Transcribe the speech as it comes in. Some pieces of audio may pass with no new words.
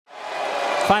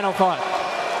Final thought.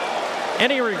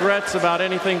 Any regrets about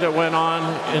anything that went on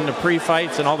in the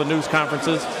pre-fights and all the news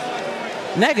conferences?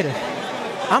 Negative.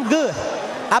 I'm good.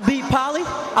 I beat Polly.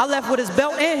 I left with his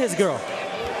belt and his girl.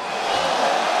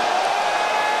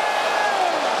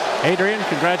 Adrian,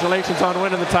 congratulations on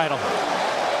winning the title.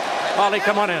 Polly,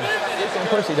 come on in.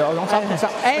 Pussy, dog. Don't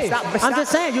stop. Hey, I'm just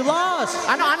saying, you lost.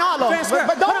 I know I lost.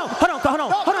 But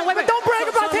Hold on, wait. Don't brag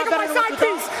about taking my side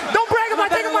piece. Don't brag about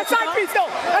taking my side piece, though.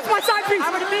 That's my side piece.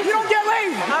 You don't get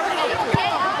laid.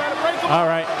 All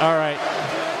right.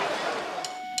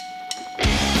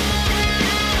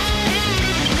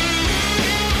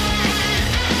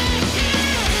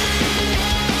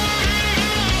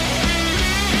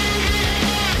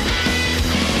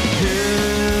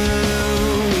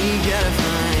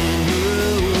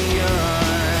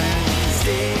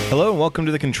 Hello and welcome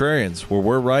to The Contrarians, where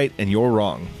we're right and you're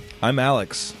wrong. I'm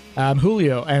Alex. I'm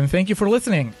Julio, and thank you for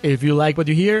listening. If you like what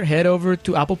you hear, head over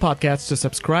to Apple Podcasts to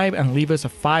subscribe and leave us a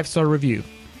 5-star review.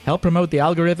 Help promote the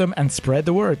algorithm and spread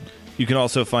the word. You can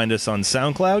also find us on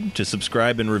SoundCloud to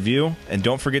subscribe and review, and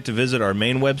don't forget to visit our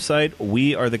main website,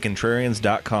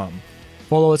 wearethecontrarians.com.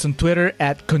 Follow us on Twitter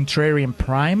at Contrarian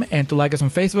Prime, and to like us on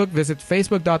Facebook, visit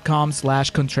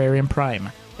facebook.com/Contrarian Prime.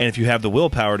 And if you have the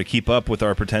willpower to keep up with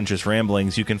our pretentious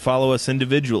ramblings, you can follow us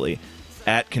individually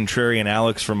at Contrarian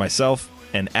Alex for myself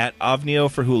and at Ovnio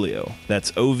for Julio.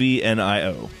 That's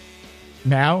OVNIO.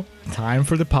 Now, time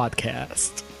for the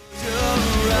podcast.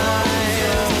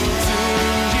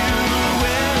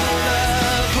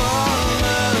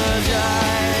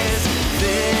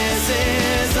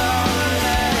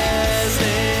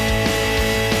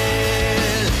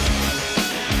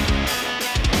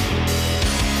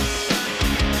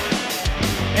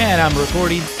 And I'm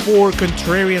recording for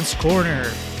Contrarian's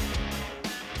Corner.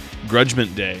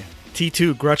 Grudgement Day.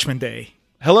 T2 Grudgement Day.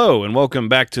 Hello, and welcome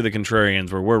back to The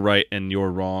Contrarians, where we're right and you're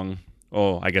wrong.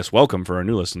 Oh, I guess welcome for our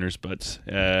new listeners, but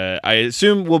I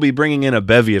assume we'll be bringing in a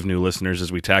bevy of new listeners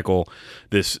as we tackle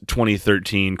this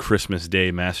 2013 Christmas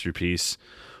Day masterpiece.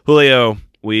 Julio,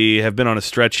 we have been on a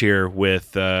stretch here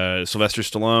with Sylvester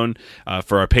Stallone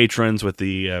for our patrons with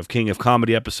the King of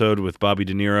Comedy episode with Bobby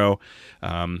De Niro.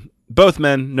 Both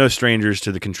men, no strangers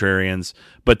to the Contrarians,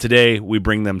 but today we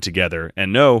bring them together.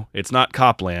 And no, it's not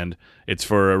Copland. It's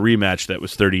for a rematch that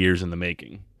was 30 years in the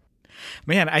making.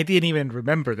 Man, I didn't even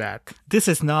remember that. This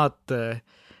is not the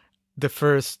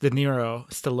first De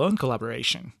Niro-Stallone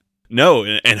collaboration. No,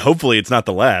 and hopefully it's not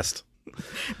the last.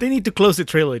 They need to close the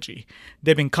trilogy.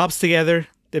 They've been cops together.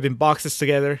 They've been boxers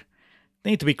together.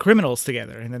 They need to be criminals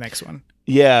together in the next one.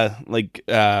 Yeah, like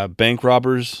bank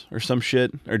robbers or some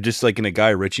shit. Or just like in a Guy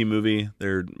Ritchie movie.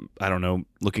 They're, I don't know,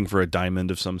 looking for a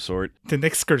diamond of some sort. The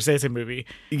next Scorsese movie.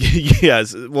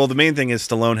 Yes. Well, the main thing is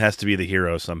Stallone has to be the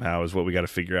hero somehow is what we got to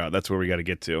figure out. That's where we got to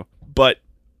get to. But,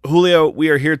 Julio, we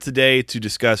are here today to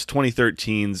discuss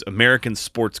 2013's American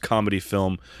sports comedy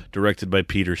film directed by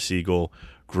Peter Siegel,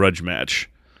 Grudge Match,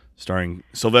 starring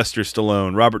Sylvester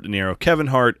Stallone, Robert De Niro, Kevin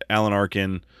Hart, Alan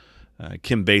Arkin,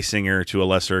 Kim Basinger to a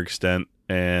lesser extent,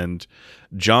 and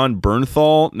John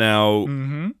Bernthal. Now,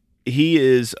 he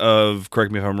is of,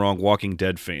 correct me if I'm wrong, Walking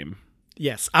Dead fame.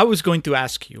 Yes, I was going to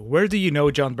ask you, where do you know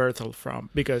John Bernthal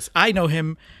from? Because I know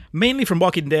him mainly from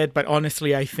Walking Dead, but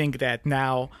honestly, I think that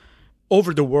now,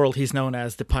 over the world, he's known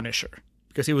as the Punisher.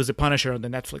 Because he was the Punisher on the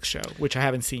Netflix show, which I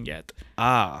haven't seen yet.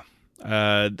 I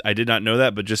did not know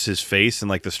that, but just his face and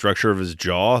like the structure of his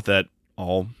jaw, that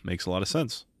all makes a lot of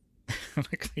sense.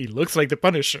 He looks like the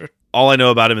Punisher. All I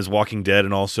know about him is Walking Dead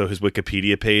and also his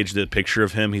Wikipedia page, the picture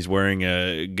of him. He's wearing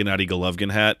a Gennady Golovkin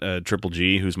hat, Triple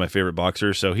G, who's my favorite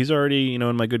boxer. So he's already,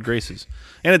 in my good graces.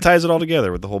 And it ties it all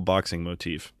together with the whole boxing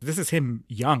motif. This is him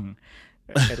young,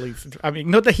 at least. I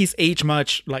mean, not that he's aged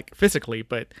much, like physically,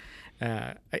 but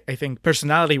I think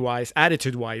personality-wise,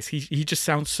 attitude-wise, he just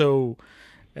sounds so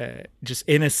just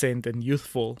innocent and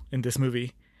youthful in this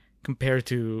movie. Compared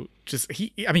to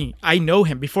I know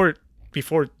him before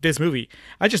this movie.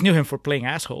 I just knew him for playing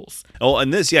assholes. Oh,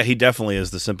 and this, yeah, he definitely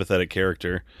is the sympathetic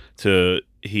character.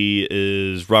 He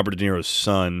is Robert De Niro's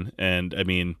son, and I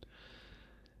mean,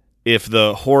 if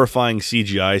the horrifying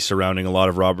CGI surrounding a lot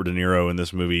of Robert De Niro in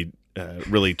this movie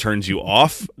really turns you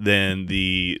off, then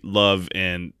the love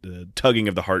and the tugging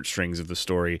of the heartstrings of the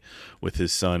story with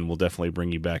his son will definitely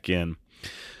bring you back in.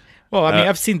 Well, I mean,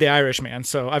 I've seen The Irishman,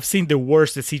 so I've seen the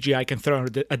worst that CGI can throw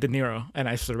at De Niro, and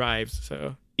I've survived.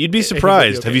 So you'd be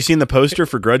surprised. Okay. Have you seen the poster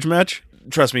for Grudge Match?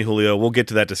 Trust me, Julio, we'll get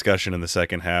to that discussion in the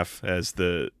second half, as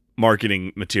the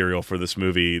marketing material for this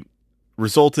movie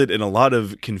resulted in a lot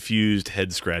of confused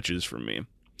head scratches from me.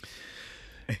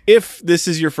 If this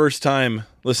is your first time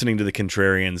listening to The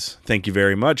Contrarians, thank you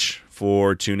very much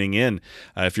for tuning in.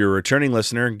 If you're a returning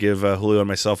listener, give Julio and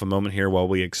myself a moment here while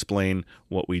we explain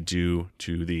what we do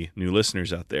to the new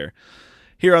listeners out there.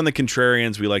 Here on The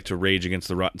Contrarians, we like to rage against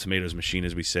the Rotten Tomatoes machine,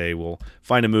 as we say. We'll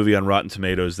find a movie on Rotten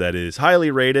Tomatoes that is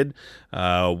highly rated,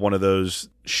 one of those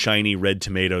shiny red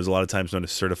tomatoes, a lot of times known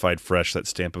as certified fresh, that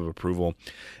stamp of approval,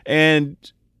 and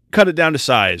cut it down to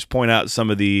size, point out some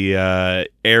of the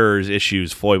errors,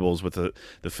 issues, foibles with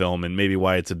the film, and maybe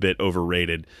why it's a bit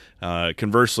overrated.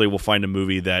 Conversely, we'll find a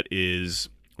movie that is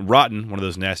rotten, one of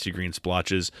those nasty green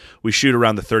splotches. We shoot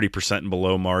around the 30% and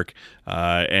below mark,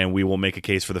 and we will make a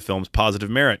case for the film's positive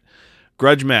merit.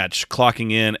 Grudge Match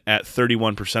clocking in at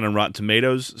 31% on Rotten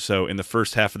Tomatoes. So in the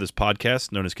first half of this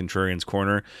podcast, known as Contrarian's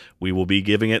Corner, we will be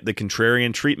giving it the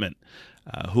contrarian treatment.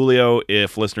 Julio,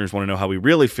 if listeners want to know how we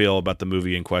really feel about the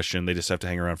movie in question, they just have to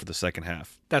hang around for the second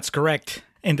half. That's correct.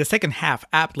 In the second half,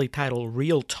 aptly titled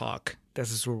Real Talk,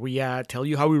 this is where we tell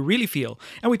you how we really feel,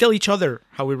 and we tell each other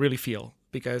how we really feel.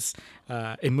 Because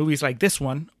in movies like this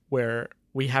one, where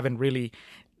we haven't really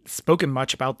spoken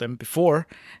much about them before,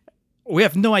 we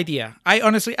have no idea. I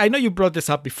know you brought this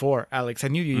up before, Alex. I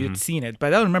knew you'd seen it, but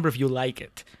I don't remember if you like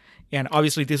it. And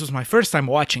obviously, this was my first time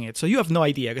watching it, so you have no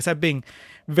idea, because I've been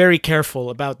very careful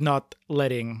about not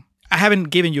letting... I haven't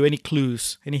given you any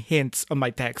clues, any hints on my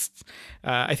texts.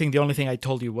 I think the only thing I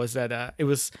told you was that it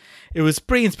was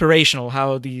pretty inspirational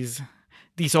how these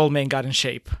old men got in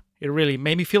shape. It really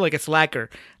made me feel like a slacker,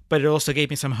 but it also gave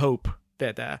me some hope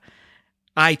that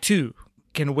I, too,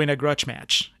 can win a grudge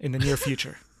match in the near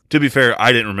future. To be fair,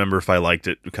 I didn't remember if I liked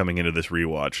it coming into this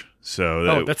rewatch.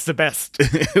 So that's the best.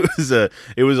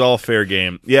 It was all fair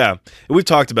game. Yeah, we've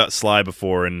talked about Sly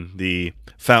before and the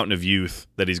fountain of youth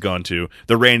that he's gone to,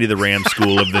 the Randy the Ram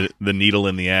school of the needle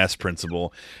in the ass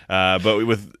principle. But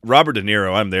with Robert De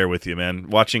Niro, I'm there with you, man.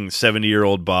 Watching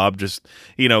 70-year-old Bob just,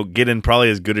 get in probably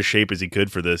as good a shape as he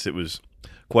could for this, it was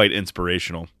quite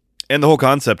inspirational. And the whole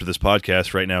concept of this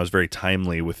podcast right now is very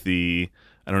timely with the,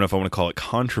 I don't know if I want to call it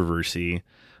controversy,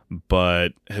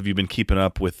 but have you been keeping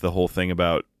up with the whole thing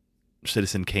about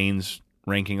Citizen Kane's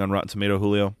ranking on Rotten Tomato,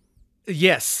 Julio?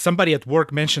 Yes, somebody at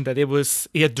work mentioned that it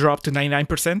had dropped to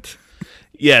 99%.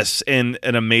 Yes, and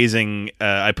an amazing...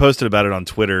 I posted about it on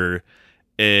Twitter.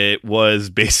 It was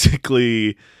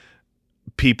basically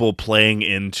people playing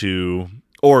into...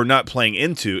 Or not playing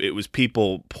into, it was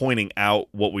people pointing out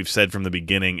what we've said from the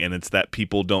beginning, and it's that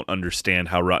people don't understand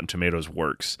how Rotten Tomatoes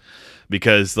works.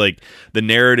 Because, the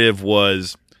narrative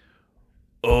was...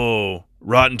 Oh,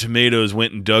 Rotten Tomatoes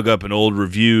went and dug up an old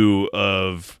review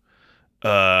of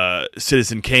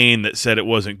Citizen Kane that said it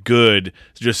wasn't good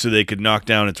just so they could knock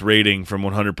down its rating from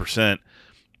 100%.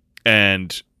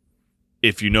 And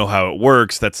if you know how it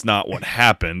works, that's not what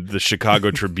happened. The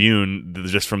Chicago Tribune,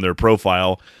 just from their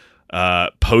profile,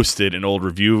 posted an old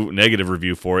negative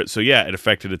review for it. So yeah, it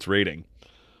affected its rating.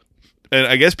 And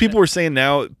I guess people were saying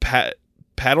now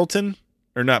Paddleton,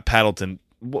 or not Paddleton.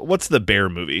 What's the bear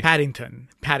movie? Paddington.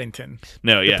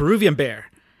 No, yeah. The Peruvian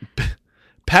bear.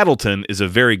 Paddleton is a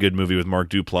very good movie with Mark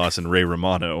Duplass and Ray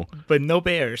Romano. But no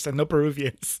bears and no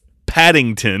Peruvians.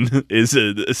 Paddington is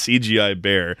a CGI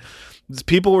bear.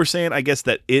 People were saying, I guess,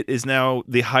 that it is now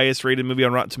the highest rated movie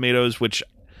on Rotten Tomatoes, which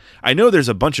I know there's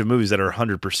a bunch of movies that are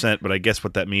 100%, but I guess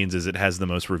what that means is it has the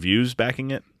most reviews backing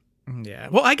it. Yeah.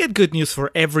 Well, I get good news for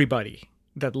everybody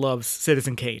that loves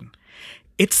Citizen Kane.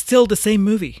 It's still the same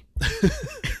movie.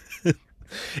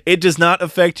 It does not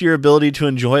affect your ability to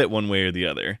enjoy it one way or the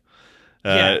other.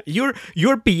 Yeah,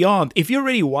 you're beyond. If you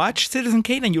already watched Citizen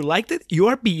Kane and you liked it, you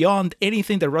are beyond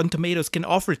anything that Rotten Tomatoes can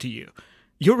offer to you.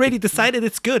 You already decided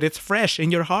it's good. It's fresh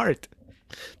in your heart.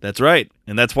 That's right.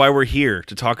 And that's why we're here,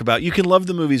 to talk about you can love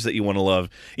the movies that you want to love,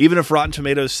 even if Rotten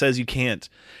Tomatoes says you can't.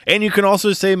 And you can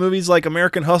also say movies like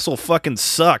American Hustle fucking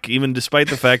suck, even despite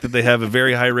the fact that they have a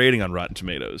very high rating on Rotten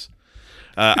Tomatoes.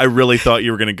 I really thought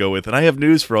you were going to go with, and I have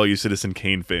news for all you Citizen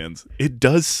Kane fans. It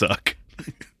does suck.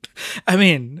 I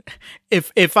mean,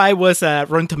 if I was a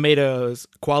Rotten Tomatoes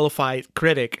qualified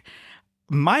critic,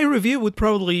 my review would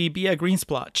probably be a green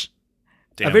splotch.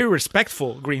 Damn. A very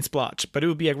respectful green splotch, but it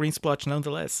would be a green splotch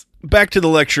nonetheless. Back to the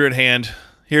lecture at hand.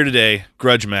 Here today,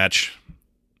 Grudge Match.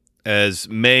 As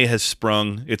May has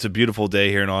sprung, it's a beautiful day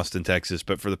here in Austin, Texas,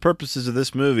 but for the purposes of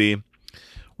this movie,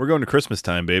 we're going to Christmas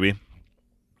time, baby.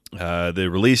 The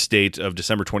release date of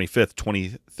December 25th,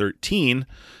 2013,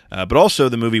 but also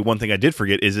the movie, one thing I did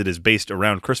forget, is it is based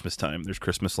around Christmas time. There's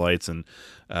Christmas lights and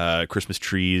Christmas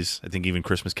trees. I think even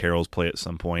Christmas carols play at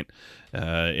some point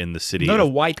in the city. Not a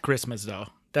white Christmas, though.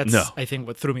 That's, no. I think,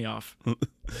 what threw me off.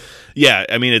 Yeah,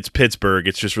 I mean, it's Pittsburgh.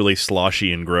 It's just really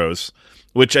sloshy and gross.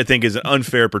 which I think is an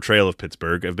unfair portrayal of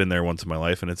Pittsburgh. I've been there once in my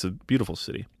life, and it's a beautiful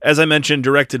city. As I mentioned,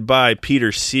 directed by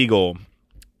Peter Siegel.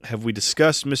 Have we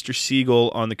discussed Mr. Siegel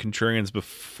on the Contrarians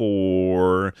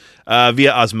before?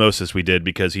 Via osmosis we did,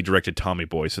 because he directed Tommy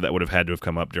Boy, so that would have had to have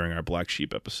come up during our Black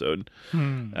Sheep episode.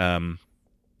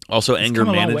 Also, Anger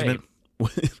Management.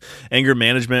 Anger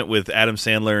Management with Adam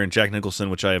Sandler and Jack Nicholson,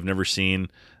 which I have never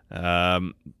seen.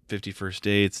 50 First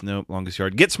Dates, nope. Longest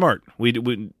Yard. Get Smart.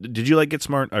 Did you like Get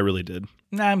Smart? I really did.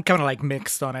 Nah, I'm kind of like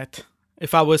mixed on it.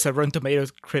 If I was a Rotten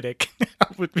Tomatoes critic,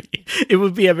 it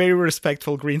would be a very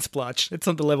respectful green splotch. It's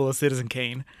on the level of Citizen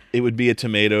Kane. It would be a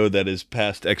tomato that is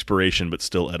past expiration but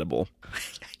still edible.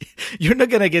 You're not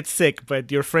going to get sick,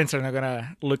 but your friends are not going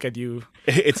to look at you.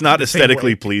 It's not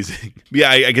aesthetically pleasing. Yeah,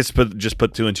 I guess just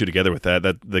put two and two together with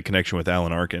that the connection with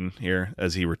Alan Arkin here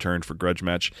as he returned for Grudge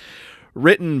Match.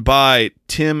 Written by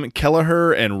Tim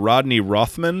Kelleher and Rodney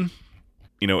Rothman.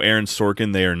 Aaron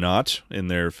Sorkin, they are not in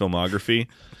their filmography.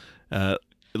 It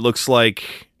looks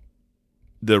like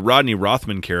the Rodney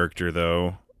Rothman character,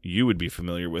 though, you would be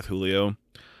familiar with, Julio,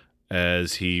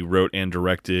 as he wrote and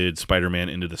directed Spider-Man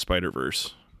Into the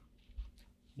Spider-Verse.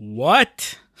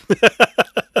 What?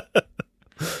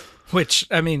 Which,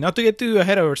 I mean, not to get too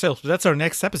ahead of ourselves, but that's our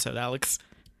next episode, Alex.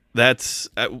 That's,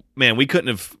 man, we couldn't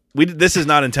have... this is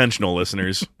not intentional,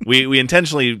 listeners. We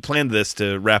intentionally planned this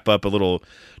to wrap up a little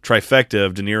trifecta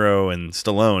of De Niro and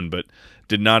Stallone, but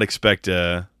did not expect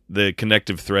the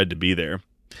connective thread to be there.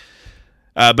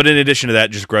 But in addition to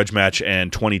that, just Grudge Match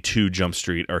and 22 Jump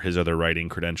Street are his other writing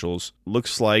credentials.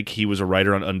 Looks like he was a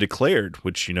writer on Undeclared,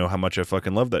 which you know how much I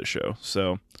fucking love that show.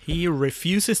 So he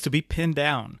refuses to be pinned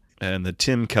down. And the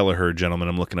Tim Kelleher gentleman,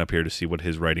 I'm looking up here to see what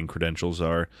his writing credentials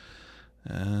are.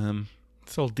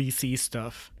 It's all DC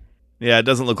stuff. Yeah, it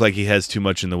doesn't look like he has too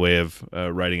much in the way of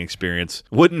writing experience.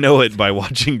 Wouldn't know it by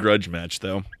watching Grudge Match,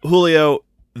 though. Julio,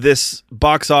 this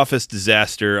box office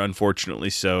disaster, unfortunately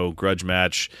so, Grudge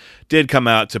Match, did come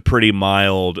out to a pretty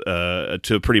mild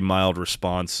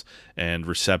response and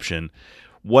reception.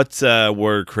 What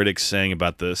were critics saying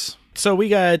about this? So we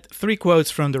got 3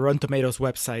 quotes from the Rotten Tomatoes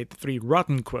website, 3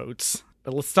 rotten quotes.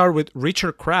 But let's start with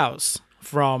Richard Krause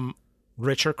from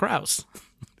Richard Krause.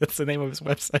 That's the name of his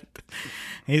website.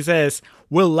 He says,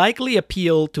 will likely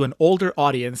appeal to an older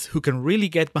audience who can really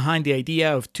get behind the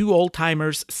idea of 2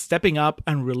 old-timers stepping up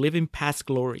and reliving past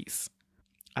glories.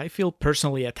 I feel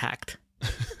personally attacked.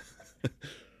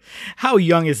 How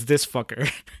young is this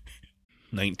fucker?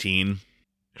 19.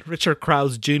 Richard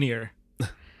Krause Jr.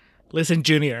 Listen,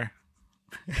 Junior,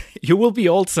 you will be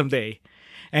old someday.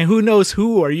 And who knows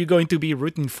who are you going to be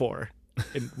rooting for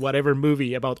in whatever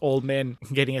movie about old men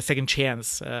getting a second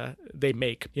chance they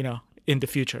make, in the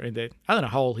future. I don't know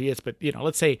how old he is, but,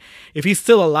 let's say if he's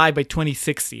still alive by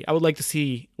 2060, I would like to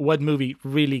see what movie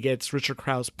really gets Richard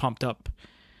Krause pumped up.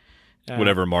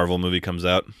 Whatever Marvel movie comes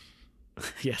out.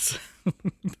 Yes.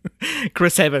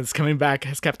 Chris Evans coming back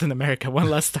as Captain America one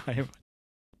last time.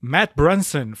 Matt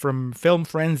Brunson from Film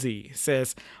Frenzy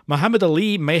says, Muhammad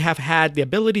Ali may have had the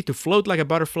ability to float like a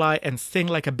butterfly and sting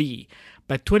like a bee,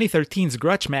 but 2013's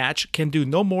Grudge Match can do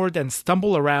no more than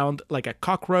stumble around like a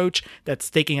cockroach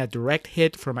that's taking a direct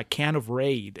hit from a can of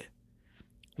Raid.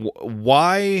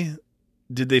 Why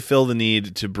did they feel the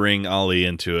need to bring Ali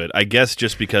into it? I guess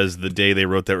just because the day they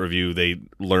wrote that review, they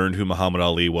learned who Muhammad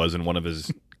Ali was in one of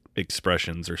his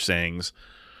expressions or sayings,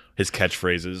 his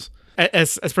catchphrases.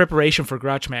 As preparation for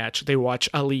Grudge Match, they watch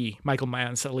Ali, Michael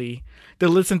Mann's Ali. They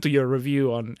listen to your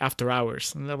review on After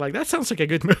Hours, and they're like, that sounds like a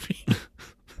good movie.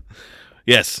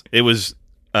 Yes, it was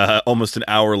almost an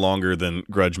hour longer than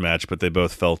Grudge Match, but they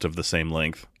both felt of the same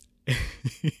length.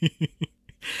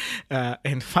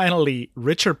 And finally,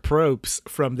 Richard Probst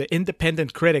from the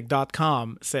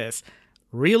independentcritic.com says,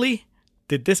 really?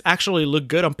 Did this actually look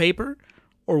good on paper?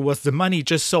 Or was the money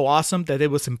just so awesome that it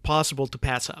was impossible to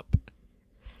pass up?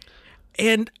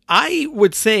 And I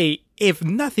would say, if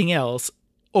nothing else,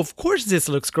 of course this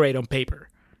looks great on paper.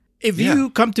 If you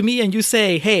come to me and you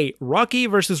say, hey, Rocky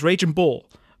versus Raging Bull,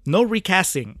 no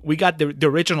recasting, we got the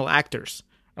original actors.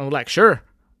 I'm like, sure,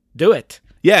 do it.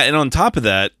 Yeah, and on top of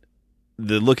that,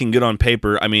 the looking good on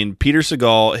paper, I mean, Peter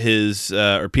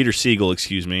Segal, Peter Siegel,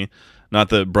 excuse me, not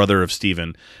the brother of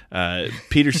Steven.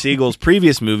 Peter Siegel's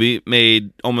previous movie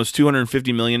made almost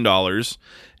 $250 million,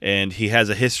 and he has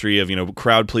a history of,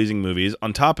 crowd-pleasing movies.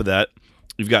 On top of that,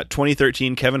 you've got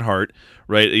 2013 Kevin Hart,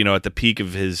 right, at the peak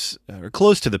of his, or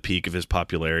close to the peak of his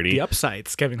popularity. The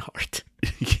upsides, Kevin Hart.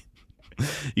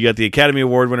 You got the Academy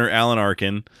Award winner Alan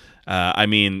Arkin. I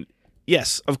mean,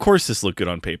 yes, of course this looked good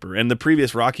on paper. And the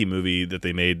previous Rocky movie that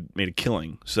they made a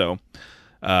killing. So,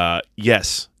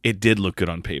 yes, it did look good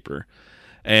on paper.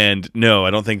 And no, I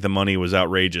don't think the money was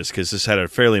outrageous because this had a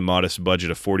fairly modest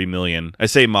budget of $40 million. I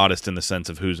say modest in the sense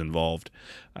of who's involved.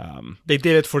 They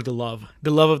did it for the love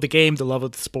of the game, the love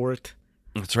of the sport.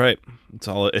 That's right. It's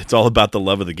all about the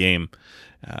love of the game.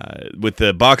 With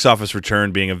the box office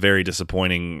return being a very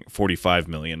disappointing $45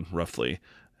 million, roughly.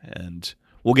 And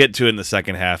we'll get to it in the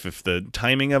second half if the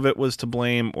timing of it was to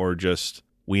blame or just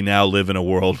we now live in a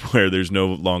world where there's no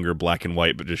longer black and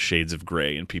white but just shades of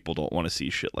gray and people don't want to see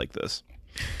shit like this.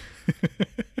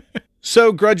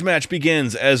 So Grudge Match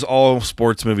begins, as all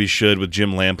sports movies should, with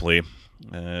Jim Lampley,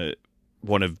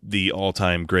 one of the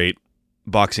all-time great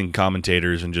boxing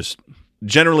commentators and just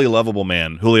generally lovable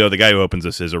man. Julio, the guy who opens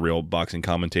this, is a real boxing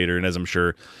commentator, and as I'm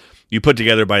sure you put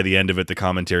together by the end of it, the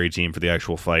commentary team for the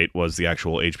actual fight was the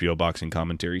actual HBO boxing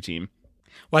commentary team.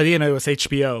 Well, I didn't know it was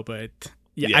HBO, but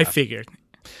yeah. I figured.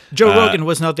 Joe Rogan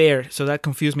was not there, so that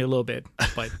confused me a little bit.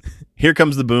 But Here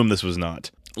Comes the Boom, this was not.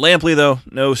 Lampley, though,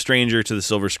 no stranger to the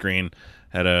silver screen,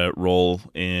 had a role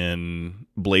in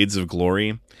Blades of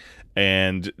Glory,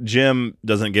 and Jim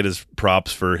doesn't get his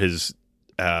props for his...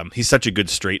 he's such a good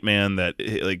straight man that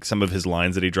like some of his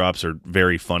lines that he drops are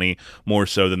very funny, more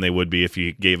so than they would be if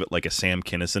you gave it like a Sam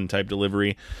Kinison type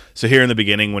delivery. So here in the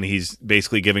beginning, when he's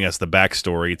basically giving us the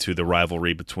backstory to the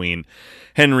rivalry between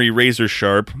Henry Razor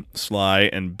Sharp, Sly,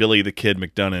 and Billy the Kid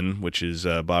McDonough, which is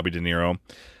Bobby De Niro,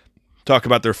 talk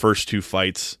about their first two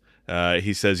fights.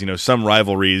 He says, some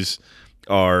rivalries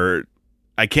are...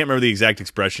 I can't remember the exact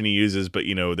expression he uses, but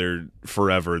they're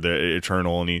forever, they're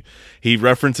eternal. And he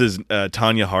references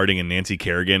Tanya Harding and Nancy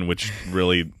Kerrigan, which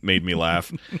really made me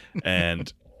laugh.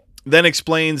 And then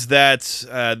explains that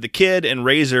the Kid and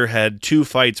Razor had two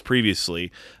fights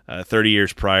previously, 30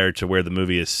 years prior to where the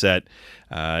movie is set.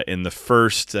 In the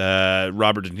first,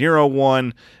 Robert De Niro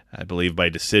won, I believe by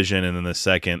decision, and then the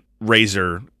second,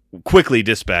 Razor quickly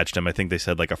dispatched him. I think they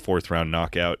said like a fourth round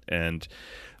knockout. And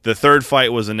the third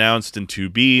fight was announced in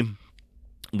 2B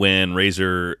when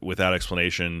Razor, without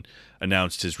explanation,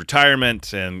 announced his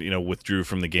retirement and, withdrew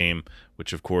from the game,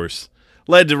 which, of course,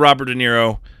 led to Robert De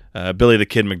Niro, Billy the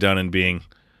Kid McDonough, being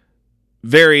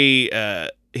very...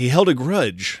 he held a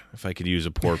grudge, if I could use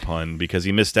a poor pun, because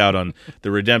he missed out on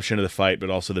the redemption of the fight, but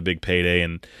also the big payday.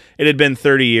 And it had been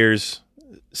 30 years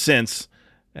since,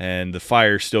 and the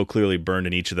fire still clearly burned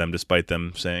in each of them, despite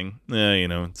them saying,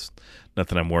 it's...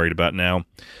 nothing I'm worried about now.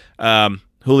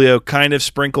 Julio kind of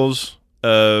sprinkles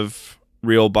of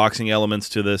real boxing elements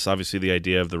to this. Obviously, the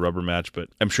idea of the rubber match, but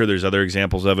I'm sure there's other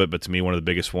examples of it. But to me, one of the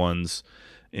biggest ones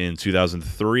in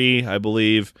 2003, I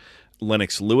believe,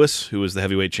 Lennox Lewis, who was the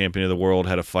heavyweight champion of the world,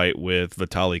 had a fight with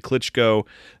Vitaly Klitschko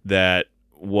that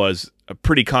was a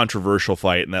pretty controversial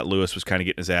fight, and that Lewis was kind of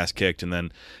getting his ass kicked, and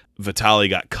then Vitaly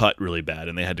got cut really bad,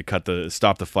 and they had to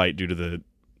stop the fight due to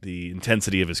the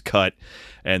intensity of his cut,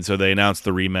 and so they announced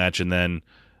the rematch, and then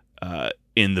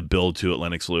in the build to it,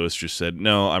 Lennox Lewis just said,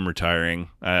 no, I'm retiring.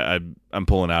 I'm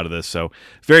pulling out of this. So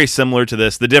very similar to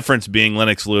this. The difference being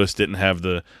Lennox Lewis didn't have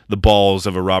the balls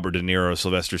of a Robert De Niro or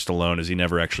Sylvester Stallone, as he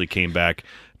never actually came back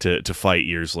to fight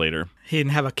years later. He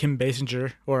didn't have a Kim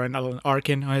Basinger or an Alan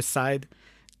Arkin on his side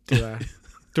to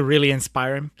really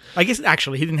inspire him. I guess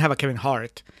actually he didn't have a Kevin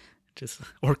Hart just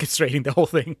orchestrating the whole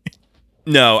thing.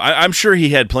 No, I'm sure he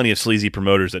had plenty of sleazy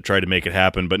promoters that tried to make it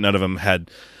happen, but none of them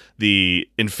had the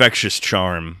infectious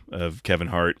charm of Kevin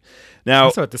Hart. Now, I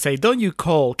was about to say, don't you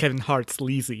call Kevin Hart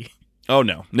sleazy? Oh,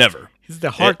 no, never. He's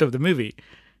the heart of the movie.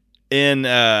 In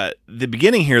the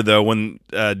beginning here, though, when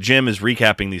Jim is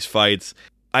recapping these fights,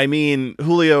 I mean,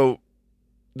 Julio,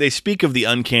 they speak of the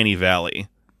uncanny valley,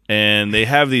 and they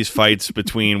have these fights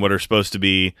between what are supposed to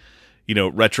be,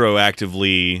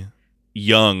 retroactively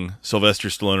young Sylvester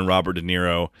Stallone and Robert De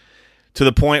Niro, to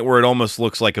the point where it almost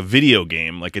looks like a video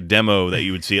game, like a demo that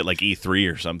you would see at like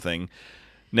E3 or something.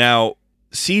 Now,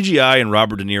 CGI and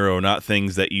Robert De Niro are not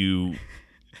things that you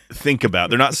think about.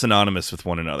 They're not synonymous with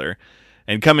one another.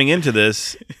 And coming into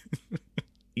this,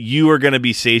 you are going to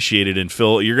be satiated and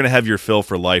you're going to have your fill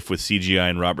for life with CGI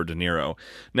and Robert De Niro.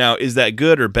 Now, is that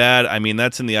good or bad? I mean,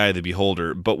 that's in the eye of the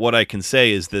beholder. But what I can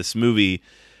say is this movie,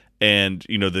 and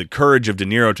the courage of De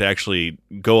Niro to actually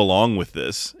go along with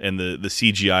this and the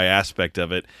CGI aspect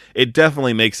of it, it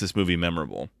definitely makes this movie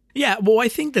memorable. Yeah, well, I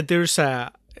think that there's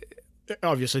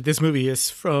obviously this movie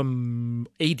is from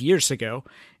 8 years ago,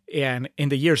 and in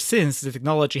the years since, the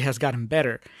technology has gotten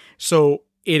better. So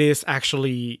it is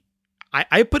actually,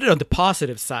 I put it on the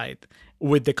positive side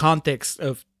with the context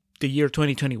of the year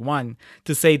 2021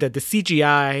 to say that the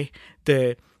CGI,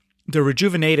 the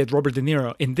rejuvenated Robert De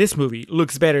Niro in this movie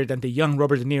looks better than the young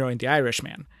Robert De Niro in The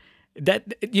Irishman.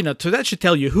 That, so that should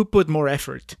tell you who put more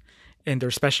effort in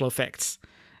their special effects.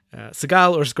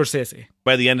 Seagal or Scorsese.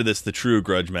 By the end of this, the true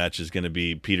grudge match is going to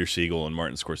be Peter Segal and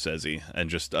Martin Scorsese, and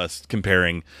just us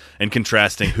comparing and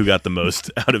contrasting who got the most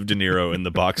out of De Niro in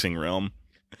the boxing realm.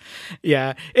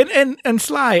 Yeah, and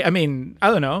Sly, I mean,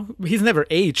 I don't know, he's never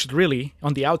aged really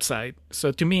on the outside.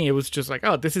 So to me, it was just like,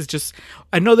 oh, this is just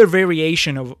another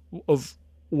variation of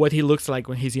what he looks like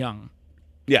when he's young.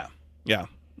 Yeah,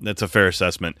 that's a fair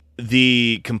assessment.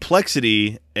 The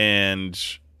complexity and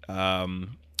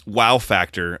wow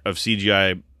factor of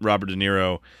CGI Robert De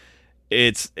Niro,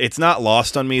 it's not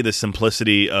lost on me, the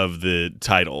simplicity of the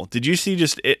title. Did you see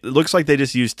it looks like they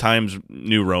just used Times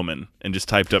New Roman and just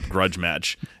typed up Grudge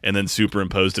Match and then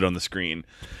superimposed it on the screen.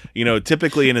 You know,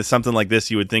 typically in something like this,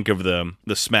 you would think of the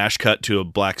smash cut to a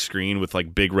black screen with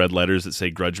like big red letters that say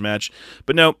Grudge Match.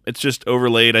 But no, it's just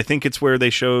overlaid. I think it's where they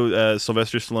show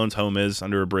Sylvester Stallone's home is,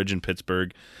 under a bridge in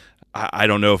Pittsburgh. I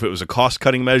don't know if it was a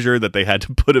cost-cutting measure that they had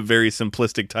to put a very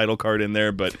simplistic title card in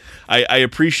there, but I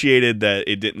appreciated that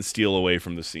it didn't steal away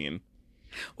from the scene.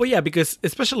 Well, yeah, because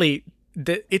especially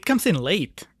it comes in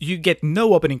late. You get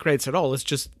no opening credits at all. It's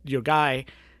just your guy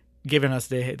giving us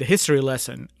the history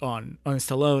lesson on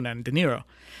Stallone and De Niro.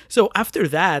 So after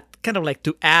that, kind of like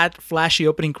to add flashy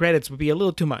opening credits would be a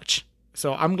little too much.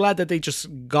 So I'm glad that they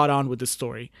just got on with the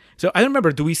story. So I don't remember,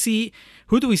 who do we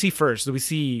see first? Do we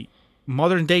see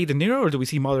modern day De Niro or do we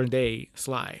see modern day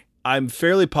Sly? I'm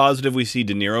fairly positive we see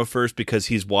De Niro first because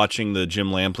he's watching the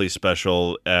Jim Lampley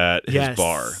special at his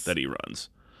bar that he runs.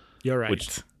 You're right.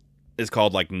 Which is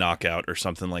called like Knockout or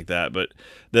something like that. But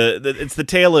it's the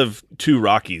tale of two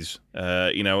Rockies.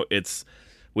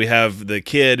 We have the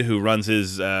kid who runs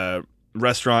his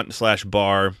restaurant /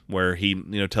 bar where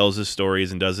he tells his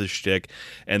stories and does his shtick,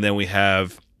 and then we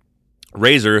have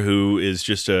Razor, who is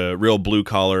just a real blue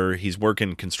collar. He's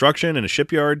working construction in a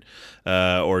shipyard,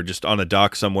 or just on a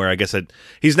dock somewhere. I guess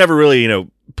he's never really,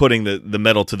 putting the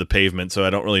metal to the pavement, so I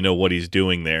don't really know what he's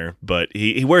doing there. But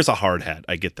he wears a hard hat.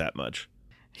 I get that much.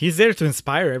 He's there to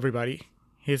inspire everybody.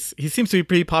 He seems to be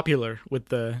pretty popular with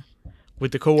the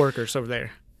coworkers over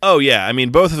there. Oh yeah, I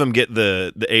mean both of them get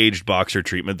the aged boxer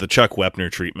treatment, the Chuck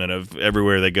Wepner treatment of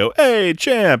everywhere they go, hey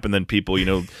champ, and then people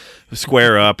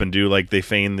square up and do like they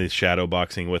feign the shadow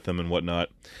boxing with them and whatnot.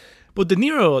 But De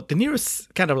Niro's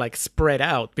kind of like spread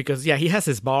out because he has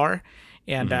his bar,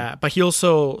 and but he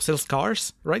also sells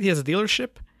cars, right? He has a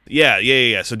dealership.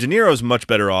 Yeah. So De Niro's much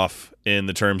better off in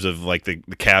the terms of like the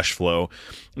cash flow.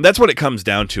 And that's what it comes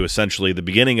down to essentially. The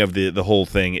beginning of the whole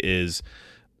thing is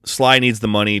Sly needs the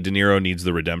money, De Niro needs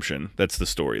the redemption. That's the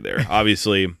story there.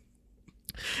 Obviously,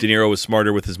 De Niro was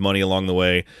smarter with his money along the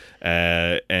way,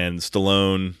 and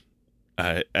Stallone.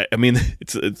 I mean,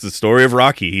 it's the story of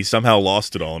Rocky. He somehow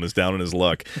lost it all and is down on his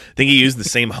luck. I think he used the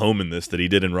same home in this that he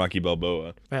did in Rocky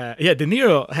Balboa. De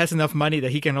Niro has enough money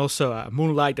that he can also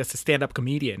moonlight as a stand-up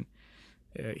comedian.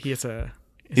 He's a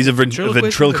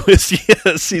ventriloquist.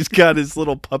 Yes, he's got his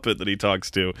little puppet that he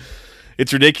talks to.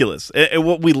 It's ridiculous. And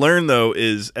what we learn, though,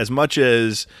 is as much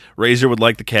as Razor would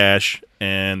like the cash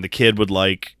and the kid would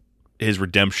like his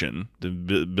redemption,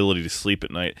 the ability to sleep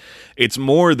at night, it's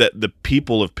more that the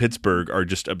people of Pittsburgh are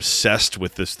just obsessed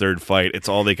with this third fight. It's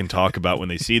all they can talk about when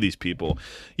they see these people.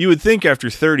 You would think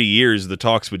after 30 years the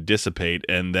talks would dissipate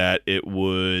and that it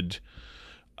would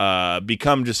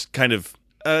become just kind of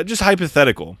just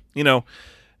hypothetical,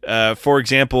 For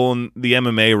example, in the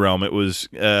MMA realm, it was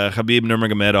Khabib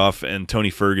Nurmagomedov and Tony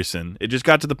Ferguson. It just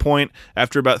got to the point,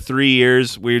 after about 3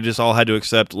 years, we just all had to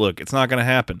accept, look, it's not going to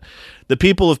happen. The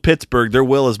people of Pittsburgh, their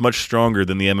will is much stronger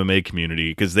than the MMA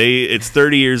community, because it's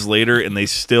 30 years later, and they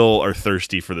still are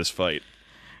thirsty for this fight.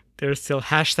 They're still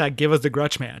 #give us the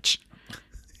grudge match.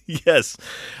 Yes.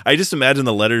 I just imagine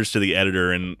the letters to the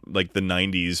editor in like the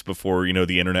 90s before,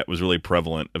 the internet was really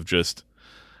prevalent of just,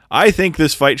 I think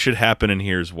this fight should happen, and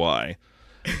here's why.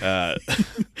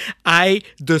 I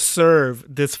deserve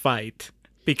this fight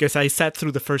because I sat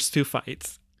through the first two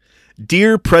fights.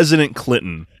 Dear President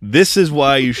Clinton, this is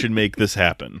why you should make this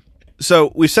happen.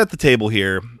 So we set the table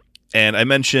here, and I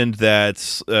mentioned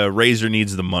that Razor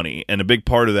needs the money, and a big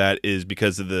part of that is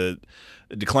because of the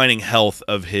declining health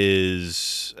of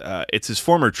his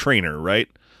former trainer, right?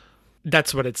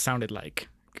 That's what it sounded like.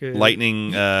 Good.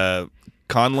 Lightning Conlon?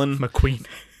 McQueen.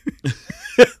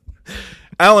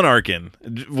 Alan Arkin.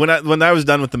 When I was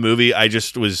done with the movie,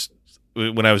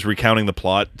 when I was recounting the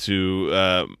plot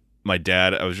to my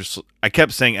dad, I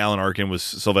kept saying Alan Arkin was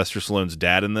Sylvester Stallone's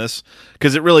dad in this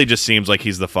because it really just seems like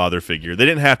he's the father figure. They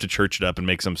didn't have to church it up and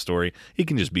make some story. He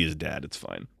can just be his dad. It's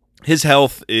fine. His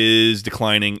health is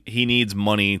declining. He needs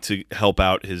money to help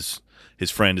out his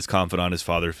friend, his confidant, his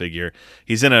father figure.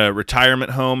 He's in a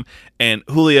retirement home, and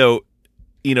Julio,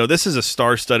 this is a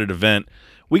star-studded event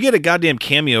We get a goddamn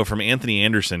cameo from Anthony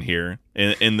Anderson here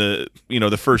in the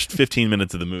the first 15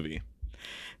 minutes of the movie.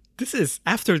 This is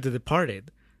after The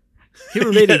Departed. He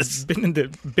already been in the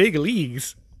big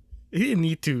leagues. He didn't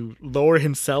need to lower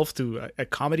himself to a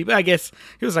comedy, but I guess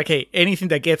he was like, hey, anything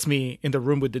that gets me in the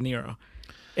room with De Niro.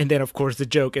 And then, of course, the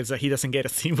joke is that he doesn't get a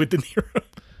scene with De Niro.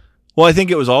 Well, I think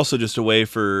it was also just a way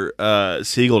for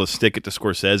Siegel to stick it to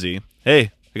Scorsese.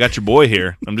 Hey, I got your boy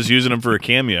here. I'm just using him for a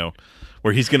cameo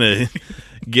where he's going to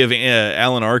give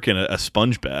Alan Arkin a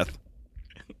sponge bath.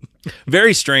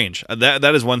 Very strange.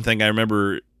 That is one thing I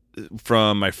remember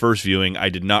from my first viewing. I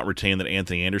did not retain that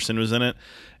Anthony Anderson was in it.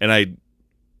 And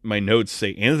my notes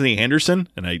say Anthony Anderson,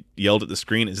 and I yelled at the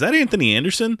screen, is that Anthony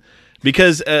Anderson?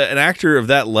 Because an actor of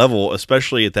that level,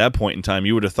 especially at that point in time,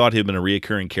 you would have thought he'd been a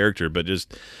reoccurring character, but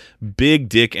just big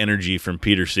dick energy from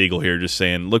Peter Siegel here, just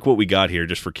saying, look what we got here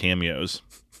just for cameos.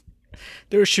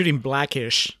 They were shooting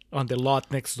Blackish on the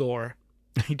lot next door.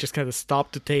 He just kind of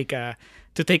stopped to take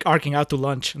Arkin out to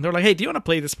lunch. And they're like, hey, do you want to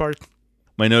play this part?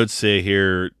 My notes say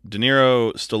here, De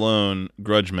Niro, Stallone,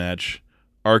 Grudge Match,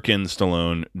 Arkin,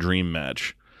 Stallone, Dream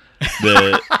Match.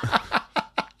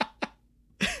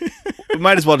 We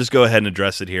might as well just go ahead and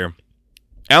address it here.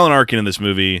 Alan Arkin in this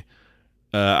movie,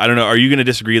 I don't know, are you going to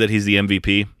disagree that he's the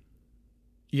MVP?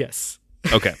 Yes.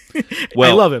 Okay. Well,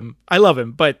 I love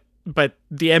him, but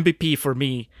the MVP for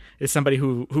me is somebody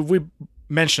who we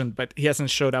mentioned, but he hasn't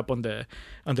showed up on the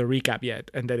recap yet,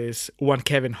 and that is one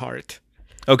Kevin Hart.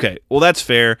 Okay, well that's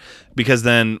fair, because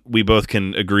then we both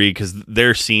can agree, because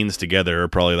their scenes together are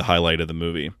probably the highlight of the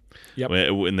movie. Yep.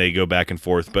 When they go back and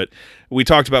forth. But we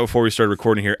talked about before we started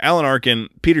recording here, Alan Arkin,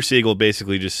 Peter Siegel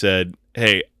basically just said,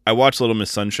 hey, I watched Little Miss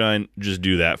Sunshine, just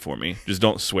do that for me. Just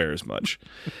don't swear as much.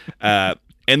 And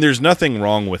there's nothing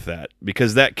wrong with that,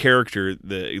 because that character,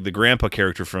 the grandpa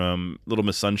character from Little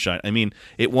Miss Sunshine, I mean,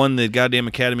 it won the goddamn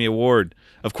Academy Award.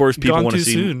 Of course, people want to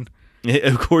see. Soon.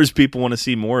 Of course, people want to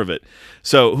see more of it.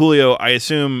 So, Julio, I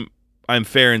assume I'm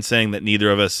fair in saying that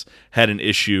neither of us had an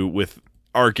issue with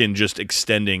Arkin just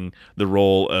extending the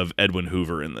role of Edwin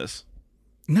Hoover in this.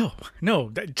 No,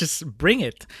 just bring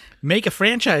it. Make a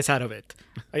franchise out of it.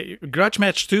 Grudge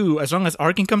Match 2, as long as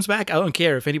Arkin comes back, I don't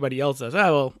care if anybody else does.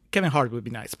 Oh, well, Kevin Hart would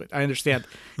be nice, but I understand.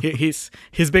 He's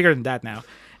bigger than that now.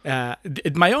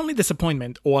 My only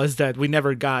disappointment was that we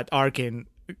never got Arkin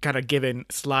kind of giving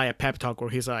Sly a pep talk where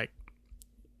he's like,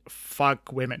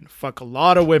 fuck women. Fuck a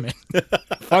lot of women.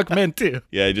 Fuck men, too.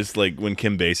 Yeah, just like when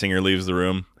Kim Basinger leaves the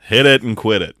room. Hit it and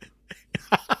quit it.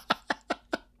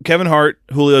 Kevin Hart,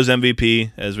 Julio's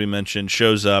MVP, as we mentioned,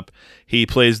 shows up. He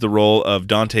plays the role of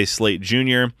Dante Slate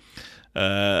Jr.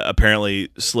 Apparently,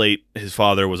 Slate, his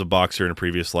father, was a boxer in a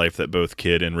previous life that both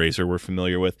Kid and Razor were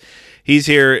familiar with. He's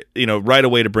here, right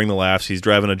away to bring the laughs. He's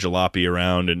driving a jalopy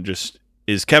around and just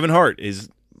is Kevin Hart is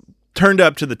turned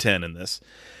up to the 10 in this.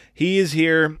 He is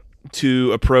here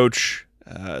to approach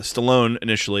Stallone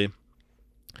initially.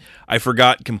 I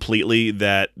forgot completely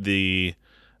that the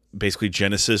basically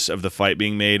genesis of the fight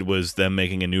being made was them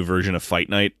making a new version of Fight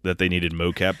Night that they needed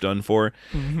mocap done for.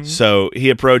 Mm-hmm. So he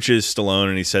approaches Stallone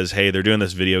and he says, hey, they're doing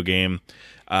this video game.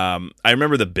 I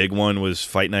remember the big one was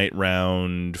Fight Night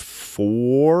Round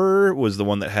 4 was the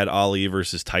one that had Ali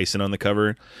versus Tyson on the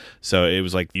cover. So it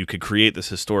was like you could create this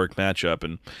historic matchup.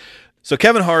 And so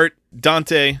Kevin Hart,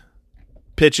 Dante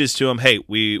pitches to him, hey,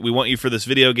 we want you for this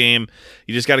video game.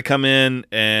 You just got to come in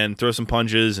and throw some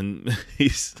punches. And he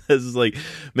says, like,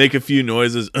 make a few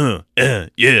noises. Yeah,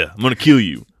 I'm going to kill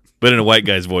you. But in a white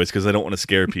guy's voice, because I don't want to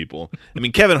scare people. I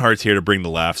mean, Kevin Hart's here to bring the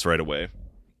laughs right away.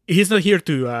 He's not here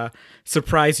to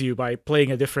surprise you by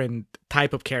playing a different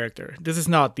type of character. This is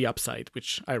not The Upside,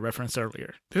 which I referenced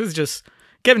earlier. This is just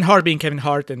Kevin Hart being Kevin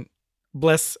Hart, and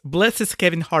bless his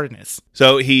Kevin Hartness.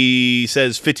 So he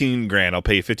says $15,000. I'll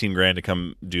pay you $15,000 to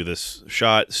come do this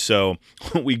shot. So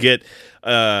we get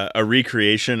a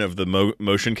recreation of the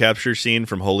motion capture scene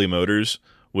from Holy Motors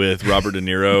with Robert De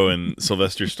Niro and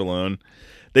Sylvester Stallone.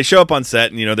 They show up on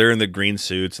set, and they're in the green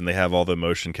suits, and they have all the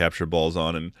motion capture balls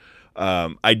on.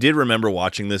 And I did remember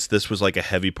watching this. This was like a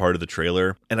heavy part of the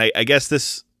trailer, and I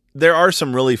guess there are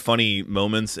some really funny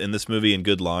moments in this movie and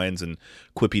good lines and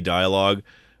quippy dialogue.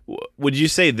 Would you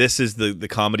say this is the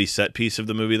comedy set piece of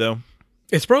the movie, though?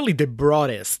 It's probably the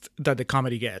broadest that the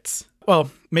comedy gets.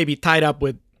 Well, maybe tied up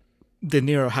with De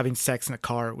Niro having sex in a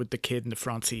car with the kid in the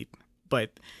front seat.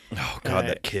 But oh God,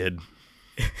 that kid.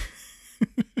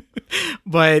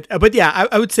 But yeah,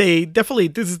 I would say definitely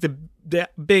this is the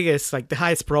biggest, like the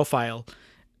highest profile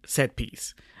set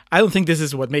piece. I don't think this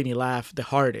is what made me laugh the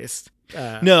hardest.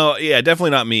 No, yeah, definitely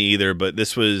not me either. But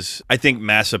this was, I think,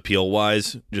 mass appeal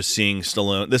wise, just seeing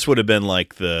Stallone. This would have been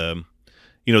like the,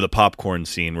 the popcorn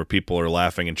scene where people are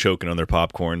laughing and choking on their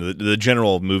popcorn, the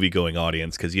general movie-going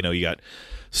audience, because, you got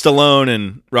Stallone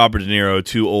and Robert De Niro,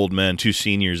 two old men, two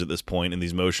seniors at this point in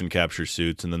these motion capture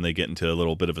suits, and then they get into a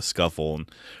little bit of a scuffle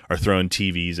and are throwing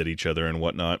TVs at each other and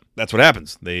whatnot. That's what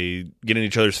happens. They get in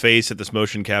each other's face at this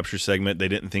motion capture segment. They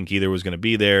didn't think either was going to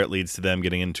be there. It leads to them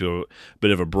getting into a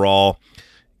bit of a brawl.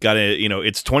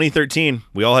 It's 2013.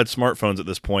 We all had smartphones at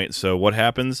this point. So what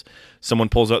happens? Someone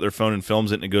pulls out their phone and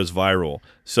films it, and it goes viral.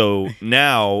 So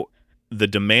now the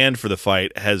demand for the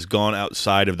fight has gone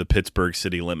outside of the Pittsburgh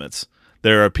city limits.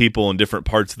 There are people in different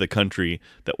parts of the country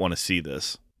that want to see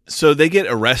this. So they get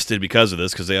arrested because of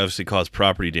this, because they obviously caused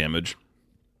property damage.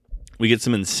 We get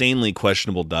some insanely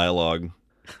questionable dialogue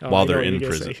while they're in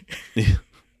prison.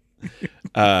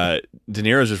 De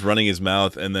Niro's just running his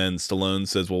mouth, and then Stallone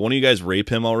says, well, won't you guys rape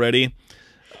him already?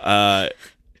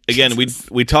 Again,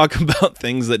 we talk about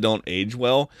things that don't age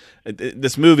well.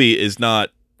 This movie is not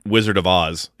Wizard of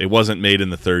Oz. It wasn't made in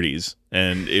the 30s,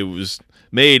 and it was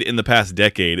made in the past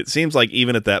decade. It seems like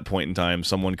even at that point in time,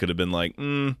 someone could have been like,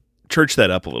 church that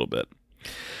up a little bit.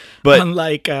 But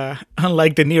unlike De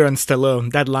Niro and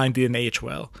Stallone, that line didn't age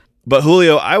well. But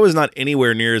Julio, I was not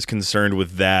anywhere near as concerned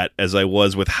with that as I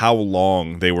was with how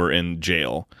long they were in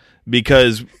jail.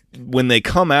 Because when they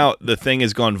come out, the thing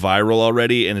has gone viral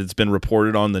already, and it's been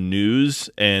reported on the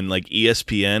news, and like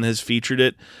ESPN has featured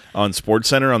it on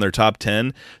SportsCenter on their top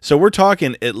 10. So we're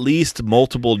talking at least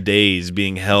multiple days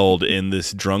being held in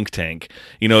this drunk tank.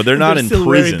 They're not in still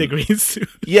prison. Wearing the green suit.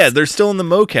 Yeah, they're still in the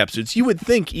mocap suits. You would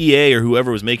think EA or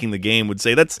whoever was making the game would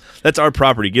say, that's our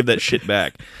property, give that shit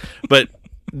back. But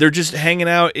they're just hanging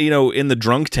out, in the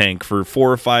drunk tank for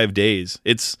 4 or 5 days.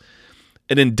 It's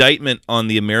an indictment on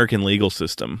the American legal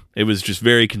system. It was just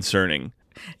very concerning.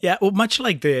 Yeah, well, much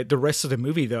like the rest of the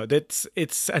movie, though,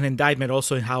 it's an indictment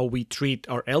also in how we treat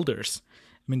our elders.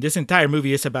 I mean, this entire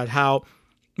movie is about how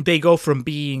they go from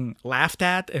being laughed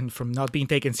at and from not being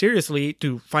taken seriously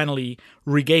to finally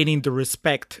regaining the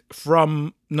respect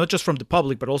from, not just from the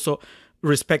public, but also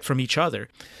respect from each other.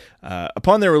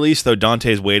 Upon their release, though,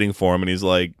 Dante's waiting for him, and he's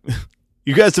like,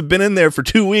 you guys have been in there for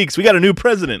 2 weeks. We got a new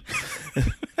president.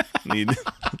 He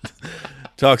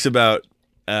talks about,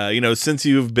 since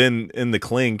you've been in the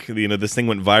clink, this thing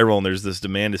went viral, and there's this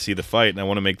demand to see the fight, and I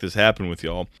want to make this happen with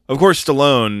y'all. Of course,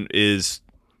 Stallone is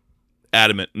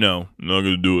adamant, no, I'm not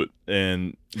going to do it.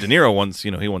 And De Niro wants,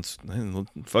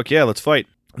 fuck yeah, let's fight.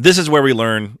 This is where we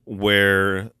learn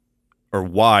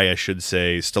why I should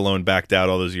say Stallone backed out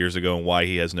all those years ago, and why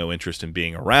he has no interest in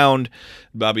being around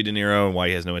Bobby De Niro, and why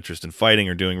he has no interest in fighting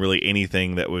or doing really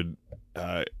anything that would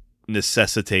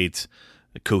necessitate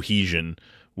cohesion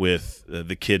with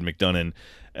the kid McDonough.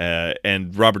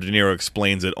 And Robert De Niro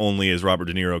explains it only as Robert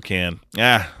De Niro can.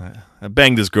 I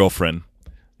banged his girlfriend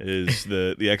is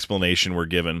the explanation we're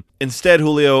given. Instead,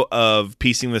 Julio, of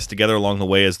piecing this together along the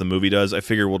way as the movie does, I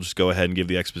figure we'll just go ahead and give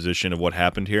the exposition of what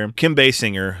happened here. Kim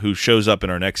Basinger, who shows up in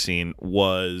our next scene,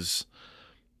 was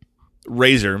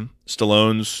Razor,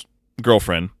 Stallone's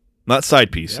girlfriend. Not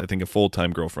side piece, yep. I think a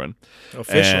full-time girlfriend.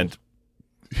 Official. And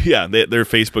yeah, their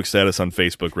Facebook status on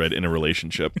Facebook read in a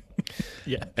relationship.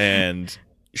 Yeah. And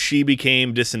she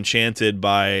became disenchanted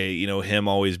by, him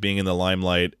always being in the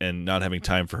limelight and not having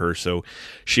time for her. So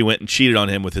she went and cheated on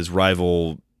him with his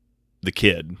rival, the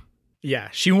kid. Yeah,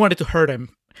 she wanted to hurt him.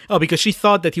 Oh, because she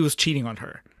thought that he was cheating on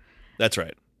her. That's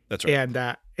right.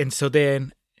 And so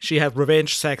then she had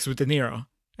revenge sex with De Niro.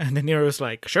 And De Niro was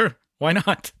like, sure, why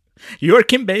not? You're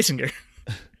Kim Basinger.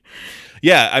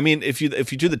 Yeah, I mean, if you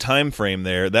do the time frame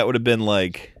there, that would have been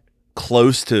like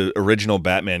close to original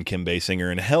Batman Kim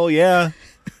Basinger, and hell yeah.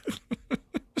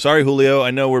 Sorry, Julio,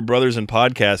 I know we're brothers in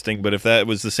podcasting, but if that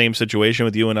was the same situation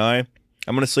with you and I'm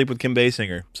going to sleep with Kim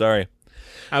Basinger. Sorry.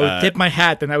 I would tip my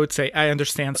hat and I would say, I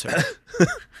understand, sir.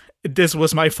 This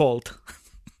was my fault.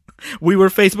 We were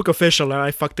Facebook official and I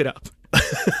fucked it up.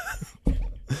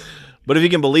 But if you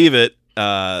can believe it,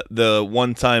 the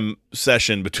one-time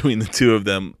session between the two of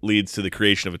them leads to the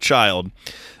creation of a child.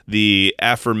 The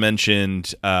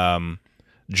aforementioned John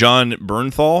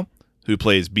Bernthal, who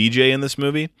plays BJ in this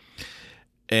movie.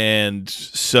 And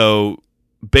so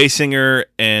Basinger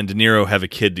and De Niro have a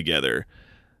kid together.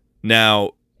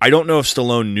 Now, I don't know if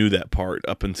Stallone knew that part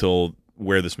up until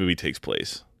where this movie takes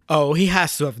place. Oh, he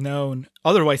has to have known.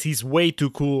 Otherwise, he's way too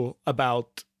cool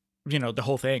about, the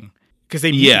whole thing. Because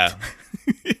they meet. Yeah.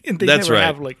 And they that's never right.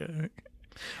 have like a...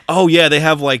 Oh, yeah, they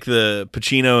have like the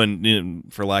Pacino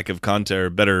and, for lack of context, or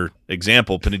better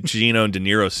example, Pacino and De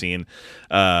Niro scene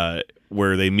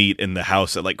where they meet in the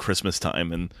house at like Christmas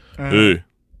time and,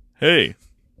 hey,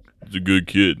 he's a good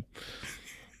kid.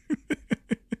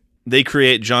 They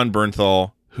create John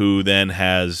Bernthal, who then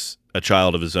has a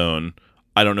child of his own.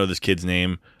 I don't know this kid's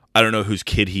name. I don't know whose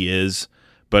kid he is,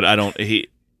 but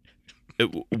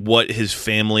what his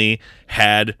family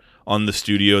had on the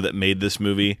studio that made this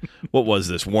movie. What was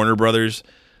this? Warner Brothers?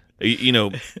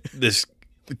 This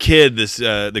kid,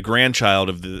 the grandchild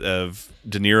of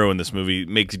De Niro in this movie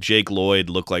makes Jake Lloyd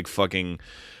look like fucking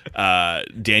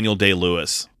Daniel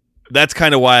Day-Lewis. That's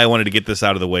kind of why I wanted to get this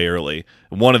out of the way early.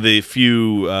 One of the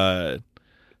few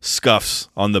scuffs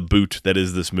on the boot that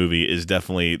is this movie is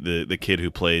definitely the kid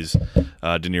who plays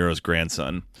De Niro's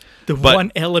grandson.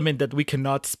 One element that we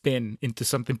cannot spin into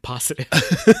something positive.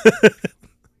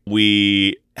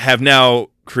 We have now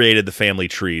created the family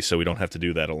tree, so we don't have to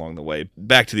do that along the way.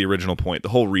 Back to the original point, the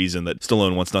whole reason that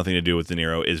Stallone wants nothing to do with De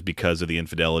Niro is because of the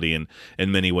infidelity, and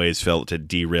in many ways felt it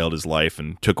derailed his life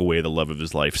and took away the love of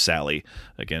his life, Sally.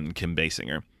 Again, Kim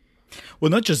Basinger.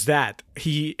 Well, not just that.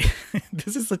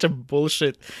 This is such a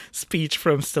bullshit speech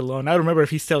from Stallone. I don't remember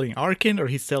if he's telling Arkin or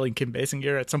he's telling Kim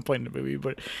Basinger at some point in the movie,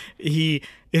 but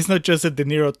it's not just that De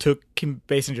Niro took Kim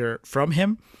Basinger from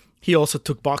him, he also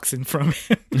took boxing from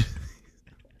him.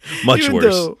 Much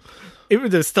worse. Even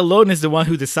though Stallone is the one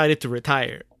who decided to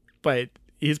retire, but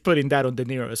he's putting that on De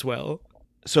Niro as well.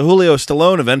 So Julio,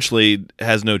 Stallone eventually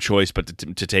has no choice but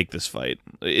to take this fight.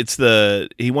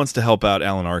 He wants to help out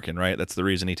Alan Arkin, right? That's the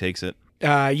reason he takes it.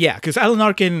 Yeah, because Alan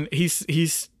Arkin,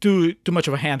 he's too much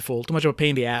of a handful, too much of a pain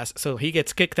in the ass. So he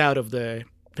gets kicked out of the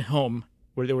home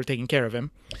where they were taking care of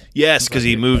him. Yes, because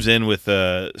he moves in with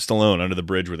Stallone under the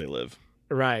bridge where they live.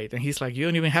 Right, and he's like, "You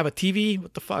don't even have a TV?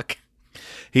 What the fuck?"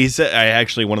 He said,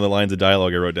 one of the lines of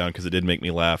dialogue I wrote down because it did make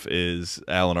me laugh is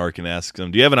Alan Arkin asks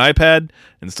him, "Do you have an iPad?"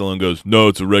 And Stallone goes, "No,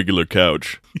 it's a regular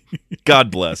couch."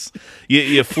 God bless.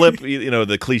 You flip,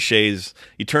 the cliches,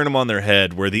 you turn them on their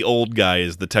head where the old guy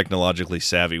is the technologically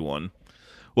savvy one.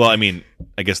 Well, I mean,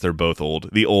 I guess they're both old.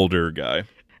 The older guy.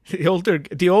 The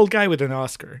old guy with an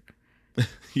Oscar.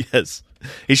 Yes.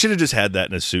 He should have just had that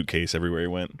in his suitcase everywhere he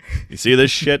went. You see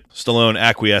this shit? Stallone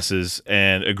acquiesces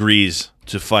and agrees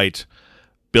to fight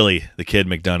Billy, the Kid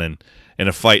McDonough, in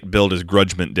a fight billed as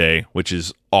Grudge Match, which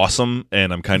is awesome,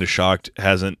 and I'm kind of shocked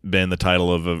hasn't been the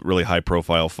title of a really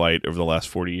high-profile fight over the last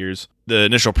 40 years. The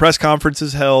initial press conference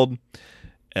is held.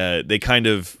 They kind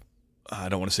of, I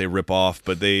don't want to say rip off,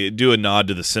 but they do a nod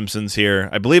to The Simpsons here.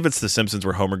 I believe it's The Simpsons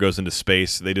where Homer goes into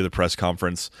space. They do the press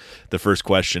conference. The first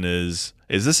question is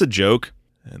this a joke?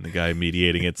 And the guy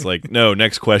mediating it's like, "No,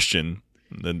 next question."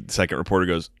 The second reporter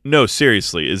goes, "No,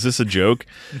 seriously, is this a joke?"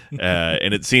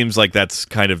 And it seems like that's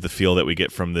kind of the feel that we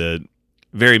get from the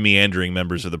very meandering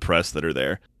members of the press that are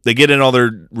there. They get in all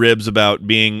their ribs about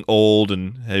being old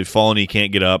and have fallen, he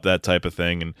can't get up, that type of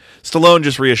thing. And Stallone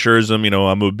just reassures them, I'm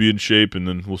going to be in shape and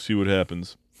then we'll see what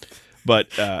happens. But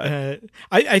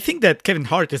I think that Kevin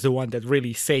Hart is the one that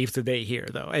really saves the day here,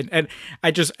 though. And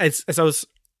I just, as I was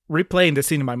replaying the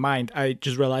scene in my mind, I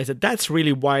just realized that that's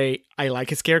really why I like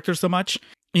his character so much.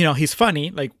 He's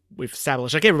funny, like we've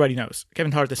established, like everybody knows.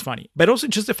 Kevin Hart is funny. But also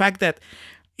just the fact that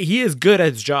he is good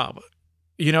at his job.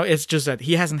 It's just that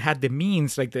he hasn't had the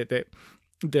means, like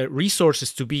the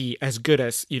resources to be as good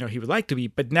as, he would like to be.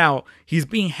 But now he's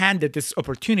being handed this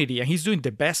opportunity and he's doing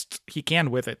the best he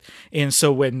can with it. And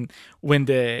so when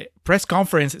the press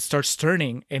conference starts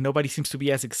turning and nobody seems to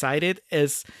be as excited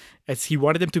as he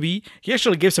wanted them to be, he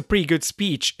actually gives a pretty good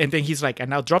speech. And then he's like,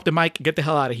 "And now drop the mic, get the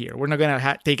hell out of here. We're not going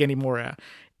to take any more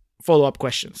follow-up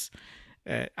questions."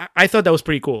 I thought that was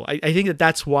pretty cool. I think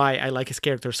that's why I like his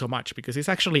character so much, because he's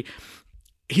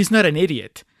not an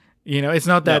idiot. It's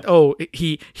not that,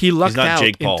 he lucked out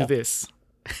into this.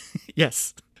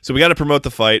 Yes. So we got to promote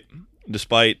the fight,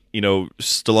 despite,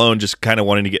 Stallone just kind of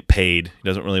wanting to get paid. He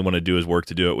doesn't really want to do his work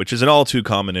to do it, which is an all too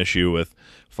common issue with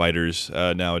fighters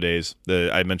nowadays.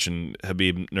 I mentioned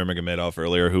Khabib Nurmagomedov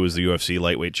earlier, who was the UFC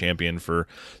lightweight champion for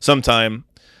some time.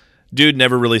 Dude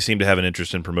never really seemed to have an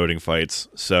interest in promoting fights,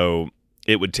 so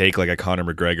it would take like a Conor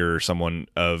McGregor or someone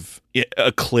of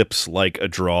eclipse like a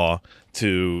draw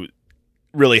to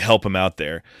really help him out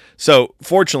there. So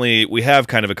fortunately, we have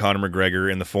kind of a Conor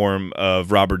McGregor in the form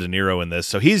of Robert De Niro in this.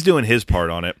 So he's doing his part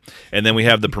on it. And then we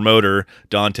have the promoter,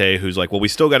 Dante, who's like, "Well, we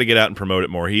still got to get out and promote it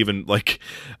more." He even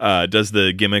does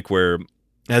the gimmick where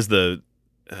has the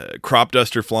crop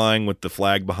duster flying with the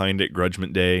flag behind it, Grudge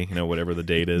Match, whatever the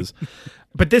date is.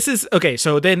 But this is okay.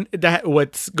 So then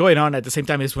what's going on at the same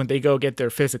time is when they go get their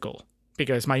physical,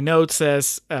 because my note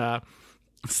says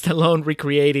Stallone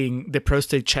recreating the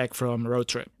prostate check from Road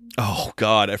Trip. Oh,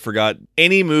 God, I forgot.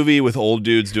 Any movie with old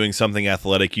dudes doing something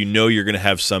athletic, you're going to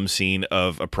have some scene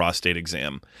of a prostate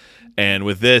exam. And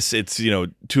with this, it's,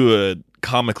 to a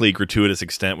comically gratuitous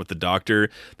extent with the doctor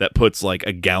that puts like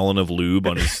a gallon of lube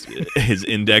on his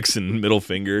index and middle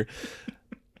finger.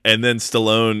 And then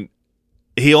Stallone,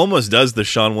 he almost does the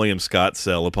Sean William Scott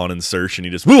sell upon insertion. He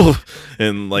just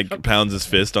and like pounds his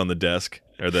fist on the desk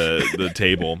or the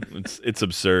table. It's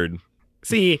absurd.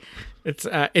 See,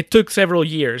 it took several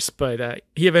years, but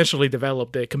he eventually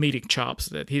developed the comedic chops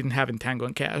that he didn't have in Tango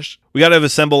and Cash. We got to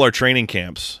assemble our training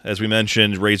camps. As we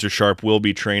mentioned, Razor Sharp will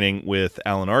be training with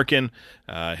Alan Arkin,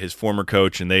 his former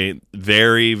coach, and they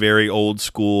very, very old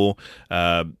school,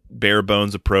 bare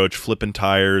bones approach, flipping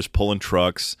tires, pulling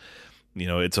trucks.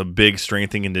 It's a big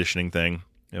strength and conditioning thing.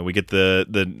 We get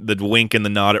the wink and the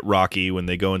nod at Rocky when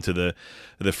they go into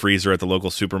the freezer at the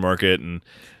local supermarket, and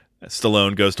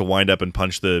Stallone goes to wind up and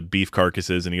punch the beef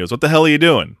carcasses, and he goes, "What the hell are you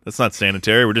doing? That's not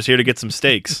sanitary. We're just here to get some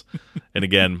steaks." And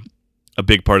again, a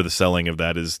big part of the selling of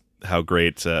that is how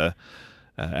great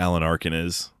Alan Arkin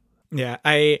is. Yeah,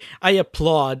 I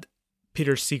applaud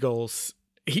Peter Segal's.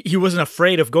 He wasn't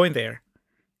afraid of going there.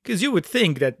 Because you would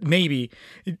think that maybe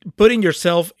putting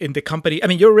yourself in the company, I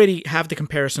mean, you already have the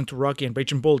comparison to Rocky and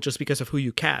Raging Bull just because of who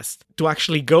you cast. To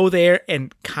actually go there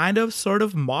and kind of sort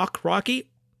of mock Rocky,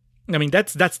 I mean,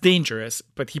 that's dangerous,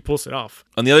 but he pulls it off.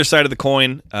 On the other side of the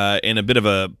coin, in a bit of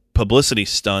a publicity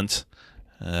stunt,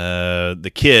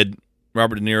 the kid,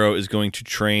 Robert De Niro, is going to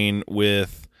train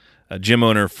with gym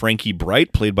owner Frankie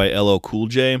Bright, played by LL Cool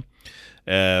J.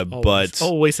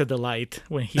 Always a delight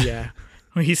when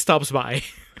he stops by.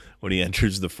 When he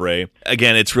enters the fray.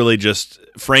 Again, it's really just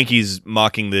Frankie's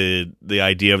mocking the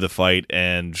idea of the fight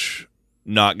and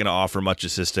not going to offer much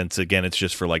assistance. Again, it's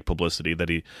just for like publicity that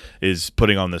he is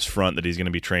putting on this front that he's going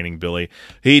to be training Billy.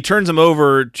 He turns him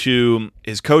over to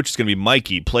his coach. It's going to be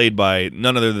Mikey, played by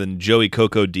none other than Joey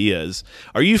Coco Diaz.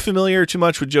 Are you familiar too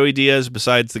much with Joey Diaz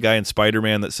besides the guy in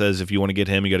Spider-Man that says, if you want to get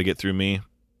him, you got to get through me?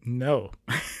 No.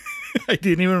 I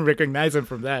didn't even recognize him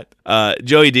from that.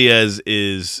 Joey Diaz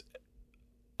is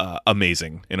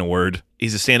amazing, in a word.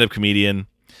 He's a stand-up comedian.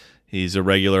 He's a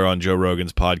regular on Joe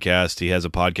Rogan's podcast. He has a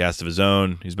podcast of his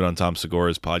own. He's been on Tom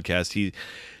Segura's podcast.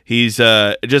 He's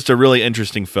just a really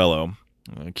interesting fellow,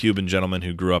 a Cuban gentleman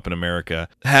who grew up in America.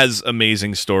 Has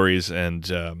amazing stories,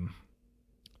 and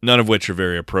none of which are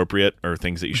very appropriate or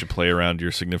things that you should play around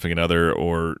your significant other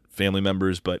or family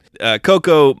members. But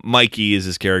Coco, Mikey is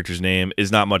his character's name,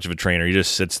 is not much of a trainer. He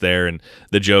just sits there, and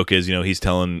the joke is, he's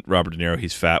telling Robert De Niro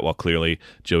he's fat while clearly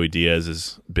Joey Diaz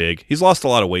is big. He's lost a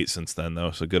lot of weight since then, though,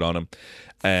 so good on him.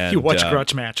 And you watch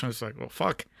Grudge Match, and I was like, well,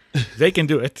 fuck. They can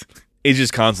do it. He's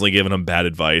just constantly giving him bad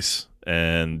advice,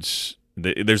 and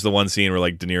there's the one scene where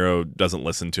like De Niro doesn't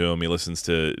listen to him. He listens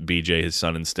to BJ, his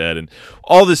son, instead. And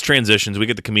all this transitions. We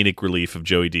get the comedic relief of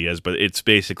Joey Diaz, but it's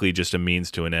basically just a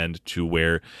means to an end to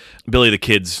where Billy the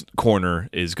Kid's corner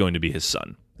is going to be his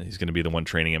son. He's going to be the one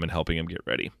training him and helping him get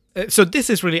ready. So this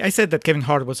is really, I said that Kevin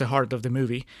Hart was the heart of the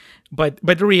movie, but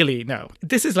really, no.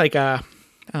 This is like I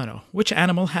don't know, which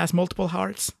animal has multiple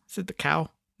hearts? Is it the cow?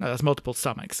 No, that's multiple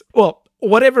stomachs. Well,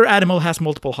 whatever animal has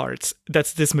multiple hearts,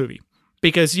 that's this movie.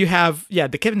 Because you have,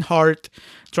 the Kevin Hart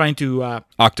trying to...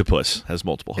 Octopus has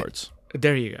multiple hearts.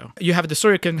 There you go. You have the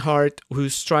story of Kevin Hart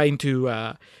who's trying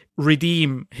to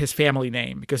redeem his family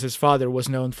name because his father was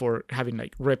known for having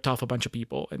like ripped off a bunch of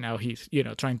people. And now he's,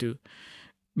 trying to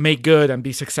make good and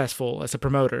be successful as a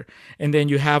promoter. And then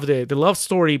you have the love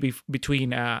story between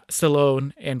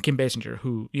Stallone and Kim Basinger,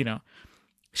 who,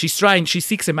 she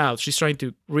seeks him out. She's trying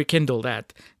to rekindle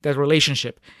that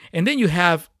relationship. And then you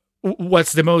have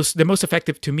what's the most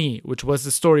effective to me, which was the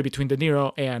story between De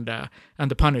Niro and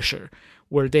the Punisher,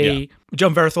 where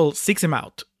John Bernthal seeks him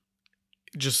out,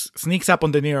 just sneaks up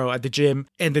on De Niro at the gym,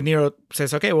 and De Niro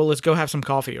says, "Okay, well, let's go have some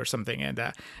coffee or something," and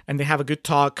they have a good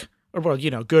talk, or well,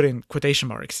 good in quotation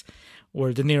marks,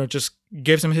 where De Niro just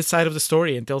gives him his side of the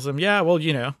story and tells him, "Yeah, well,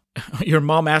 your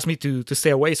mom asked me to stay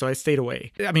away, so I stayed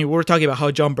away." I mean, we're talking about how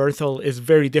John Bernthal is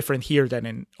very different here than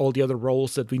in all the other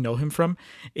roles that we know him from,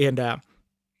 and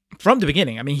from the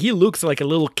beginning, I mean, he looks like a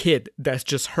little kid that's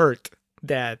just hurt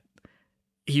that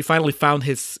he finally found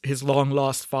his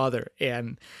long-lost father,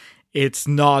 and it's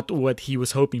not what he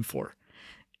was hoping for.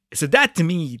 So that, to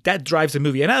me, that drives the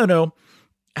movie. And I don't know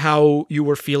how you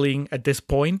were feeling at this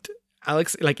point,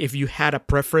 Alex, like if you had a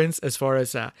preference as far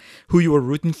as who you were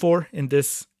rooting for in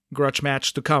this grudge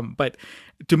match to come. But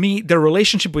to me, the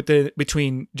relationship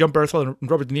between John Bernthal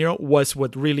and Robert De Niro was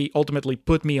what really ultimately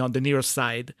put me on De Niro's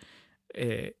side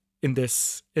in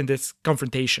this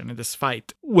confrontation, in this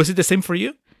fight. Was it the same for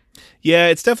you? Yeah,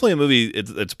 it's definitely a movie.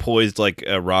 It's poised like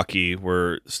Rocky,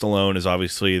 where Stallone is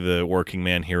obviously the working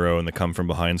man hero, and the come from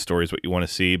behind story is what you want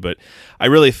to see. But I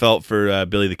really felt for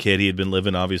Billy the Kid. He had been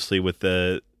living obviously with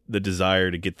the the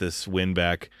desire to get this win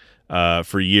back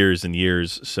for years and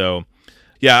years. So,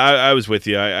 yeah, I was with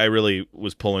you. I really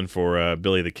was pulling for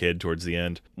Billy the Kid towards the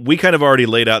end. We kind of already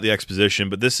laid out the exposition,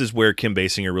 but this is where Kim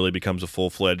Basinger really becomes a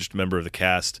full-fledged member of the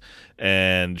cast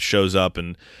and shows up.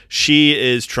 And she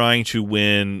is trying to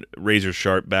win Razor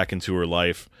Sharp back into her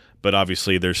life, but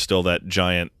obviously there's still that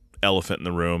giant elephant in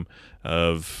the room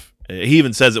of... He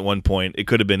even says at one point, it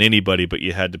could have been anybody, but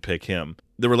you had to pick him.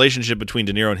 The relationship between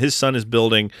De Niro and his son is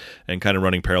building, and kind of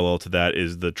running parallel to that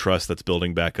is the trust that's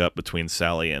building back up between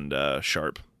Sally and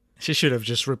Sharp. She should have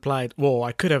just replied, "Whoa,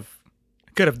 I could have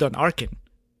done Arkin.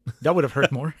 That would have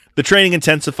hurt more." The training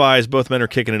intensifies. Both men are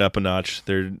kicking it up a notch.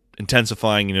 They're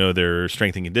intensifying, their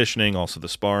strength and conditioning, also the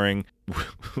sparring.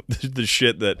 The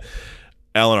shit that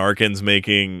Alan Arkin's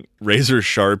making Razor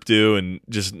Sharp do, and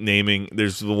just naming.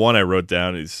 There's the one I wrote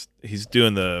down. He's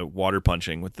doing the water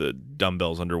punching with the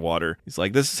dumbbells underwater. He's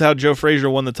like, "This is how Joe Frazier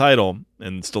won the title,"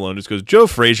 and Stallone just goes, "Joe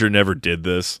Frazier never did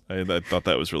this." I thought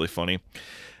that was really funny.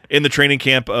 In the training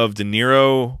camp of De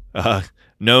Niro,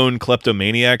 known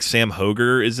kleptomaniac Sam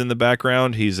Hoger is in the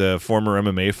background. He's a former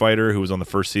MMA fighter who was on the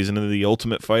first season of The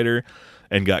Ultimate Fighter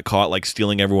and got caught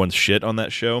stealing everyone's shit on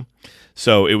that show.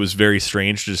 So it was very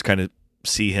strange to just kind of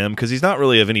see him, because he's not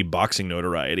really of any boxing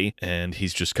notoriety, and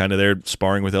he's just kind of there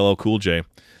sparring with LL Cool J.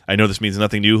 I know this means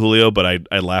nothing to you, Julio, but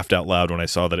I laughed out loud when I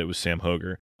saw that it was Sam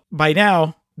Hoger. By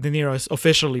now, De Niro is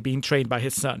officially being trained by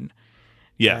his son.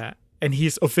 Yeah. And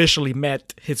he's officially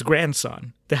met his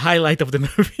grandson, the highlight of the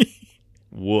movie.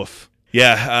 Woof.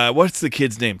 Yeah, what's the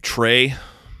kid's name? Trey?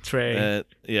 Trey.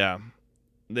 Yeah.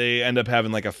 They end up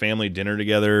having a family dinner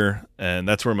together, and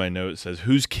that's where my note says,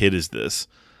 "Whose kid is this?"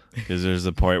 Because there's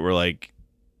a point where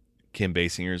Kim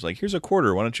Basinger's like, "Here's a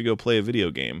quarter. Why don't you go play a video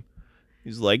game?"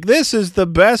 He's like, "This is the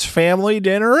best family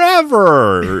dinner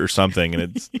ever," or something. And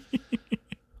it's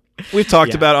we've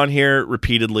talked about on here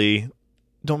repeatedly.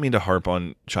 Don't mean to harp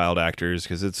on child actors,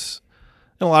 because it's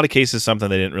in a lot of cases something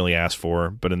they didn't really ask for.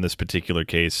 But in this particular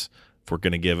case, if we're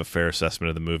going to give a fair assessment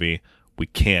of the movie, we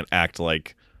can't act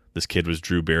like this kid was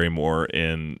Drew Barrymore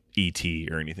in E.T.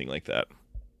 or anything like that.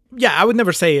 Yeah, I would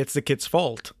never say it's the kid's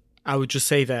fault. I would just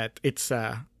say that it's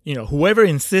whoever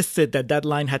insisted that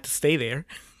line had to stay there,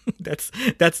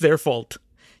 that's their fault.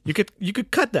 You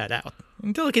could cut that out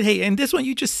and tell the kid, "Hey, and this one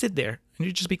you just sit there and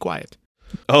you just be quiet."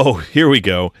 Oh, here we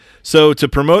go. So to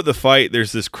promote the fight,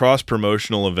 there's this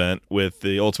cross-promotional event with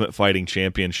the Ultimate Fighting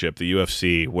Championship, the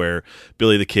UFC, where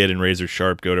Billy the Kid and Razor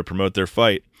Sharp go to promote their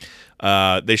fight.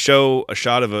 They show a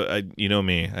shot of you know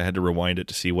me, I had to rewind it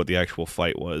to see what the actual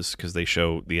fight was, because they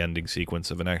show the ending sequence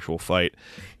of an actual fight.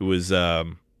 It was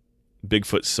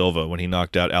Bigfoot Silva when he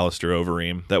knocked out Alistair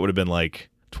Overeem. That would have been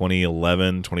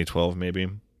 2011, 2012 maybe.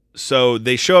 So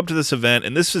they show up to this event,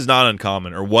 and this is not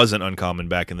uncommon, or wasn't uncommon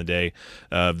back in the day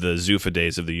of the Zuffa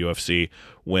days of the UFC,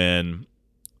 when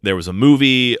there was a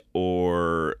movie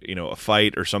or a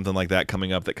fight or something like that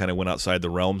coming up that kind of went outside the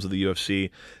realms of the UFC.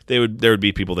 There would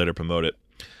be people there to promote it.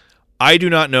 I do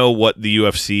not know what the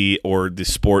UFC or the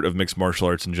sport of mixed martial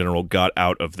arts in general got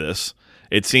out of this.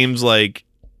 It seems like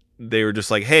they were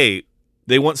just like, "Hey,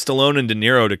 they want Stallone and De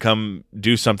Niro to come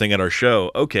do something at our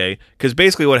show." Okay, because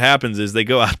basically what happens is they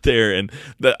go out there, and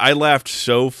I laughed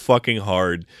so fucking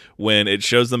hard when it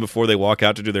shows them before they walk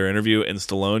out to do their interview, and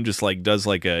Stallone just does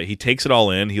he takes it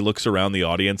all in, he looks around the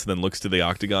audience and then looks to the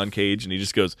octagon cage, and he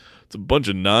just goes, "It's a bunch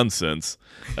of nonsense."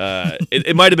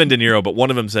 It might have been De Niro, but one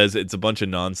of them says it's a bunch of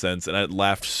nonsense, and I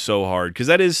laughed so hard, because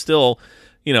that is still,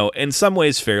 in some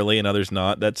ways fairly, and others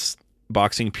not. That's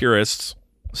boxing purists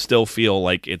still feel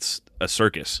like it's a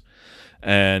circus.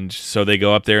 And so they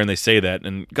go up there and they say that,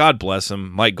 and God bless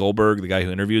him, Mike Goldberg, the guy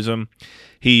who interviews him,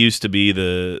 he used to be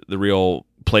the real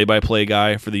play-by-play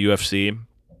guy for the UFC,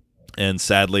 and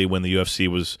sadly when the UFC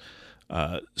was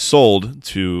sold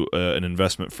to an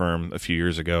investment firm a few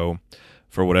years ago,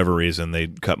 for whatever reason they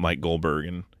cut Mike Goldberg,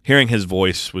 and hearing his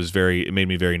voice it made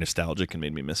me very nostalgic and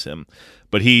made me miss him.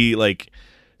 But he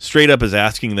straight up is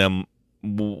asking them,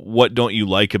 "What don't you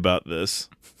like about this?"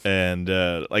 And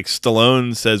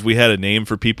Stallone says, "We had a name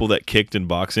for people that kicked in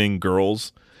boxing,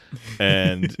 girls,"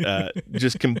 and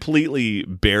just completely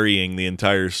burying the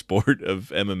entire sport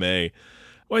of MMA.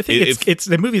 Well, I think it's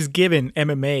the movie's given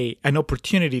MMA an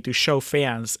opportunity to show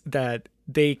fans that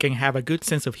they can have a good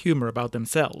sense of humor about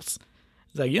themselves.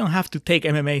 It's you don't have to take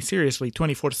MMA seriously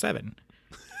 24/7.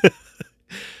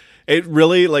 It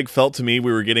really felt to me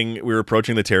we were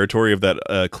approaching the territory of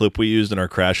that clip we used in our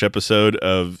Crash episode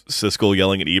of Siskel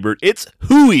yelling at Ebert. "It's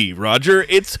hooey, Roger.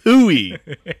 It's hooey."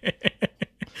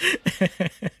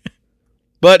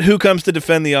 But who comes to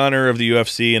defend the honor of the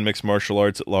UFC and mixed martial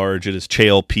arts at large? It is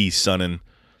Chael P. Sonnen,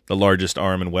 the largest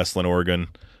arm in Westland, Oregon,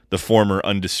 the former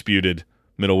undisputed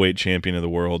middleweight champion of the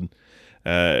world,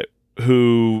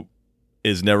 who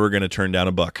is never going to turn down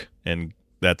a buck. And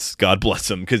that's God bless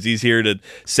him, because he's here to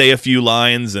say a few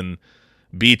lines and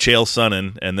be Chael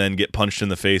Sonnen and then get punched in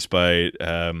the face by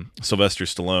Sylvester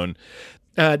Stallone.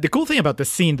 The cool thing about the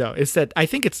scene, though, is that I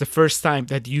think it's the first time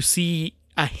that you see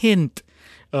a hint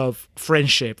of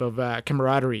friendship, of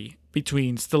camaraderie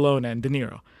between Stallone and De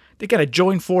Niro. They kind of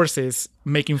join forces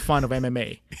making fun of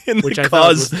MMA, which I thought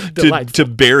was delightful.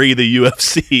 to bury the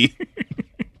UFC.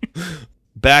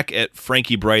 Back at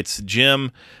Frankie Bright's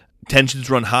gym, tensions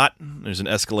run hot. There's an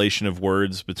escalation of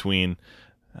words between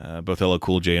both LL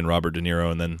Cool J and Robert De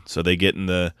Niro, and then so they get in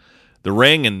the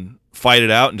ring and fight it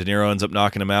out, and De Niro ends up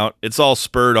knocking him out. It's all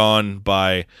spurred on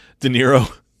by De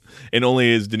Niro, and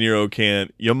only as De Niro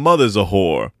can, your mother's a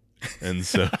whore. And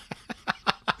so...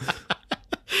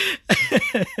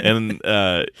 and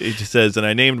he just says, and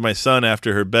I named my son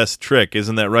after her best trick.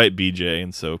 Isn't that right, BJ?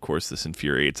 And so, of course, this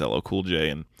infuriates LL Cool J,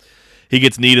 and he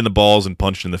gets kneed in the balls and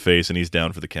punched in the face, and he's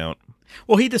down for the count.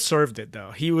 Well, he deserved it,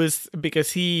 though. He was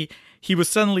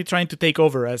suddenly trying to take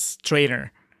over as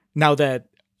trainer now that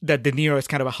De Niro is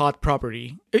kind of a hot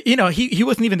property. You know, he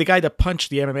wasn't even the guy that punched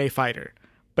the MMA fighter,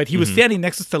 but he was standing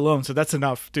next to Stallone, so that's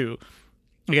enough to,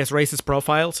 I guess, raise his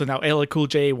profile. So now LL Cool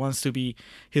J wants to be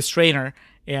his trainer,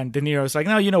 and De Niro's like,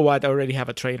 no, you know what? I already have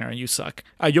a trainer, and you suck.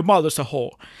 Your mother's a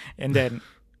whore. And then,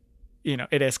 you know,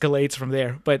 it escalates from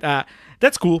there. But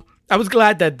that's cool. I was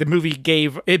glad that the movie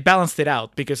balanced it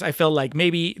out, because I felt like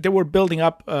maybe they were building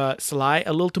up Sly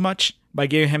a little too much by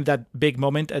giving him that big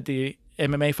moment at the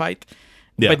MMA fight.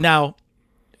 Yeah. But now,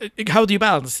 how do you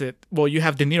balance it? Well, you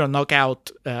have De Niro knock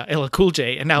out LL Cool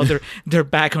J, and now they're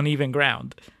back on even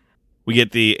ground. We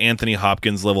get the Anthony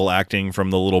Hopkins level acting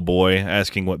from the little boy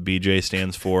asking what BJ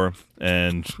stands for.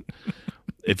 And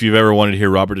if you've ever wanted to hear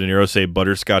Robert De Niro say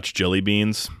butterscotch jelly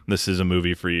beans, this is a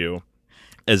movie for you.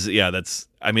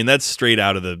 That's straight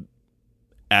out of the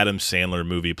Adam Sandler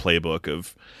movie playbook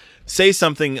of say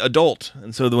something adult.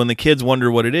 And so when the kids wonder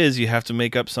what it is, you have to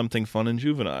make up something fun and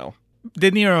juvenile.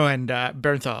 De Niro and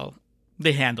Bernthal,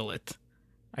 they handle it.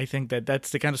 I think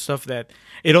that's the kind of stuff that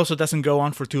it also doesn't go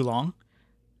on for too long.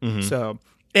 Mm-hmm. So,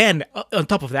 and on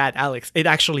top of that, Alex, it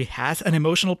actually has an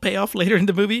emotional payoff later in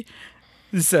the movie.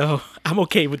 So I'm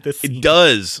okay with this scene. It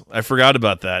does. I forgot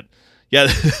about that. Yeah,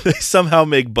 they somehow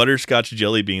make butterscotch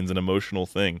jelly beans an emotional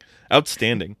thing.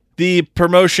 Outstanding. The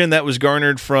promotion that was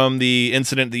garnered from the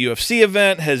incident at the UFC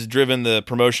event has driven the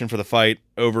promotion for the fight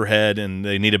overhead, and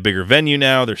they need a bigger venue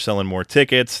now. They're selling more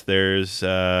tickets. There's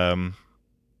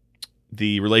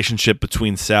the relationship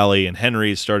between Sally and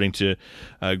Henry is starting to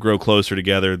grow closer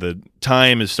together. The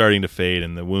time is starting to fade,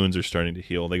 and the wounds are starting to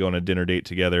heal. They go on a dinner date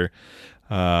together.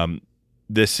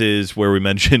 This is where we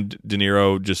mentioned De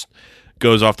Niro just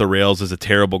goes off the rails as a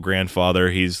terrible grandfather.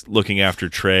 He's looking after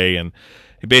Trey, and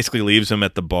he basically leaves him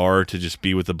at the bar to just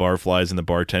be with the barflies and the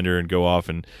bartender and go off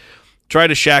and try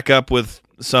to shack up with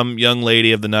some young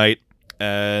lady of the night.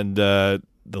 And the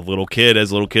little kid,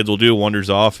 as little kids will do, wanders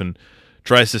off and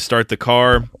tries to start the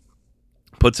car,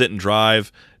 puts it in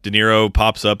drive. De Niro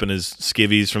pops up in his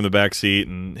skivvies from the back seat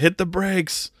and hit the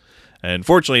brakes. And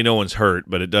fortunately, no one's hurt,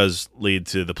 but it does lead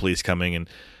to the police coming and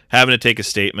having to take a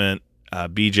statement.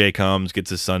 BJ comes, gets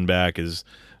his son back, is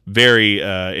very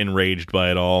enraged by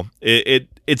it all.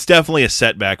 It's definitely a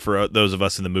setback for those of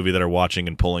us in the movie that are watching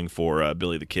and pulling for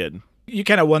Billy the Kid. You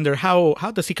kind of wonder, how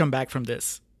does he come back from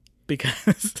this?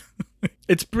 Because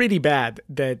it's pretty bad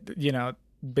that, you know,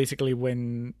 basically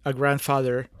when a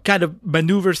grandfather kind of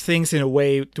maneuvers things in a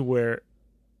way to where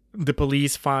the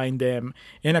police find them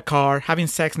in a car having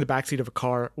sex in the backseat of a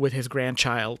car with his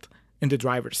grandchild in the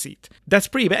driver's seat. That's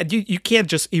pretty bad. You can't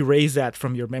just erase that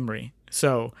from your memory.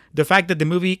 So the fact that the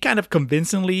movie kind of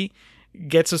convincingly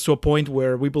gets us to a point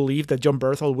where we believe that John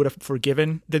Bernthal would have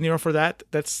forgiven De Niro for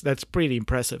that's pretty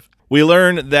impressive. We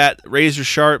learn that Razor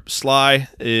Sharp Sly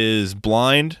is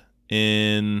blind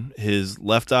in his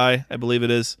left eye, I believe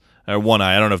it is, or one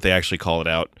eye. I don't know if they actually call it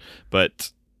out,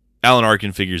 but Alan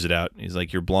Arkin figures it out. He's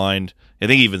like, you're blind. I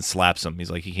think he even slaps him.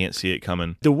 He's like, he can't see it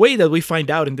coming. The way that we find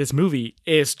out in this movie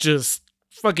is just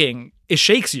fucking, it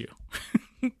shakes you.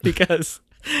 Because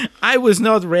I was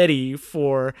not ready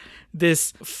for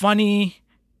this funny,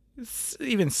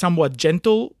 even somewhat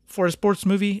gentle for a sports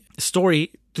movie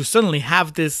story to suddenly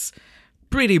have this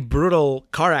pretty brutal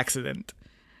car accident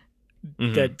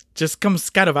that just comes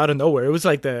kind of out of nowhere. It was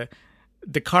like the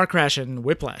car crash in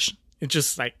Whiplash. It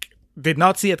just like did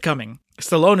not see it coming.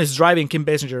 Stallone is driving Kim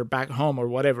Basinger back home or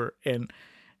whatever, and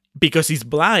because he's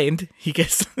blind, he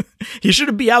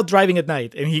shouldn't be out driving at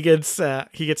night, and he gets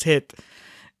hit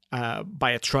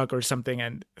by a truck or something,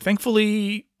 and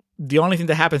thankfully the only thing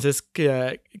that happens is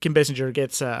Kim Basinger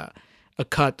gets a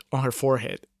cut on her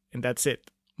forehead, and that's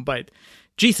it. But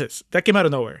Jesus, that came out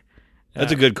of nowhere.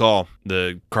 That's a good call.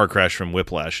 The car crash from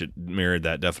Whiplash, it mirrored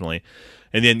that definitely.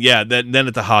 And then, then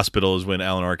at the hospital is when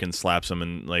Alan Arkin slaps him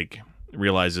and like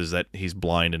realizes that he's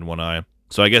blind in one eye.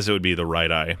 So I guess it would be the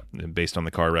right eye based on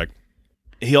the car wreck.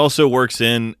 He also works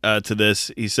in to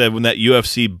this. He said when that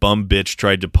UFC bum bitch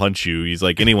tried to punch you, he's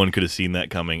like, anyone could have seen that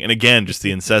coming. And again, just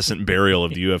the incessant burial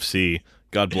of the UFC.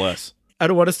 God bless. I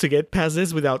don't want us to get past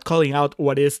this without calling out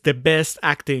what is the best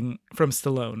acting from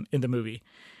Stallone in the movie,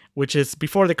 which is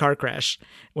before the car crash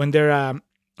when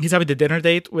he's having the dinner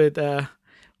date with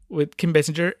Kim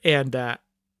Basinger, and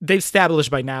they've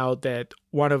established by now that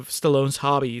one of Stallone's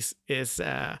hobbies is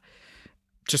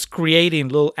just creating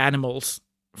little animals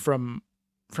from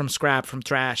scrap, from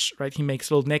trash, right? He makes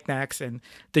little knickknacks, and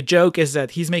the joke is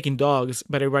that he's making dogs,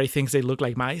 but everybody thinks they look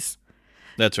like mice.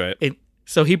 That's right. And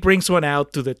so he brings one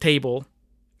out to the table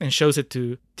and shows it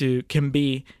to Kim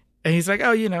B. And he's like,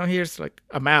 oh, here's like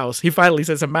a mouse. He finally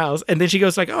says a mouse. And then she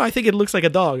goes like, oh, I think it looks like a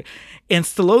dog. And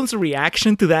Stallone's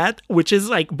reaction to that, which is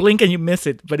like blink and you miss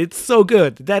it, but it's so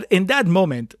good that in that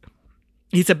moment,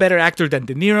 he's a better actor than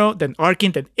De Niro, than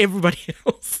Arkin, than everybody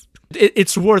else.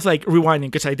 It's worth like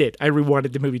rewinding, because I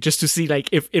rewinded the movie just to see like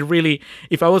if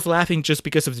I was laughing just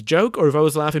because of the joke, or if I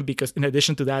was laughing because in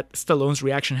addition to that, Stallone's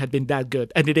reaction had been that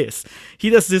good. And it is. He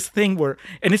does this thing where,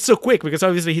 and it's so quick because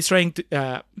obviously he's trying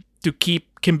to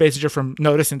keep Kim Basinger from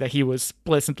noticing that he was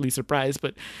pleasantly surprised,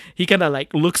 but he kind of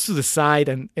like looks to the side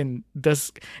and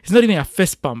does, it's not even a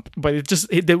fist bump, but it just,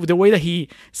 the way that he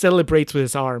celebrates with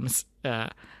his arms,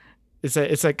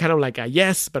 it's a kind of like a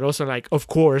yes, but also like, of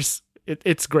course.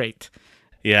 It's great.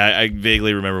 Yeah, I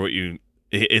vaguely remember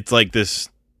it's like this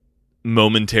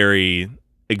momentary,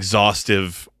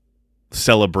 exhaustive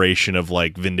celebration of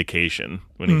like vindication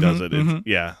when he does it.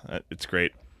 It's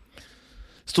great.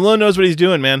 Stallone knows what he's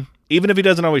doing, man. Even if he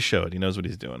doesn't always show it, he knows what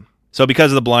he's doing. So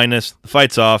because of the blindness, the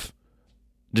fight's off.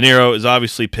 De Niro is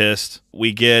obviously pissed.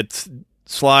 We get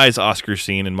Sly's Oscar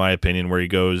scene, in my opinion, where he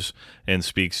goes and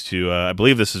speaks to, I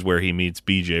believe this is where he meets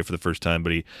BJ for the first time,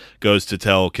 but he goes to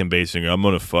tell Kim Basinger, I'm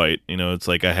going to fight. It's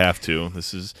like, I have to.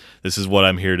 This is what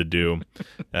I'm here to do.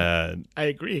 I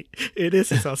agree. It is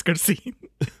his Oscar scene.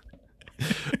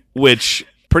 Which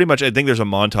pretty much, I think there's a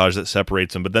montage that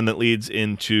separates them, but then that leads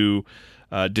into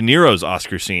De Niro's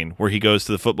Oscar scene, where he goes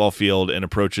to the football field and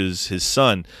approaches his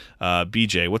son,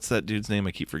 BJ. What's that dude's name?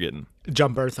 I keep forgetting.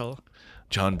 John Berthel.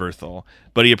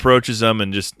 But he approaches him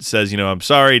and just says, I'm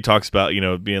sorry. He talks about,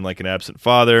 being like an absent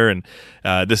father. And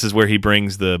this is where he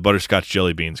brings the butterscotch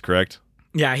jelly beans, correct?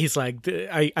 Yeah, he's like,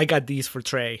 I got these for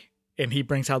Trey. And he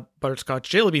brings out butterscotch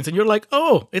jelly beans. And you're like,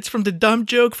 oh, it's from the dumb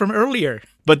joke from earlier.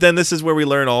 But then this is where we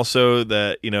learn also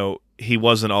that, he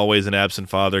wasn't always an absent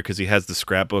father, because he has the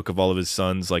scrapbook of all of his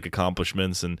sons' like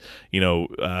accomplishments and,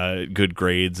 good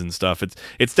grades and stuff.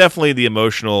 It's definitely the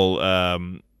emotional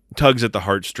tugs at the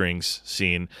heartstrings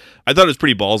scene. I thought it was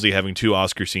pretty ballsy having two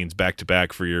Oscar scenes back to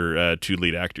back for your two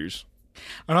lead actors.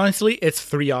 And honestly, it's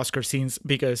 3 Oscar scenes,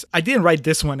 because I didn't write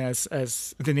this one as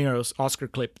De Niro's Oscar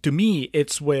clip. To me,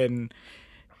 it's when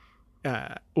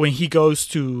he goes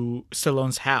to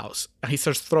Stallone's house and he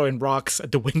starts throwing rocks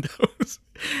at the windows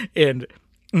and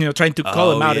trying to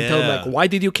call him out and tell him like, why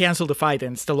did you cancel the fight?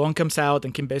 And Stallone comes out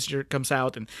and Kim Basinger comes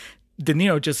out and De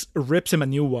Niro just rips him a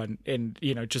new one and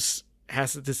just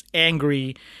has this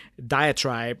angry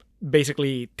diatribe,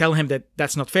 basically telling him that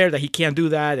that's not fair, that he can't do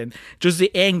that, and just the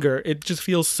anger. It just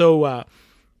feels so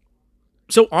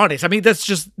honest. I mean, that's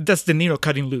De Niro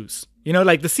cutting loose.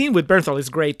 Like the scene with Berthel is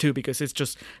great too, because it's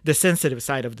just the sensitive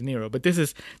side of De Niro. But this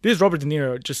is Robert De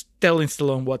Niro just telling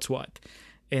Stallone what's what.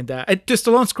 And to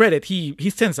Stallone's credit, he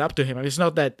stands up to him. I mean, it's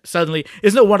not that suddenly,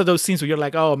 it's not one of those scenes where you're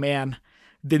like, oh man,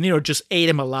 De Niro just ate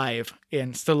him alive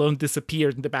and Stallone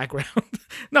disappeared in the background.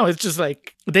 No, it's just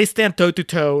like they stand toe to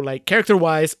toe, like character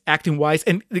wise, acting wise,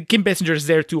 and Kim Basinger is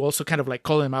there to also kind of like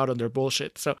call him out on their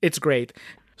bullshit. So it's great.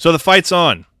 So the fight's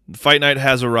on. Fight night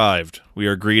has arrived. We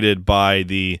are greeted by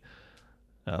the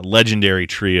legendary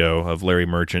trio of Larry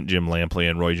Merchant, Jim Lampley,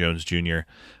 and Roy Jones Jr.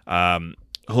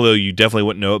 Although you definitely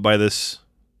wouldn't know it by this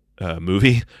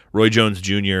movie, Roy Jones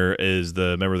Jr. is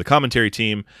the member of the commentary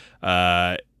team.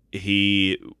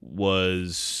 He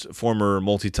was former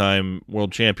multi-time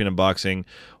world champion in boxing,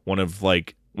 one of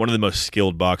the most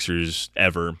skilled boxers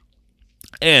ever,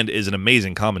 and is an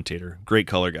amazing commentator. Great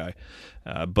color guy.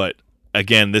 But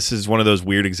again, this is one of those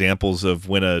weird examples of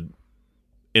when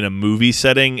in a movie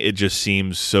setting, it just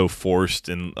seems so forced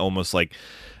and almost like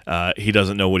he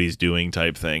doesn't know what he's doing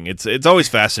type thing. It's always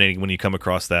fascinating when you come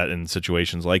across that in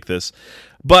situations like this.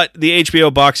 But the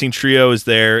HBO boxing trio is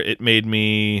there. It made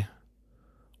me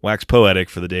wax poetic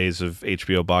for the days of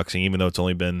HBO boxing, even though it's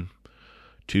only been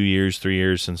 3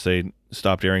 years since they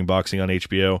stopped airing boxing on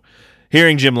HBO.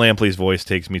 Hearing Jim Lampley's voice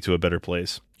takes me to a better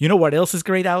place. You know what else is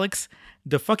great, Alex?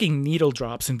 The fucking needle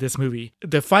drops in this movie.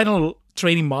 The final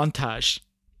training montage.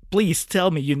 Please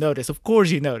tell me you noticed. Of course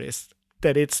you noticed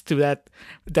that it's to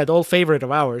that old favorite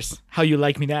of ours, How You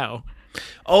Like Me Now.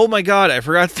 Oh my God, I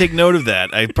forgot to take note of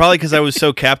that. Probably because I was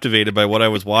so captivated by what I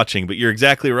was watching, but you're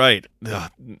exactly right.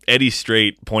 Ugh, Eddie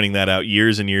Strait pointing that out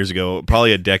years and years ago,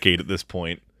 probably a decade at this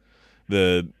point.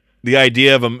 The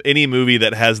idea of any movie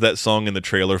that has that song in the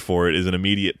trailer for it is an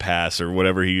immediate pass, or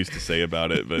whatever he used to say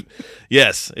about it. But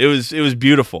yes, it was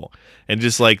beautiful, and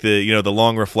just like the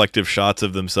long reflective shots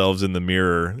of themselves in the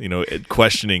mirror,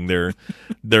 questioning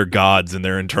their gods and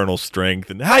their internal strength,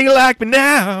 and how you like me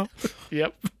now.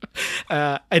 Yep.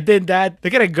 And then that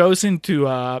kind of goes into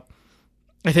I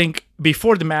think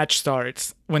before the match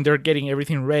starts, when they're getting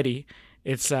everything ready,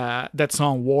 it's that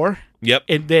song War. Yep.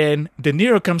 And then De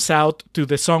Niro comes out to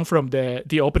the song from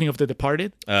the opening of The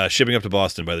Departed. Shipping Up to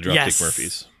Boston by the Dropkick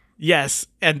Murphys. Yes.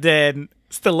 And then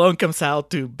Stallone comes out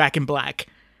to Back in Black.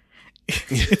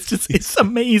 It's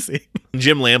amazing.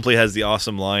 Jim Lampley has the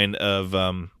awesome line of,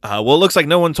 well, it looks like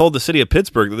no one told the city of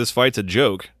Pittsburgh that this fight's a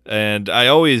joke. And I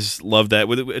always love that.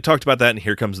 We talked about that in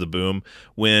Here Comes the Boom,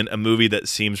 when a movie that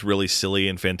seems really silly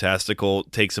and fantastical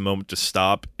takes a moment to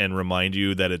stop and remind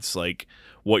you that it's like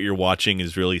what you're watching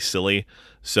is really silly.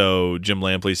 So Jim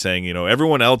Lampley saying,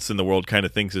 everyone else in the world kind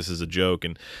of thinks this is a joke.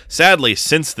 And sadly,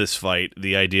 since this fight,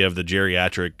 the idea of the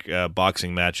geriatric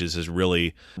boxing matches has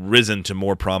really risen to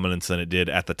more prominence than it did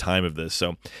at the time of this.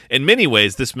 So in many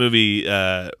ways, this movie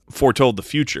foretold the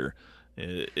future.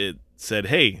 It said,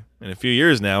 hey, in a few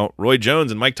years now, Roy Jones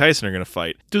and Mike Tyson are going to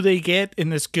fight. Do they get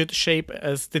in as good shape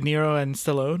as De Niro and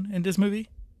Stallone in this movie?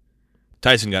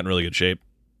 Tyson got in really good shape.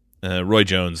 Roy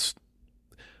Jones,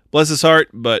 bless his heart,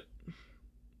 but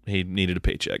he needed a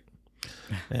paycheck,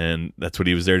 and that's what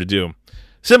he was there to do.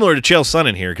 Similar to Chael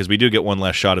Sonnen here, because we do get one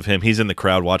last shot of him. He's in the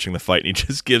crowd watching the fight, and he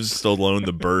just gives Stallone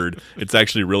the bird. It's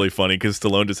actually really funny, because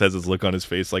Stallone just has his look on his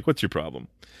face like, what's your problem?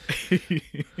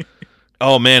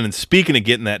 Oh, man, and speaking of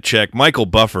getting that check, Michael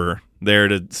Buffer there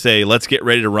to say, let's get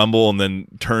ready to rumble, and then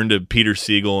turn to Peter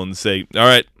Siegel and say, all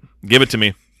right, give it to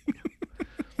me.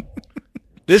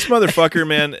 This motherfucker,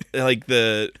 man,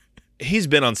 he's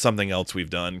been on something else we've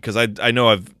done, because I know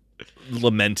I've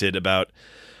lamented about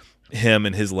him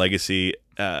and his legacy.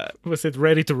 Was it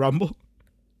Ready to Rumble?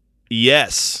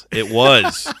 Yes, it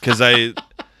was, because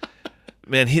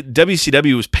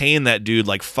WCW was paying that dude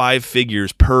like 5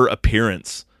 figures per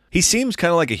appearance. He seems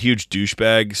kind of like a huge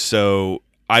douchebag, so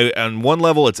on one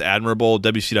level it's admirable.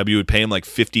 WCW would pay him like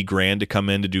 $50,000 to come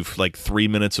in to do like 3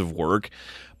 minutes of work.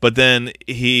 But then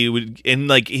he would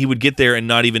get there and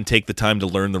not even take the time to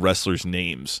learn the wrestlers'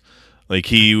 names.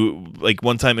 He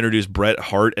one time introduced Bret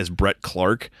Hart as Bret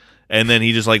Clark, and then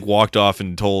he just walked off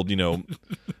and told,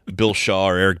 Bill Shaw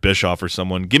or Eric Bischoff or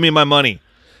someone, give me my money.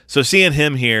 So seeing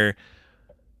him here,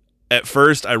 at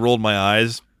first I rolled my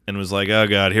eyes and was like, oh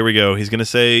God, here we go. He's going to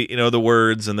say, the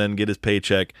words and then get his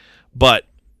paycheck. But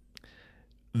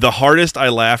the hardest I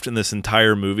laughed in this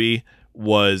entire movie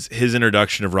was his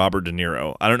introduction of Robert De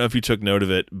Niro. I don't know if you took note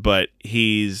of it, but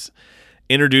he's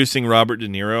introducing Robert De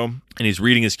Niro, and he's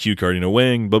reading his cue card,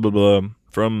 weighing, blah, blah, blah,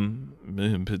 from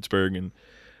Pittsburgh.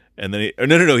 And then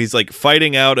he's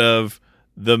fighting out of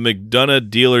the McDonough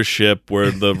dealership where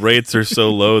the rates are so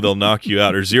low they'll knock you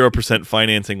out, or 0%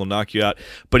 financing will knock you out.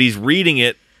 But he's reading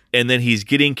it, and then he's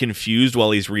getting confused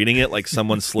while he's reading it, like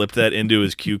someone slipped that into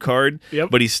his cue card,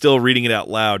 but he's still reading it out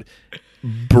loud.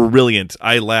 Brilliant.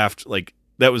 I laughed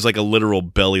that was like a literal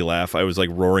belly laugh. I was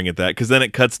roaring at that, because then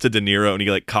it cuts to De Niro and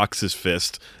he cocks his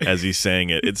fist as he's saying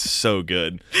it. It's so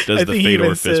good. Does the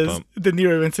Fedor fist pump. De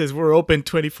Niro even says, we're open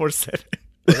 24/7.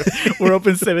 We're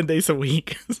open 7 days a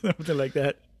week. Something like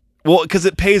that. Well, because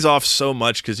it pays off so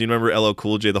much, because you remember LL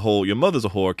Cool J, the whole "your mother's a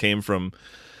whore" came from,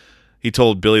 he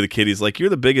told Billy the Kid, he's like, you're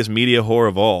the biggest media whore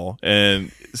of all.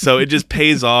 And so it just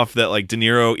pays off that De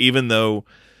Niro, even though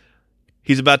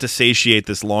he's about to satiate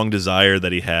this long desire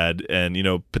that he had and,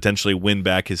 potentially win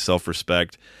back his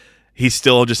self-respect, he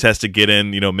still just has to get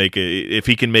in, if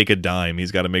he can make a dime,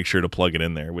 he's got to make sure to plug it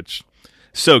in there, which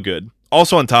so good.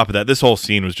 Also on top of that, this whole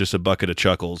scene was just a bucket of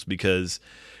chuckles, because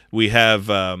we have,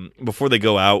 before they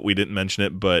go out, we didn't mention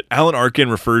it, but Alan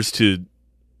Arkin refers to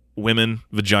women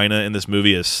vagina in this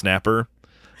movie as snapper.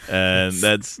 And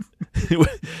that's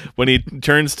when he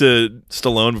turns to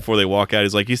Stallone before they walk out,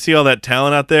 he's like, you see all that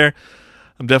talent out there?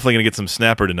 I'm definitely gonna get some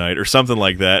snapper tonight or something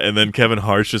like that. And then Kevin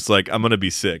Hart's just like, I'm gonna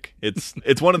be sick. It's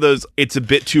one of those. It's a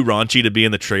bit too raunchy to be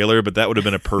in the trailer, but that would have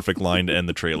been a perfect line to end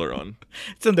the trailer on.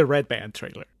 It's in the Red Band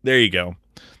trailer. There you go,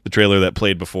 the trailer that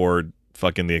played before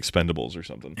fucking The Expendables or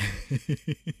something.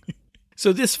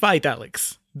 So this fight,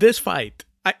 Alex, this fight,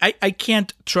 I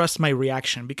can't trust my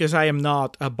reaction because I am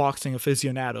not a boxing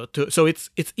aficionado. So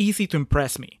it's easy to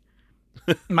impress me.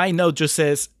 My note just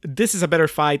says, this is a better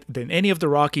fight than any of the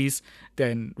Rockies,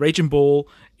 than Raging Bull,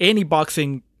 any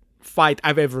boxing fight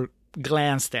I've ever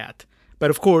glanced at. But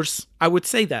of course, I would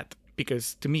say that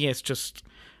because to me it's just,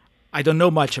 I don't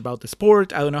know much about the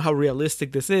sport. I don't know how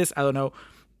realistic this is. I don't know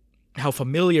how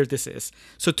familiar this is.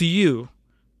 So to you,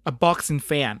 a boxing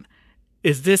fan,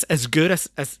 is this as good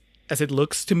as it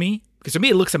looks to me? Because to me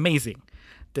it looks amazing.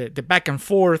 The back and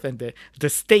forth and the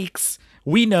stakes.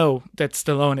 We know that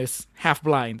Stallone is half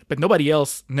blind, but nobody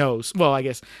else knows. Well, I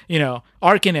guess,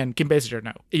 Arkin and Kim Basinger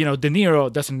know. De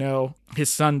Niro doesn't know.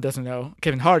 His son doesn't know.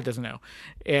 Kevin Hart doesn't know.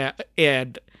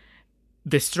 And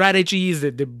the strategies,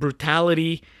 the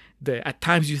brutality, at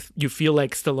times you feel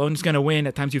like Stallone's going to win.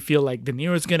 At times you feel like De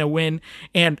Niro's going to win.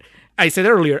 And I said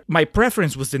earlier, my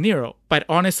preference was De Niro. But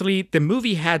honestly, the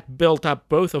movie had built up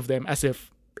both of them as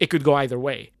if it could go either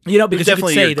way. Because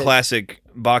definitely you could say your classic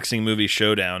boxing movie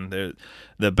showdown.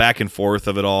 The back and forth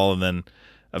of it all, and then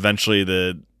eventually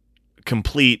the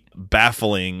complete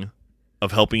baffling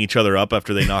of helping each other up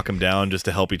after they knock them down just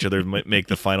to help each other make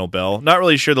the final bell. Not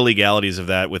really sure the legalities of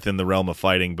that within the realm of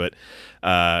fighting, but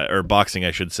or boxing,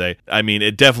 I should say. I mean,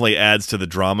 it definitely adds to the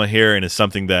drama here and is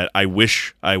something that I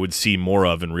wish I would see more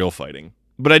of in real fighting.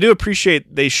 But I do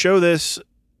appreciate they show this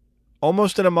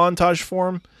almost in a montage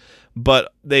form,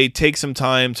 but they take some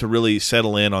time to really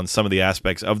settle in on some of the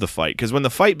aspects of the fight. Because when the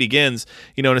fight begins,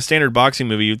 in a standard boxing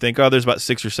movie, you'd think, oh, there's about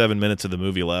 6 or 7 minutes of the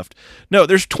movie left. No,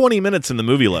 there's 20 minutes in the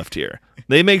movie left here.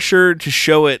 They make sure to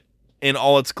show it in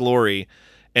all its glory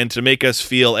and to make us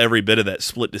feel every bit of that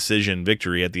split decision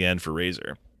victory at the end for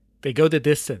Razor. They go the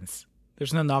distance.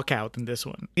 There's no knockout in this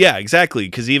one. Yeah, exactly.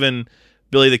 Because even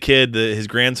Billy the Kid, his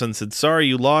grandson, said, sorry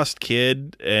you lost,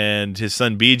 kid. And his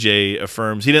son BJ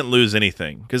affirms he didn't lose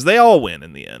anything because they all win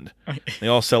in the end. They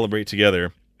all celebrate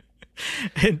together.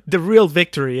 And the real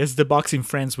victory is the boxing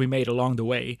friends we made along the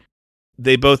way.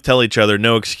 They both tell each other,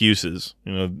 no excuses.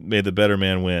 May the better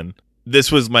man win.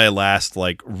 This was my last,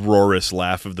 roarous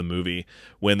laugh of the movie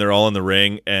when they're all in the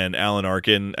ring and Alan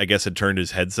Arkin, I guess, had turned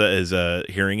his headset, his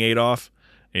hearing aid off.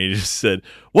 And he just said,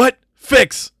 what?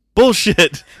 Fix!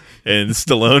 Bullshit! And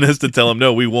Stallone has to tell him,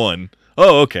 no, we won.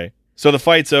 Oh, okay. So the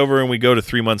fight's over, and we go to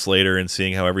 3 months later and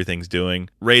seeing how everything's doing.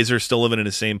 Razor's still living in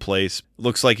the same place.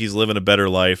 Looks like he's living a better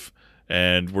life.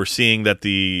 And we're seeing that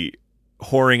the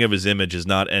whoring of his image has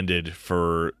not ended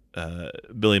for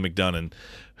Billy McDonough,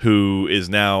 who is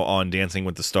now on Dancing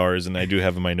with the Stars. And I do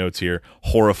have in my notes here,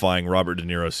 horrifying Robert De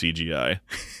Niro CGI.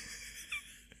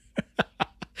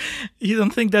 You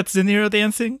don't think that's De Niro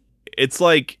dancing? It's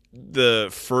like the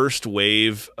first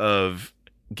wave of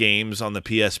games on the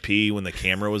PSP when the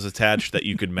camera was attached that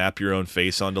you could map your own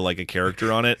face onto a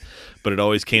character on it, but it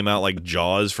always came out like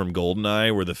Jaws from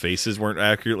GoldenEye where the faces weren't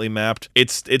accurately mapped.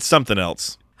 It's something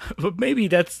else. But maybe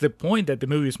that's the point that the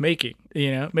movie is making.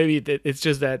 Maybe it's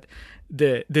just that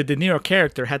the De Niro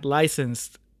character had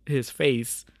licensed his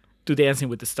face to Dancing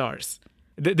with the Stars.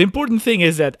 The important thing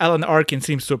is that Alan Arkin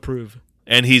seems to approve.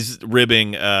 And he's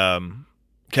ribbing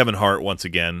Kevin Hart once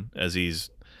again, as he's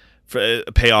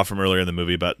a payoff from earlier in the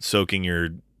movie about soaking your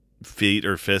feet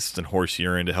or fists in horse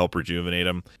urine to help rejuvenate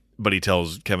them. But he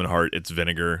tells Kevin Hart it's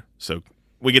vinegar. So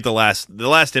we get the last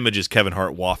image is Kevin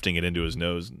Hart wafting it into his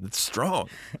nose. It's strong.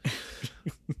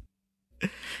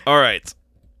 All right,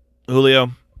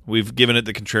 Julio, we've given it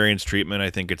the contrarians treatment. I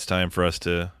think it's time for us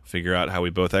to figure out how we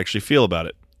both actually feel about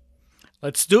it.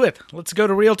 Let's do it. Let's go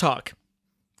to real talk.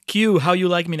 Q, how you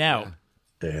like me now?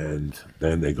 And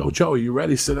then they go, Joe, you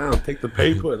ready? Sit down, take the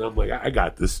paper. And I'm like, I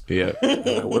got this. Yeah. And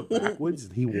I went backwards,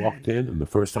 and he walked in, and the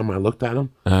first time I looked at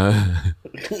him,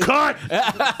 cut!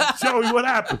 Joey, what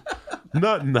happened?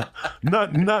 Nothing.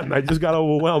 I just got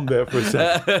overwhelmed there for a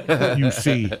second. You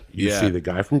see the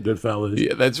guy from Goodfellas.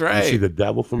 Yeah, that's right. You see the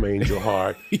devil from Angel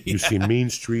Heart. You see Mean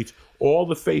Streets. All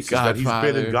the faces that he's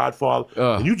been in Godfather.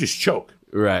 And you just choke.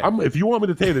 Right. If you want me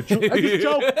to tell you the truth, I just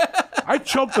choked. I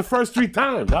choked the first 3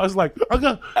 times. I was like,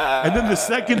 okay. And then the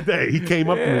second day, he came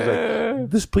up and was like,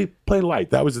 "This play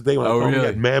light." That was the day when I told him he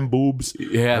had man boobs.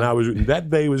 Yeah. And that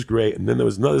day was great. And then there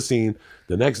was another scene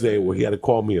the next day where he had to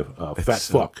call me a fat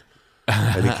fuck.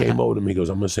 And he came over to me. He goes,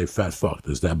 "I'm gonna say fat fuck.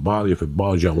 Does that bother you? If it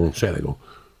bothers you, I won't say it." I go,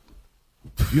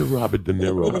 You're Robert De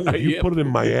Niro. If you put it in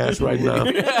my ass right now,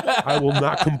 I will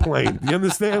not complain. You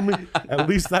understand me? At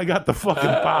least I got the fucking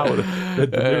power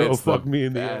that De Niro fucked me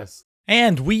in the ass.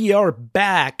 And we are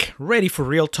back, ready for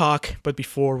Real Talk. But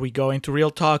before we go into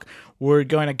Real Talk, we're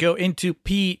going to go into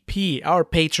PP, our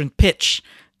patron pitch.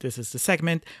 This is the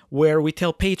segment where we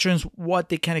tell patrons what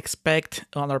they can expect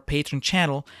on our patron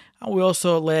channel. And we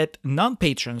also let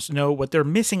non-patrons know what they're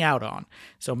missing out on.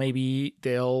 So maybe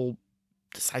they'll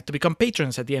decide to become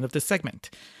patrons at the end of this segment.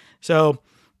 So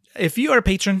if you are a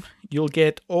patron, you'll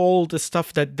get all the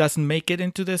stuff that doesn't make it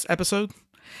into this episode.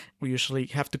 We usually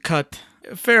have to cut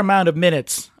a fair amount of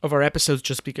minutes of our episodes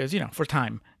just because, for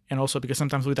time. And also because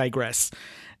sometimes we digress.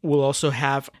 We'll also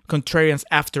have Contrarians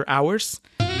After Hours,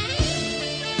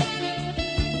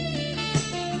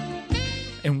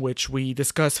 in which we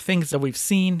discuss things that we've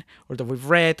seen or that we've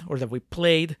read or that we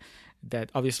played that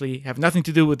obviously have nothing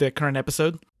to do with the current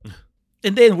episode.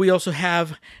 And then we also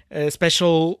have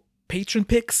special patron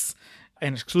picks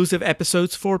and exclusive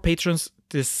episodes for patrons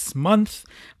this month.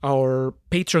 Our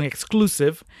patron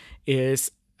exclusive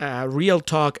is a real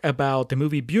talk about the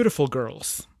movie Beautiful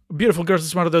Girls. Beautiful Girls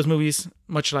is one of those movies,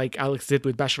 much like Alex did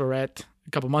with Bachelorette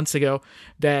a couple months ago,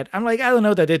 that I'm like, I don't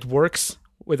know that it works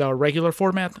with our regular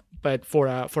format, but for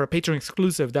a patron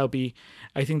exclusive,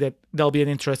 I think that'll be an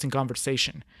interesting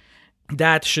conversation.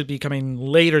 That should be coming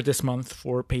later this month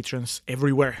for patrons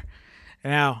everywhere.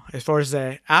 Now, as far as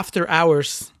the After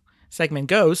Hours segment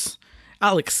goes,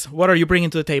 Alex, what are you bringing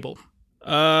to the table?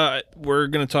 We're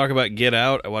going to talk about Get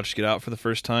Out. I watched Get Out for the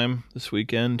first time this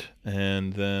weekend,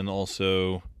 and then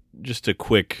also just a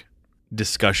quick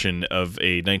discussion of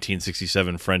a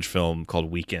 1967 French film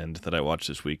called Weekend that I watched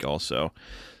this week also.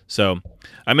 So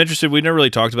I'm interested. We never really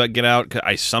talked about Get Out.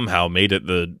 I somehow made it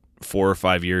the 4 or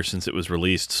 5 years since it was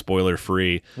released, spoiler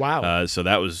free. Wow. So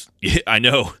that was, I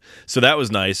know. So that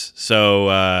was nice. So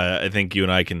I think you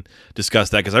and I can discuss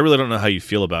that because I really don't know how you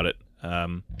feel about it.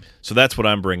 So that's what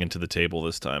I'm bringing to the table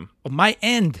this time. On my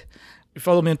end, if you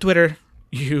follow me on Twitter,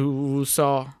 you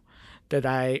saw that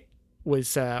I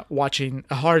was watching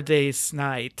A Hard Day's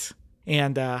Night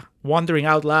and wondering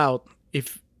out loud,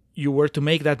 if you were to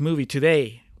make that movie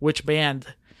today, which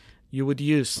band you would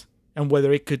use and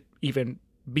whether it could even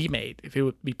be made, if it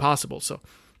would be possible. So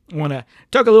I want to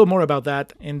talk a little more about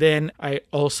that. And then I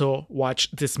also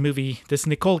watched this movie, this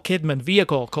Nicole Kidman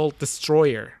vehicle called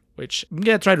Destroyer, which I'm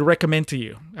going to try to recommend to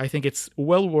you. I think it's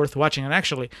well worth watching. And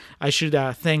actually, I should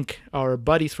thank our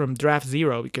buddies from Draft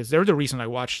Zero because they're the reason I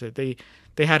watched it. They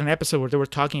had an episode where they were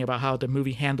talking about how the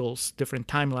movie handles different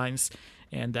timelines.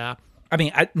 And I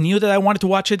knew that I wanted to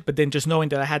watch it, but then just knowing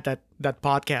that I had that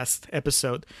podcast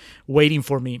episode waiting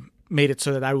for me made it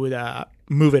so that I would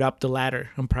move it up the ladder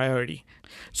on priority.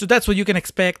 So that's what you can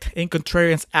expect in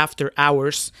Contrarians After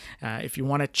Hours. If you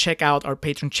want to check out our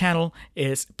Patreon channel,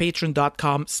 is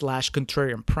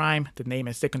patreon.com/Contrarian Prime. The name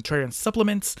is The Contrarian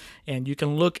Supplements, and you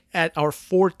can look at our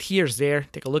 4 tiers there.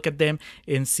 Take a look at them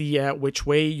and see which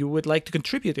way you would like to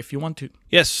contribute if you want to.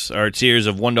 Yes, our tiers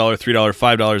of $1, $3,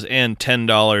 $5, and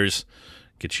 $10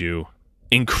 get you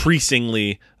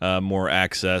increasingly more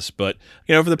access, but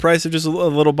for the price of just a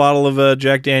little bottle of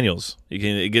Jack Daniels, you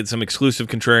can get some exclusive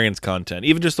Contrarians content.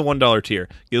 Even just the $1 tier,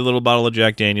 get a little bottle of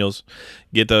Jack Daniels,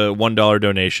 get the $1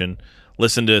 donation,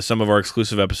 listen to some of our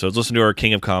exclusive episodes, listen to our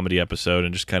King of Comedy episode,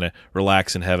 and just kind of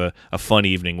relax and have a fun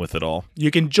evening with it all.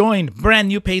 You can join brand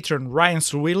new patron Ryan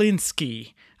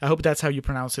Swilinski. I hope that's how you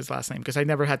pronounce his last name, because I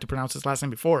never had to pronounce his last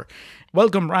name before.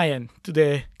 Welcome, Ryan, to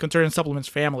the Contrarian Supplements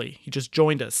family. He just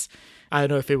joined us. I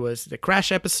don't know if it was the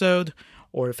Crash episode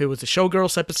or if it was the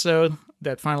Showgirls episode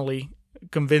that finally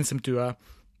convinced him to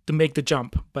make the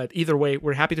jump. But either way,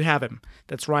 we're happy to have him.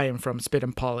 That's Ryan from Spit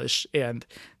and Polish and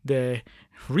the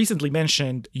recently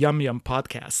mentioned Yum Yum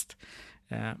podcast.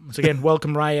 So again,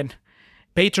 welcome, Ryan.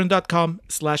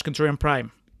 Patreon.com/Contrarian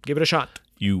Prime. Give it a shot.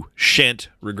 You shan't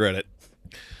regret it.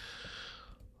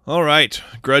 All right,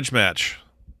 Grudge Match.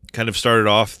 Kind of started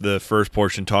off the first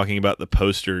portion talking about the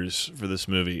posters for this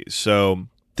movie. So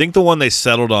I think the one they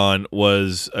settled on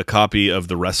was a copy of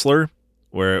The Wrestler,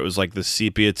 where it was like the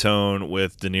sepia tone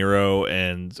with De Niro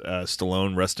and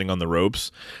Stallone resting on the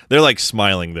ropes. They're like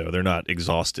smiling, though. They're not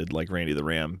exhausted like Randy the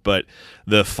Ram. But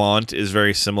the font is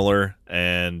very similar,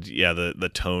 and yeah,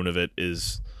 the tone of it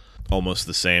is almost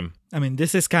the same. I mean,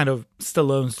 this is kind of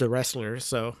Stallone's The Wrestler,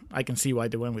 so I can see why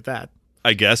they went with that.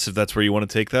 I guess if that's where you want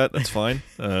to take that, that's fine.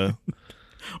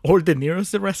 Or De Niro's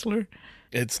The Wrestler?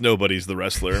 It's nobody's The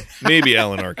Wrestler. Maybe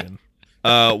Alan Arkin.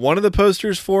 One of the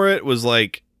posters for it was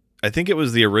like, I think it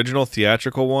was the original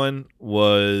theatrical one,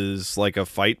 was like a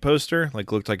fight poster.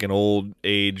 Like looked like an old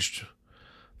aged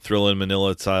Thrilla in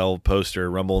Manila style poster,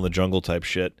 Rumble in the Jungle type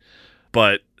shit.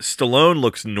 But Stallone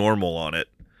looks normal on it,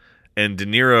 and De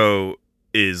Niro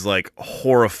is like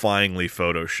horrifyingly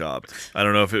photoshopped. I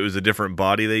don't know if it was a different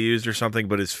body they used or something,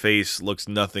 but his face looks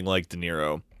nothing like De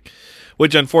Niro,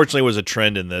 which unfortunately was a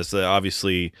trend in this. They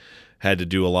obviously had to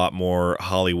do a lot more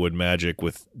Hollywood magic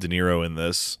with De Niro in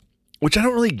this, which I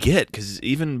don't really get, because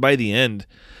even by the end,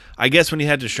 I guess when you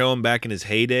had to show him back in his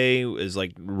heyday as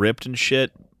like ripped and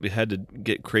shit, we had to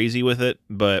get crazy with it.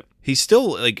 But he's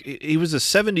still like, he was a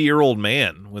 70-year-old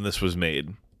man when this was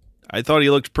made. I thought he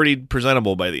looked pretty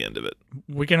presentable by the end of it.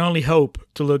 We can only hope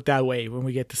to look that way when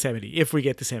we get to 70, if we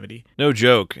get to 70. No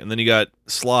joke. And then you got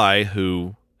Sly,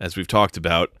 who, as we've talked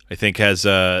about, I think has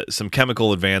some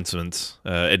chemical advantages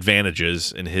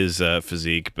in his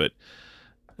physique. But,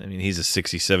 I mean, he's a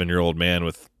 67-year-old man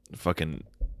with fucking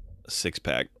a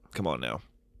six-pack. Come on now.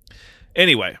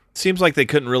 Anyway, seems like they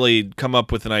couldn't really come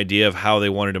up with an idea of how they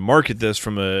wanted to market this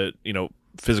from a,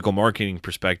 physical marketing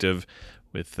perspective,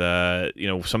 with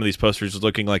some of these posters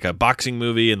looking like a boxing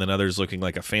movie and then others looking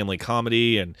like a family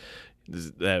comedy, and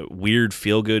that weird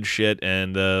feel-good shit,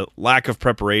 and lack of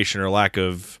preparation or lack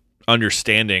of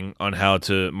understanding on how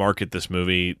to market this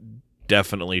movie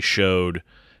definitely showed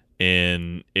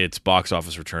in its box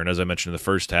office return. As I mentioned in the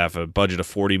first half, a budget of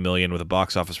 $40 million with a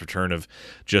box office return of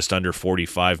just under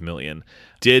 $45 million.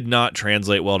 Did not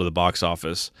translate well to the box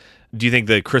office. Do you think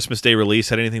the Christmas Day release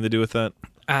had anything to do with that?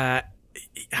 I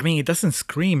mean, it doesn't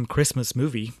scream Christmas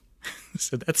movie,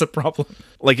 so that's a problem.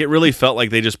 Like, it really felt like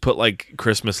they just put like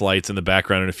Christmas lights in the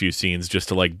background in a few scenes just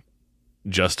to like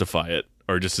justify it,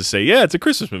 or just to say, yeah, it's a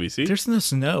Christmas movie. See, there's no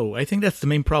snow. I think that's the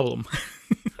main problem.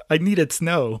 I needed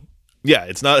snow. Yeah,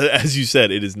 it's not, as you said,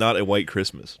 it is not a white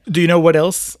Christmas. Do you know what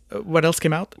else? What else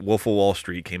came out? Wolf of Wall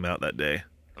Street came out that day.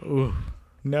 Ooh,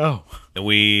 no. And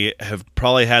we have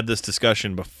probably had this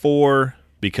discussion before,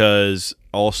 because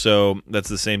also that's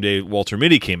the same day Walter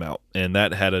Mitty came out, and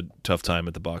that had a tough time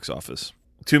at the box office.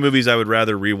 Two movies I would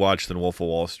rather rewatch than Wolf of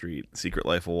Wall Street: Secret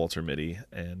Life of Walter Mitty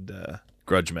and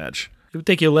Grudge Match. It would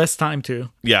take you less time to.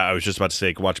 Yeah, I was just about to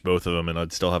say watch both of them, and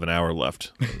I'd still have an hour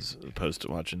left as opposed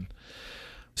to watching.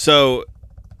 So,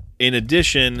 in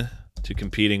addition to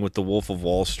competing with The Wolf of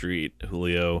Wall Street,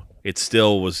 Julio, it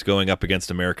still was going up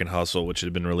against American Hustle, which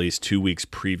had been released 2 weeks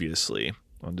previously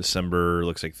on December,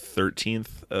 looks like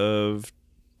 13th of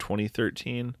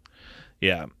 2013.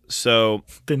 Yeah, so...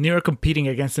 De Niro competing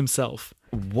against himself.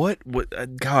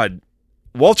 God,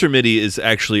 Walter Mitty is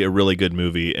actually a really good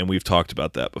movie, and we've talked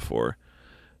about that before.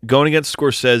 Going against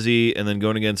Scorsese and then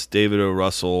going against David O.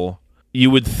 Russell, you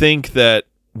would think that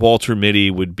Walter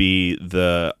Mitty would be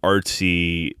the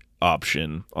artsy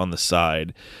option on the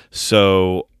side.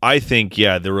 So I think,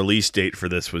 the release date for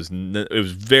this was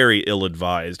very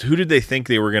ill-advised. Who did they think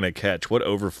they were going to catch? What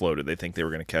overflow did they think they were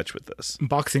going to catch with this?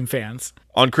 Boxing fans.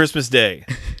 On Christmas Day.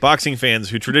 Boxing fans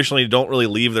who traditionally don't really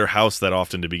leave their house that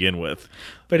often to begin with.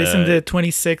 But isn't the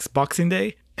 26th Boxing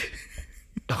Day?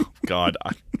 Oh, God.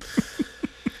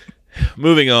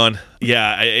 Moving on.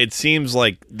 Yeah, it seems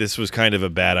like this was kind of a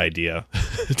bad idea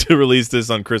to release this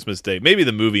on Christmas Day. Maybe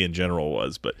the movie in general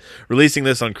was, but releasing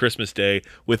this on Christmas Day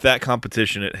with that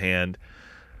competition at hand,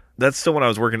 that's still when I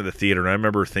was working at the theater, and I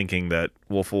remember thinking that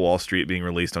Wolf of Wall Street being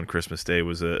released on Christmas Day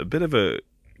was a bit of a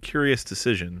curious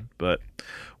decision, but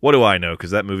what do I know,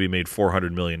 because that movie made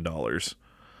 $400 million.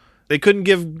 They couldn't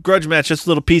give Grudge Match just a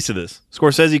little piece of this.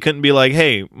 Scorsese couldn't be like,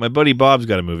 hey, my buddy Bob's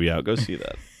got a movie out, go see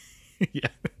that. Yeah.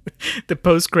 The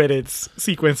post-credits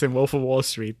sequence in Wolf of Wall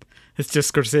Street, it's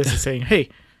just Scorsese saying, hey,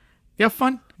 you have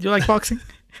fun? You like boxing?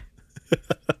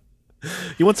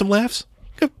 You want some laughs?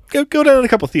 Go down to a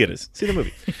couple theaters. See the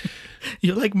movie.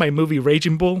 You like my movie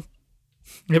Raging Bull?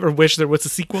 You ever wish there was a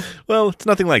sequel? Well, it's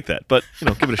nothing like that, but,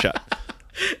 give it a shot.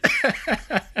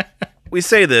 We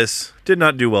say this, did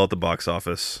not do well at the box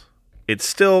office. It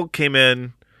still came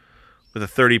in with a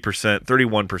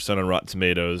 31% on Rotten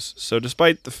Tomatoes. So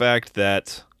despite the fact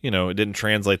that, it didn't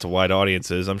translate to wide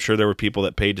audiences, I'm sure there were people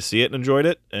that paid to see it and enjoyed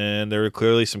it, and there were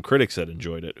clearly some critics that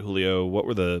enjoyed it. Julio, what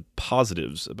were the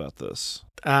positives about this?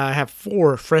 I have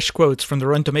 4 fresh quotes from the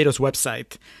Rotten Tomatoes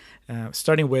website,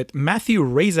 starting with Matthew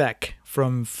Razak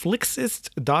from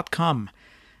Flixist.com.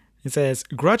 It says,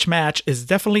 Grudge Match is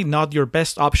definitely not your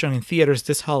best option in theaters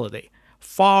this holiday.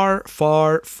 Far,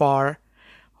 far, far,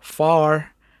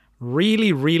 far,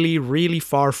 really, really, really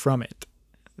far from it.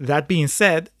 That being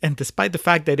said, and despite the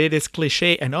fact that it is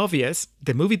cliche and obvious,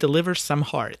 the movie delivers some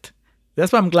heart.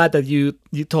 That's why I'm glad that you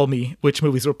told me which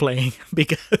movies were playing,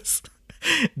 because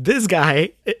this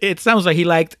guy, it sounds like he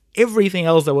liked everything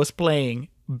else that was playing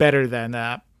better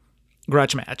than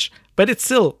Grudge Match. But it's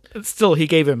still he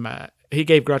gave him he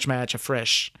gave Grudge Match a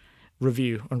fresh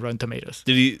review on Rotten Tomatoes.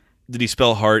 Did he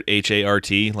spell Hart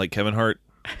Hart like Kevin Hart?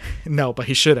 No, but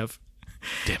he should have.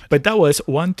 Damn it. But that was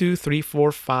 1, 2, 3,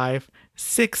 4, 5,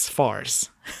 6 fars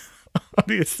on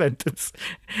the sentence.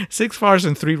 6 fars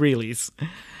and 3 reallys.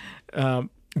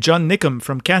 John Nickham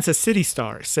from Kansas City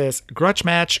Star says, Grudge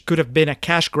Match could have been a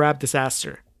cash grab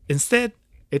disaster. Instead,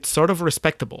 it's sort of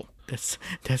respectable. That's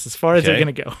as far as they're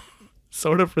going to go.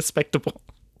 Sort of respectable.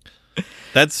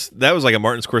 That was like a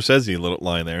Martin Scorsese little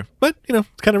line there. But, it's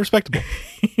kind of respectable.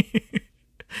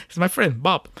 It's my friend,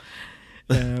 Bob.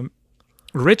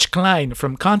 Rich Klein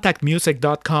from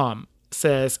contactmusic.com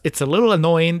says, it's a little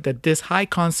annoying that this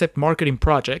high-concept marketing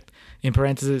project, in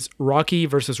parentheses, Rocky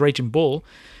versus Raging Bull,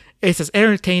 is as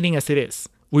entertaining as it is.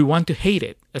 We want to hate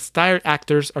it, as tired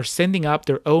actors are sending up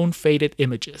their own faded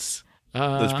images.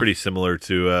 That's pretty similar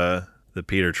to the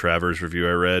Peter Travers review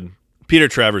I read. Peter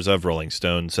Travers of Rolling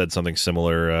Stone said something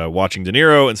similar. Watching De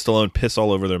Niro and Stallone piss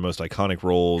all over their most iconic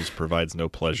roles provides no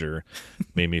pleasure.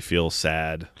 Made me feel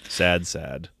sad.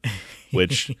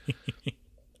 Which,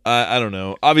 I don't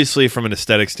know. Obviously, from an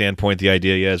aesthetic standpoint, the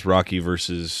idea is Rocky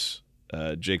versus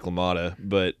Jake LaMotta,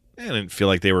 but I didn't feel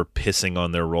like they were pissing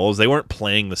on their roles. They weren't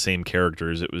playing the same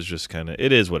characters. It was just kind of,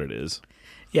 it is what it is.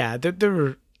 Yeah,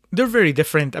 they're very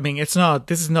different. I mean, this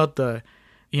is not the,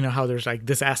 how there's like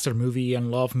disaster movie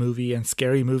and love movie and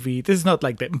scary movie. This is not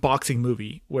like the boxing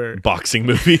movie where... Boxing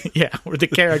movie? Yeah, where the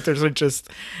characters are just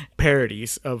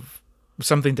parodies of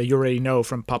something that you already know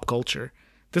from pop culture.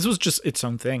 This was just its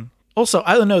own thing. Also,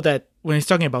 I don't know that when he's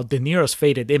talking about De Niro's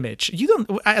faded image, you don't,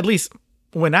 at least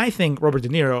when I think Robert De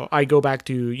Niro, I go back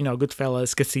to,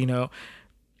 Goodfellas, Casino,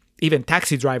 even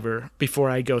Taxi Driver before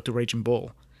I go to Raging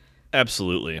Bull.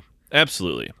 Absolutely.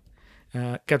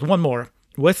 Got one more.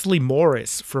 Wesley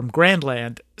Morris from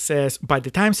Grandland says, by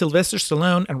the time Sylvester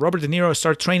Stallone and Robert De Niro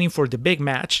start training for the big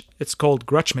match, it's called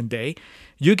Grudge Day,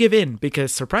 you give in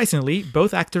because, surprisingly,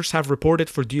 both actors have reported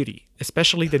for duty,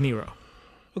 especially De Niro.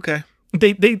 Okay.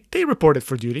 They reported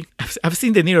for duty. I've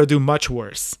seen De Niro do much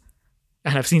worse,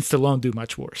 and I've seen Stallone do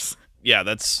much worse. Yeah,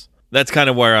 that's kind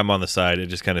of where I'm on the side. I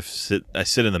just kind of sit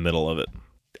in the middle of it.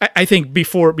 I think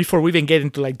before we even get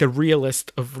into like the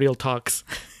realist of real talks,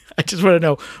 I just want to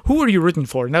know, who are you rooting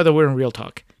for now that we're in real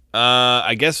talk?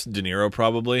 I guess De Niro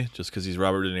probably, just because he's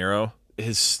Robert De Niro.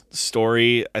 His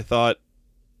story,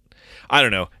 I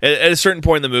don't know. At a certain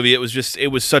point in the movie, it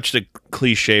was such a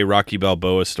cliche Rocky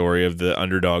Balboa story of the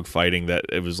underdog fighting that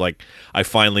it was like I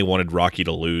finally wanted Rocky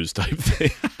to lose type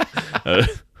thing.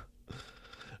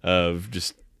 Of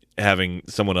just having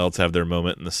someone else have their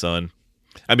moment in the sun.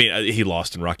 I mean, he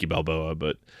lost in Rocky Balboa,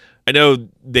 but I know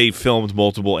they filmed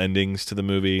multiple endings to the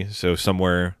movie, so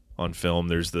somewhere on film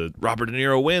there's the Robert De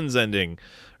Niro wins ending,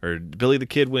 or Billy the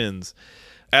Kid wins.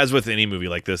 As with any movie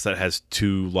like this that has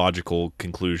two logical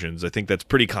conclusions, I think that's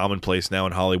pretty commonplace now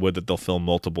in Hollywood that they'll film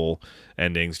multiple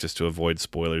endings just to avoid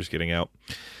spoilers getting out.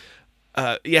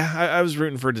 I was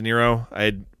rooting for De Niro.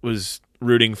 I was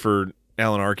rooting for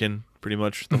Alan Arkin pretty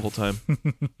much the whole time.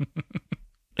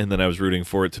 And then I was rooting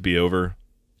for it to be over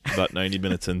about 90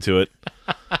 minutes into it.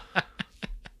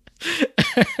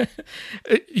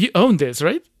 You own this,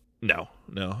 right? No.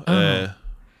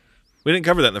 We didn't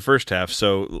cover that in the first half,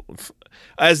 so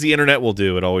as the internet will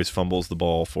do, it always fumbles the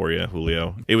ball for you,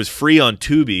 Julio. It was free on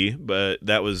Tubi, but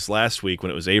that was last week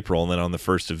when it was April, and then on the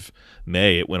 1st of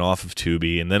May, it went off of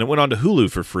Tubi, and then it went on to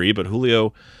Hulu for free, but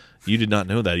Julio, you did not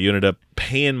know that. You ended up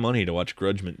paying money to watch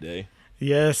Grudge Day.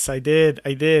 Yes, I did.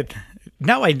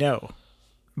 Now I know.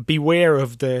 Beware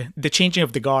of the changing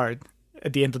of the guard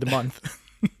at the end of the month.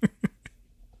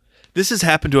 This has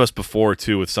happened to us before,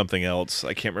 too, with something else.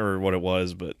 I can't remember what it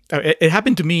was, but... It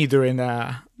happened to me during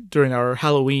our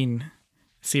Halloween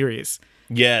series.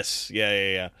 Yes.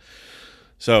 Yeah.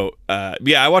 So,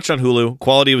 I watched on Hulu.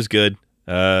 Quality was good.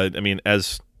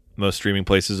 As most streaming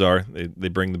places are, they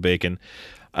bring the bacon.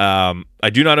 I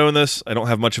do not own this. I don't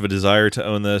have much of a desire to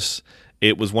own this.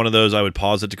 It was one of those I would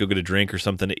pause it to go get a drink or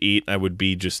something to eat. I would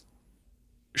be just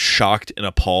shocked and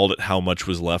appalled at how much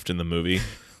was left in the movie.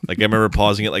 Like, I remember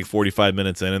pausing it like 45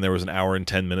 minutes in, and there was an hour and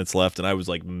 10 minutes left, and I was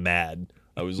like mad.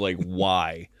 I was like,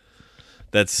 why?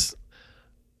 That's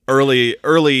early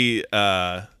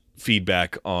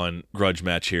feedback on Grudge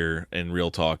Match here in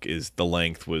Real Talk is the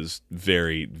length was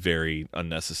very, very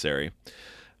unnecessary.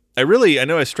 I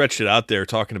know I stretched it out there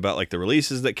talking about like the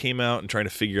releases that came out and trying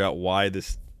to figure out why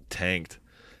this tanked.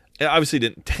 It obviously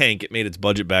didn't tank. It made its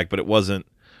budget back, but it wasn't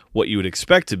what you would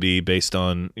expect to be based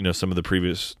on, some of the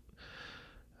previous,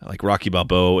 like Rocky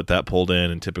Balboa, what that pulled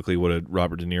in, and typically what a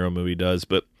Robert De Niro movie does.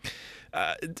 But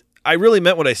I really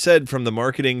meant what I said. From the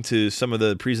marketing to some of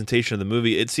the presentation of the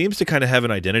movie, it seems to kind of have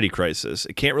an identity crisis.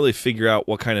 It can't really figure out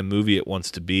what kind of movie it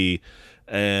wants to be.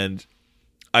 And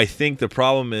I think the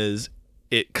problem is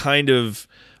it kind of,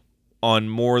 on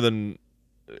more than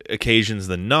occasions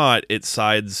than not, it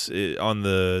sides on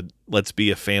the let's be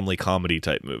a family comedy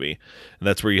type movie. And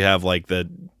that's where you have like the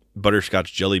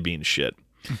butterscotch jelly bean shit.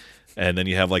 And then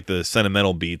you have like the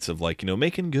sentimental beats of like,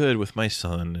 making good with my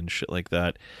son and shit like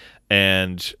that.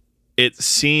 And it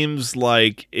seems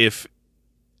like if,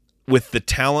 with the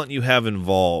talent you have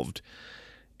involved,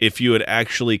 if you had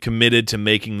actually committed to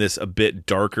making this a bit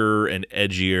darker and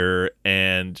edgier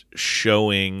and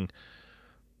showing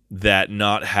that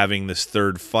not having this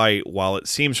third fight, while it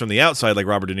seems from the outside like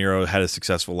Robert De Niro had a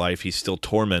successful life, he's still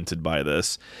tormented by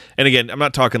this. And again, I'm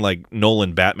not talking like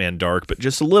Nolan Batman dark, but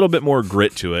just a little bit more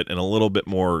grit to it and a little bit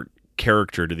more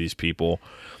character to these people.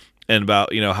 And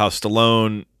about, how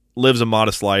Stallone lives a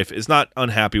modest life, is not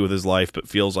unhappy with his life, but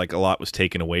feels like a lot was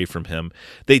taken away from him.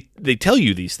 They tell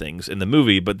you these things in the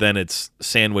movie, but then it's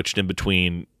sandwiched in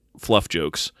between fluff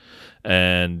jokes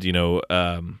and,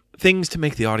 things to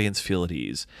make the audience feel at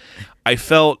ease. I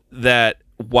felt that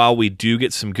while we do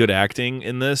get some good acting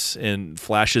in this and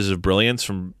flashes of brilliance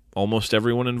from almost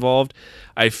everyone involved,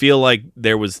 I feel like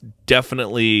there was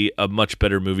definitely a much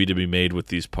better movie to be made with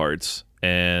these parts,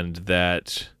 and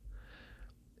that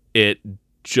it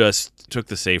just took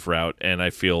the safe route, and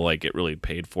I feel like it really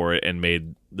paid for it and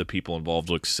made the people involved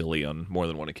look silly on more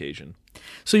than one occasion.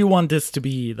 So you want this to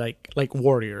be like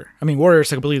Warrior? I mean, Warrior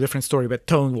is a completely different story, but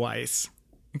tone-wise.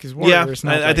 Because Warrior is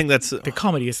not, I think that's the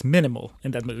comedy is minimal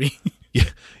in that movie.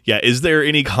 Yeah. Is there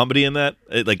any comedy in that,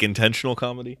 like intentional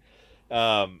comedy?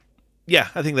 Yeah,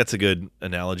 I think that's a good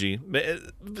analogy. But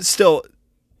still,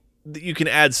 you can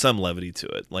add some levity to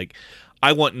it. Like,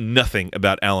 I want nothing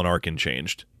about Alan Arkin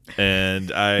changed, and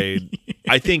I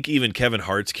think even Kevin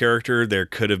Hart's character, there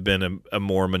could have been a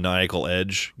more maniacal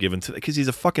edge given to, because he's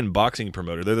a fucking boxing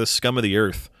promoter. They're the scum of the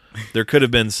earth. There could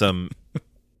have been some,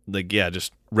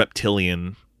 just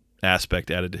reptilian aspect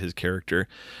added to his character.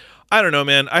 I don't know,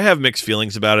 man. I have mixed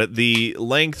feelings about it. The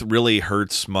length really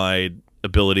hurts my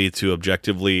ability to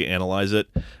objectively analyze it,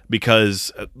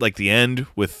 because like the end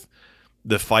with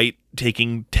the fight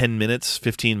taking 10 minutes,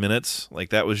 15 minutes, like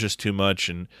that was just too much.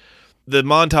 And the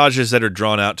montages that are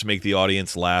drawn out to make the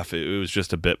audience laugh, it was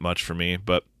just a bit much for me.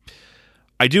 But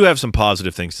I do have some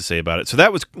positive things to say about it. So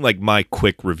that was like my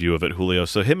quick review of it, Julio.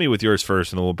 So hit me with yours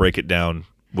first, and then we'll break it down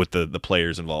with the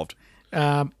players involved.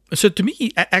 So to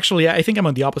me, actually, I think I'm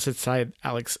on the opposite side,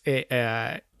 Alex.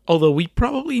 Although we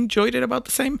probably enjoyed it about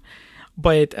the same,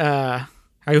 but I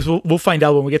guess we'll find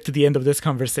out when we get to the end of this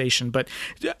conversation. But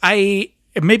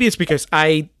maybe it's because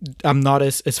I'm not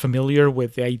as familiar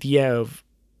with the idea of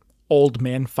old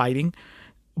men fighting.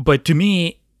 But to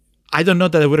me, I don't know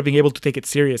that I would have been able to take it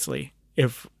seriously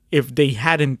if they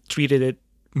hadn't treated it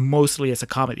mostly as a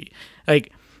comedy.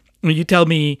 Like, when you tell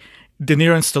me De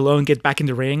Niro and Stallone get back in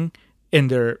the ring in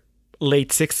their late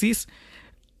 60s,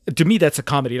 to me that's a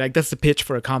comedy. Like, that's the pitch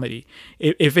for a comedy.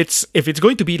 If it's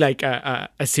going to be like a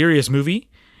serious movie,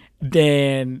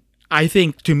 then I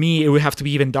think, to me, it would have to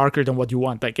be even darker than what you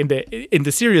want. Like, in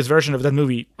the serious version of that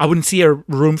movie, I wouldn't see a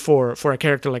room for a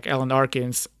character like Alan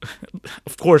Arkin's.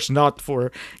 Of course not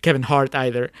for Kevin Hart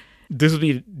either. This would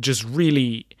be just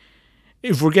really,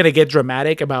 if we're gonna get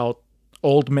dramatic about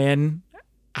old men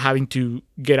having to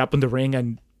get up in the ring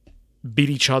and beat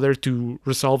each other to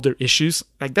resolve their issues,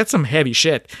 like, that's some heavy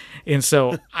shit. And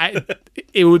so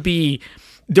there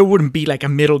wouldn't be like a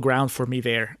middle ground for me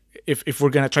there. If we're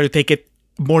gonna try to take it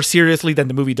more seriously than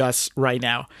the movie does right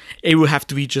now, it would have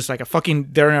to be just like a fucking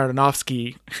Darren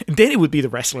Aronofsky. Then it would be The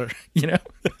Wrestler, Yeah.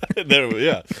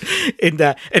 And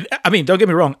I mean, don't get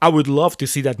me wrong, I would love to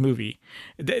see that movie.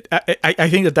 I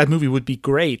think that movie would be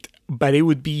great, but it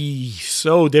would be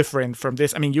so different from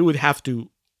this. I mean, you would have to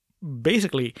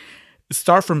basically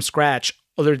start from scratch,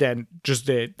 other than just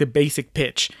the basic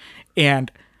pitch.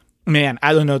 And man,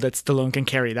 I don't know that Stallone can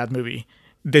carry that movie.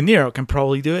 De Niro can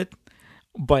probably do it,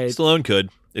 but Stallone could.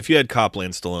 If you had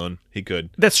Copland Stallone, he could.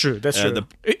 That's true.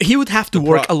 He would have to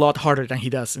work a lot harder than he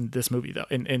does in this movie, though,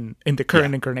 in the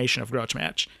current incarnation of Grudge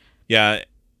Match. Yeah,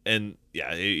 and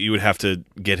you would have to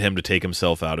get him to take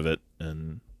himself out of it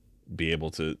and be able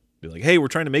to be like, hey, we're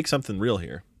trying to make something real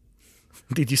here.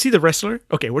 Did you see The Wrestler?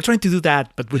 Okay, we're trying to do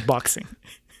that, but with boxing.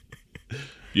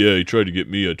 Yeah, he tried to get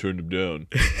me. I turned him down.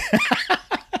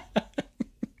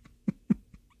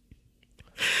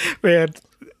 Man,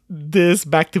 this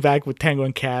back-to-back with Tango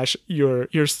and Cash, your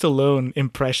Stallone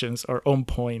impressions are on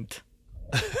point.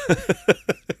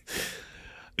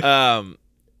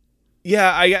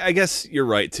 Yeah, I guess you're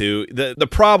right too.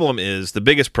 The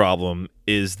biggest problem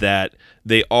is that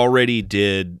they already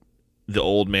did the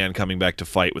old man coming back to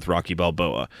fight with Rocky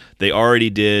Balboa. They already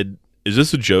did, is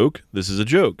this a joke? This is a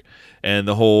joke. And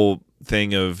the whole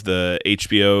thing of the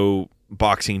HBO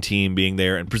boxing team being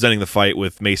there and presenting the fight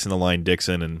with Mason the Lion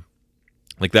Dixon, and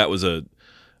like that was an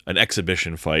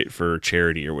exhibition fight for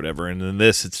charity or whatever. And then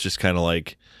this, it's just kind of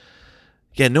like,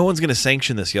 yeah, no one's gonna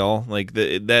sanction this, y'all. Like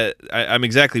I'm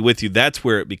exactly with you. That's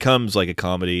where it becomes like a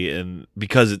comedy, and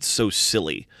because it's so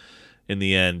silly in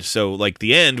the end. So like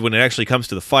the end, when it actually comes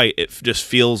to the fight, it just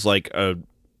feels like a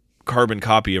carbon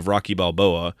copy of Rocky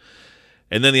Balboa.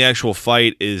 And then the actual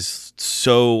fight is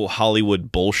so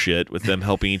Hollywood bullshit with them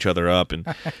helping each other up. And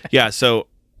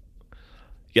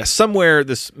somewhere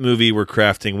this movie we're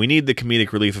crafting, we need the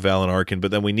comedic relief of Alan Arkin,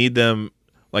 but then we need them,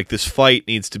 like this fight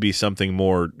needs to be something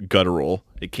more guttural.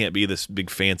 It can't be this big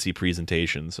fancy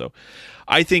presentation. So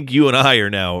I think you and I are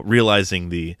now realizing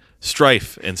the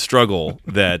strife and struggle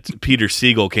that Peter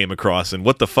Siegel came across, and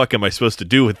what the fuck am I supposed to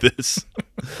do with this?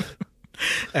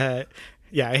 It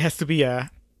has to be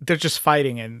they're just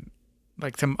fighting in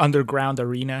like some underground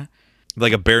arena.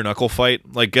 Like a bare knuckle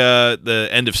fight, like the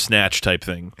end of Snatch type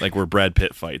thing, like where Brad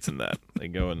Pitt fights in that. They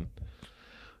go and,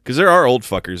 because there are old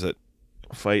fuckers that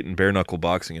fight in bare knuckle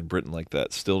boxing in Britain like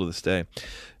that still to this day.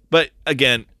 But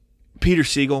again, Peter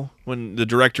Siegel, when the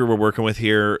director we're working with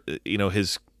here, you know,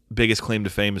 his biggest claim to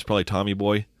fame is probably Tommy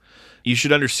Boy. You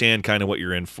should understand kind of what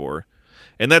you're in for,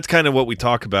 and that's kind of what we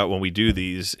talk about when we do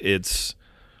these. It's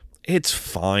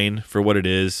fine for what it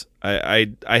is.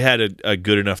 I had a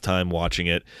good enough time watching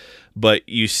it, but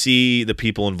you see the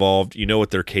people involved, you know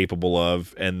what they're capable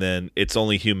of, and then it's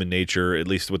only human nature, at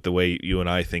least with the way you and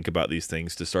I think about these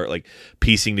things, to start like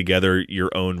piecing together your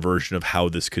own version of how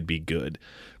this could be good,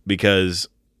 because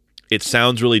it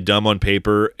sounds really dumb on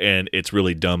paper and it's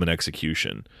really dumb in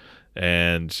execution.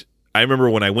 And I remember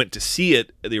when I went to see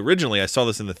it originally, I saw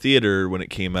this in the theater when it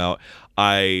came out.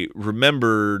 I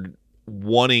remembered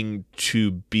wanting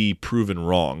to be proven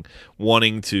wrong,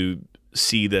 wanting to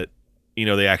see that, you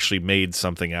know, they actually made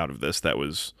something out of this that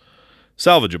was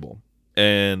salvageable.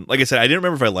 And like I said, I didn't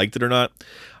remember if I liked it or not.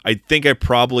 I think I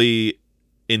probably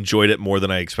enjoyed it more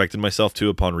than I expected myself to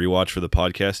upon rewatch for the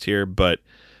podcast here, but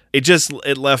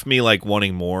it left me like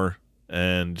wanting more.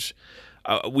 And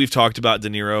we've talked about De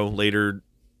Niro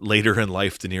later in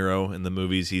life, De Niro and the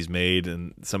movies he's made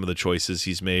and some of the choices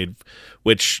he's made,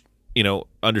 which, you know,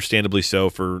 understandably so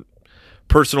for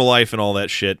personal life and all that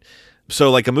shit.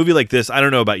 So like a movie like this, I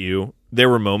don't know about you, there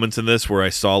were moments in this where I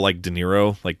saw like De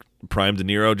Niro, like prime De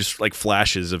Niro, just like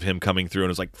flashes of him coming through, and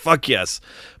it was like, fuck yes.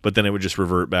 But then it would just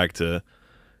revert back to,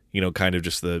 you know, kind of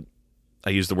just I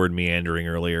used the word meandering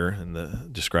earlier in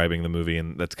describing the movie,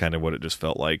 and that's kind of what it just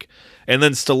felt like. And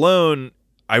then Stallone,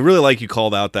 I really like you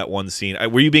called out that one scene.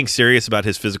 Were you being serious about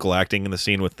his physical acting in the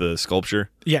scene with the sculpture?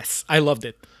 Yes, I loved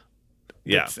it.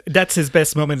 Yeah, that's his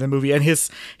best moment in the movie, and his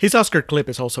Oscar clip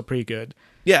is also pretty good.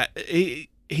 Yeah, he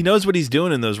knows what he's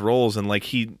doing in those roles, and like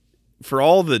for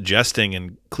all the jesting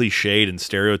and cliched and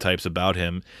stereotypes about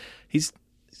him, he's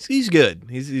good.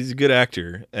 He's a good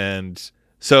actor, and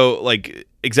so like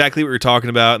exactly what you're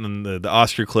talking about, and the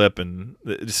Oscar clip, and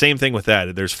the same thing with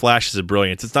that. There's flashes of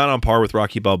brilliance. It's not on par with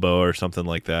Rocky Balboa or something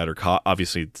like that, or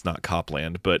obviously it's not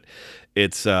Copland, but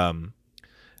it's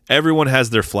everyone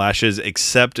has their flashes,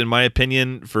 except, in my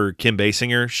opinion, for Kim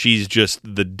Basinger. She's just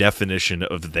the definition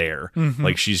of there. Mm-hmm.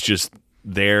 Like, she's just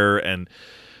there, and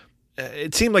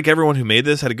it seemed like everyone who made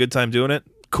this had a good time doing it.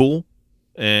 Cool.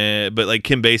 But like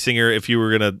Kim Basinger,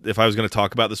 if I was gonna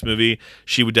talk about this movie,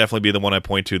 she would definitely be the one I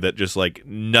point to that just like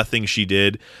nothing she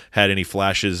did had any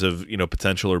flashes of, you know,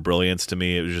 potential or brilliance to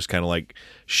me. It was just kind of like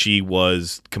she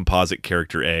was composite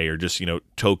character A, or just, you know,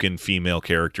 token female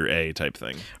character A type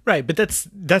thing. Right, but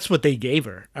that's what they gave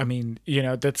her. I mean, you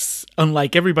know, that's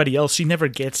unlike everybody else. She never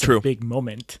gets a big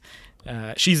moment.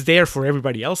 She's there for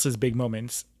everybody else's big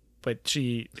moments, but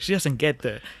she doesn't get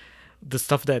the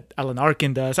stuff that Alan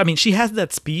Arkin does. I mean, she has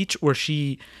that speech where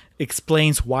she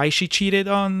explains why she cheated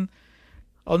on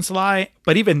Sly,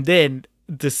 but even then,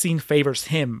 the scene favors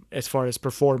him as far as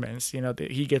performance. You know,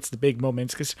 he gets the big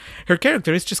moments because her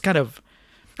character is just kind of,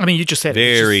 I mean, you just said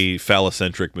very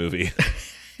phallocentric movie.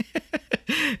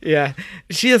 Yeah,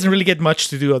 she doesn't really get much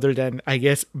to do other than, I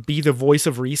guess, be the voice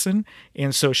of reason,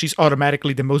 and so she's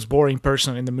automatically the most boring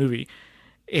person in the movie.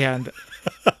 And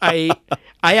I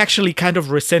actually kind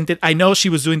of resented. I know she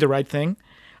was doing the right thing,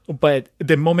 but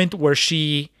the moment where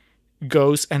she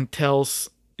goes and tells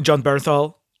John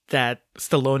Bernthal that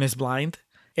Stallone is blind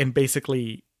and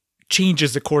basically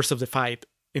changes the course of the fight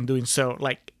in doing so,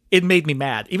 like, it made me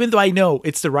mad, even though I know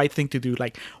it's the right thing to do.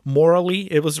 Like,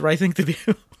 morally, it was the right thing to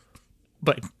do.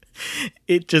 But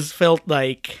it just felt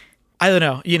like, I don't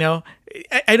know,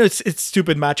 I know it's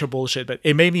stupid macho bullshit, but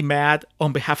it made me mad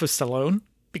on behalf of Stallone,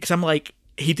 because I'm like,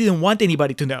 he didn't want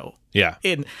anybody to know. Yeah.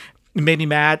 It made me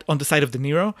mad on the side of De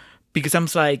Niro, because I'm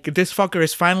like, this fucker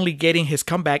is finally getting his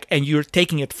comeback, and you're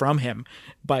taking it from him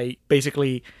by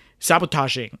basically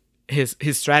sabotaging his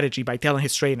strategy by telling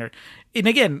his trainer. And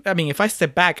again, I mean, if I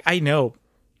step back, I know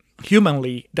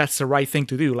humanly that's the right thing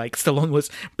to do. Like, Stallone was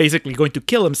basically going to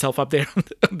kill himself up there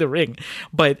on the ring.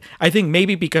 But I think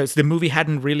maybe because the movie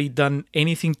hadn't really done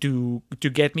anything to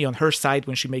get me on her side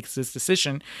when she makes this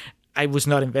decision, I was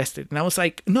not invested. And I was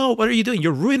like, no, what are you doing?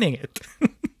 You're ruining it.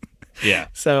 Yeah.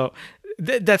 So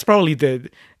that's probably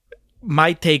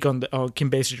my take on Kim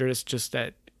Basinger, is just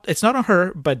that it's not on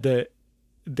her, but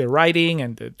the writing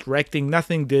and the directing,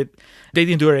 they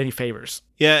didn't do her any favors.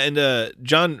 Yeah, and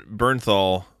John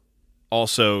Bernthal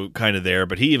also kind of there,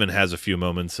 but he even has a few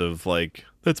moments of like,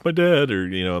 that's my dad, or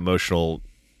emotional,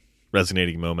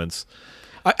 resonating moments.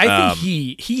 I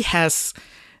think he has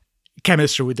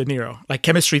chemistry with De Niro, like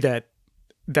chemistry that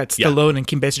Stallone and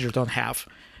Kim Basinger don't have.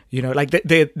 Like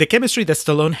the chemistry that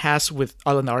Stallone has with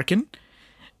Alan Arkin,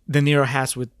 De Niro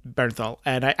has with Bernthal,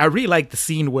 and I really like the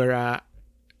scene where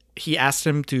he asked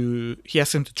him to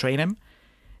train him,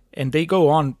 and they go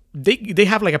on. They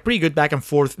have like a pretty good back and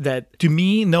forth. That, to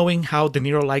me, knowing how De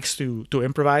Niro likes to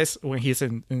improvise when he's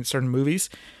in certain movies,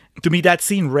 to me that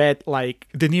scene read like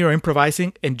De Niro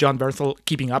improvising and John Bernthal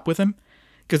keeping up with him,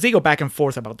 because they go back and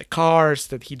forth about the cars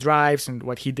that he drives and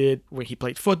what he did when he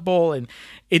played football, and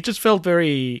it just felt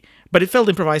but it felt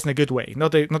improvised in a good way,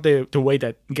 not the way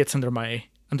that gets under my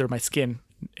skin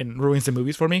and ruins the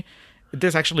movies for me.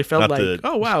 This actually felt Not like,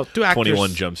 oh wow, two actors.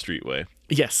 21 Jump Street way.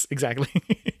 Yes, exactly.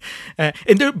 But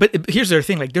here's the other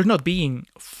thing: like, they're not being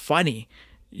funny.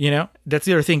 That's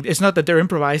the other thing. It's not that they're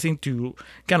improvising to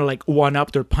kind of like one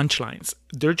up their punchlines.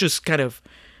 They're just kind of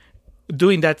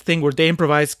doing that thing where they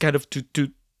improvise kind of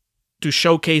to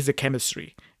showcase the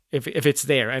chemistry, if it's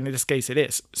there, and in this case it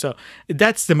is. So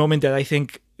that's the moment that I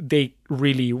think they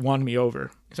really won me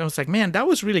over. So I was like, man, that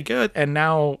was really good, and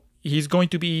now he's going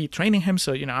to be training him,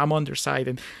 so I'm on their side.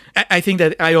 And I think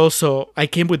that I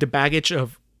came with the baggage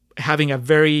of having a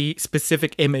very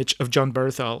specific image of John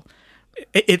Bernthal.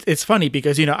 It's funny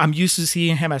because I'm used to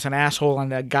seeing him as an asshole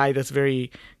and a guy that's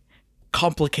very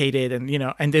complicated, and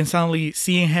and then suddenly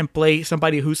seeing him play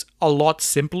somebody who's a lot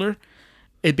simpler,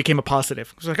 it became a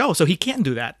positive. It's like, oh, so he can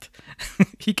do that.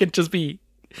 He can just be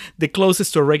the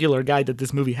closest to a regular guy that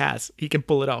this movie has. He can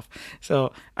pull it off.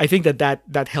 So I think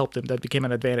that helped him. That became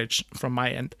an advantage from my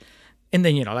end. And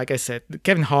then, like I said,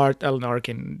 Kevin Hart, Alan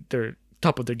Arkin, they're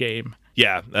top of their game.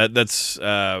 Yeah, that's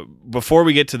before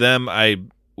we get to them,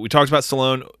 we talked about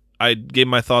Stallone. I gave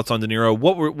my thoughts on De Niro.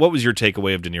 What was your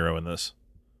takeaway of De Niro in this?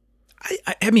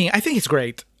 I mean, I think it's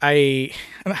great. I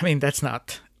mean, that's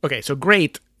not okay. So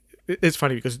great. It's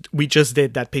funny because we just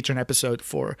did that Patreon episode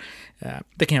for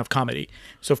The King of Comedy.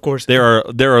 So of course there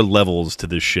are levels to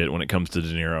this shit when it comes to De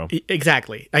Niro.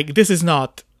 Exactly. Like, this is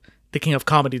not The King of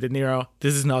Comedy De Niro.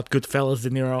 This is not Goodfellas De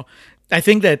Niro. I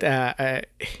think that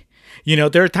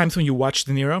there are times when you watch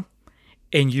De Niro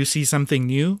and you see something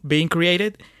new being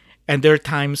created, and there are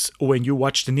times when you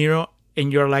watch De Niro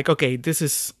and you're like, okay, this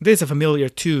is a familiar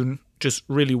tune, just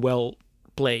really well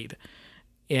played.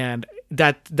 And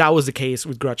that was the case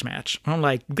with Grudge Match. I'm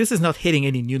like, this is not hitting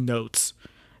any new notes.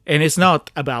 And it's not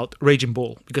about Raging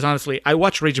Bull, because honestly, I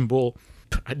watched Raging Bull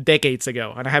decades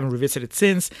ago and I haven't revisited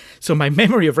since. So my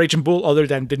memory of Raging Bull, other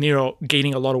than De Niro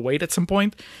gaining a lot of weight at some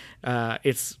point,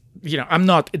 it's I'm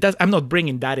not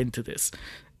bringing that into this.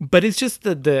 But it's just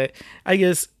I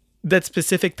guess that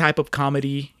specific type of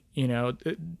comedy, De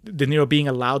Niro being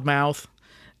a loudmouth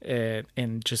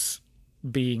and just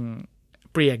being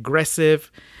pretty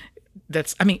aggressive.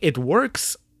 It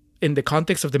works in the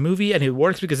context of the movie, and it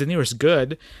works because De Niro is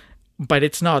good, but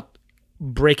it's not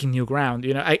breaking new ground.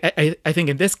 I think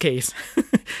in this case,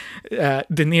 De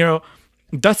Niro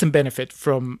doesn't benefit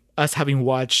from us having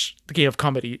watched The King of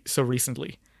Comedy so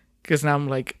recently, because now I'm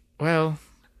like, well,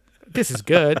 this is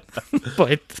good,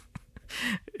 but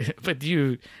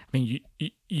you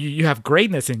have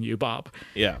greatness in you, Bob.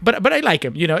 Yeah. But I like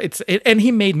him. And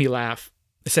he made me laugh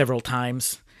several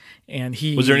times. And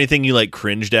was there anything you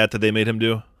cringed at that they made him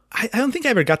do? I don't think I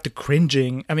ever got to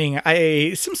cringing. I mean,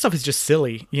 some stuff is just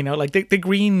silly, like the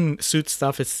green suit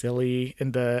stuff is silly,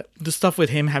 and the stuff with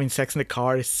him having sex in the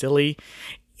car is silly.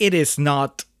 It is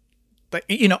not,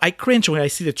 I cringe when I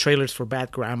see the trailers for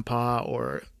Bad Grandpa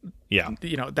or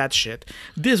that shit.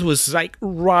 This was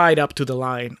right up to the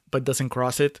line, but doesn't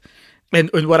cross it. And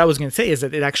what I was going to say is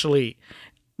that it actually,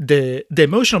 the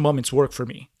emotional moments work for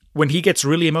me. When he gets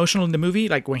really emotional in the movie,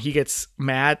 like when he gets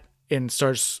mad and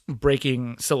starts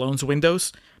breaking Stallone's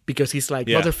windows because he's like,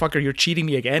 motherfucker, you're cheating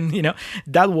me again.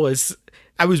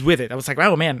 I was with it. I was like,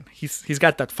 oh man, he's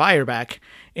got that fire back.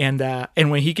 And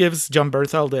when he gives John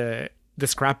Berthel the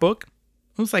scrapbook,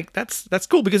 I was like, that's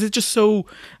cool, because it's just so,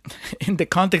 in the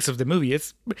context of the movie,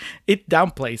 it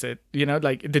downplays it,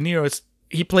 like De Niro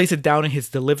he plays it down in his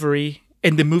delivery,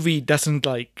 and the movie doesn't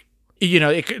like,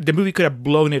 the movie could have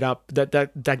blown it up,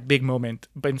 that big moment,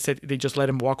 but instead they just let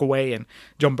him walk away, and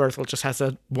John Berthel just has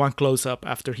that one close up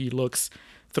after he looks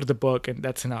through the book, and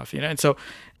that's enough, And so,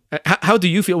 how do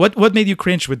you feel? What made you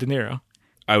cringe with De Niro?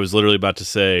 I was literally about to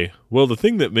say, well, the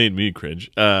thing that made me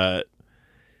cringe,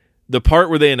 the part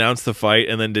where they announce the fight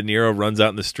and then De Niro runs out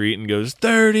in the street and goes,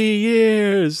 30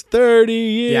 years, 30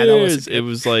 years. Yeah, it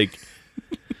was like,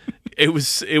 it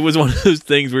was one of those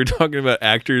things we were talking about,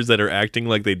 actors that are acting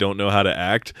like they don't know how to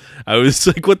act. I was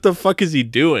like, what the fuck is he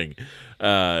doing?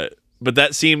 But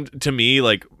that seemed to me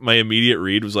like my immediate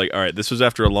read was like, all right, this was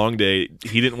after a long day.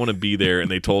 He didn't want to be there, and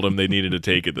they told him they needed to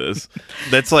take this.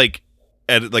 That's like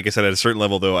I said, at a certain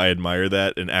level, though, I admire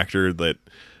that an actor that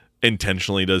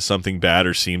intentionally does something bad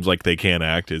or seems like they can't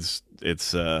act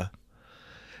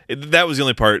that was the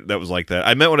only part that was like that.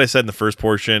 I meant what I said in the first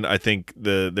portion. I think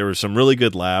there were some really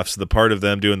good laughs. The part of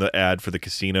them doing the ad for the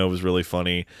casino was really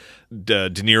funny. De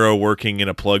Niro working in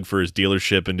a plug for his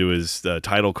dealership into his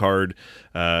title card,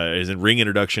 his ring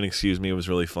introduction, was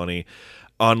really funny.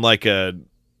 On like a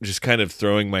just kind of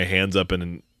throwing my hands up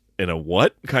in a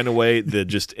what kind of way, the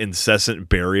just incessant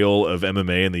burial of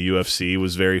MMA and the UFC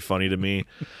was very funny to me.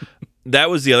 That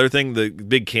was the other thing, the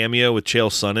big cameo with Chael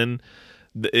Sonnen.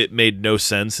 It made no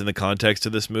sense in the context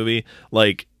of this movie.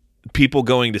 Like, people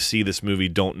going to see this movie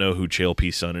don't know who Chael P.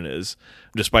 Sonnen is,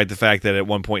 despite the fact that at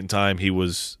one point in time he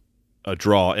was a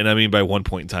draw. And I mean, by one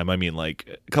point in time, I mean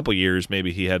like a couple years,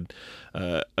 maybe he had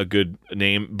a good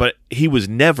name, but he was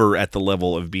never at the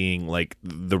level of being like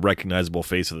the recognizable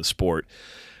face of the sport.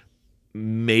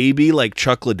 Maybe like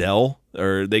Chuck Liddell,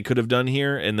 or they could have done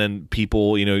here, and then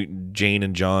people, Jane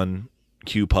and John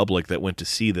Q. Public that went to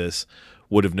see this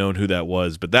would have known who that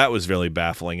was. But that was really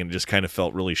baffling, and it just kind of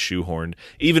felt really shoehorned.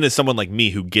 Even as someone like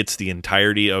me who gets the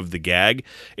entirety of the gag,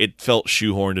 it felt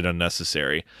shoehorned and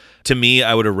unnecessary. To me,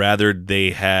 I would have rathered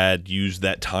they had used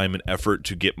that time and effort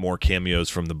to get more cameos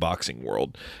from the boxing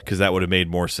world, because that would have made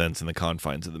more sense in the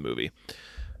confines of the movie.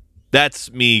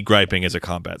 That's me griping as a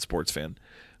combat sports fan.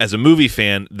 As a movie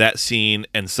fan, that scene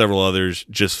and several others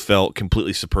just felt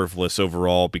completely superfluous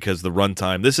overall, because the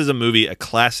runtime, this is a movie, a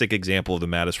classic example of the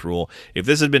Mattis rule. If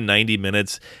this had been 90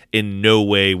 minutes, in no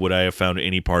way would I have found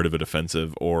any part of it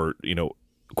offensive or,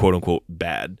 quote unquote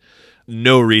bad.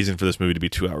 No reason for this movie to be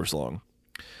 2 hours long.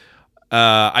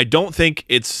 I don't think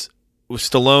it's with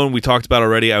Stallone. We talked about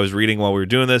already. I was reading while we were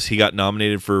doing this. He got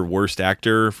nominated for Worst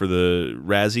Actor for the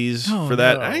Razzies for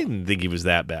that. No. I didn't think he was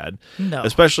that bad. No.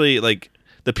 Especially like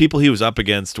the people he was up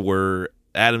against were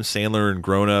Adam Sandler in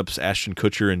Grown Ups, Ashton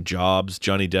Kutcher in Jobs,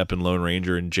 Johnny Depp in Lone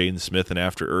Ranger, and Jaden Smith in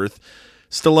After Earth.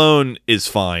 Stallone is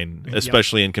fine,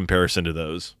 especially in comparison to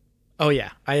those. Oh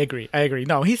yeah, I agree.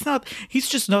 No, he's not. He's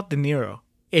just not De Niro,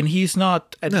 and he's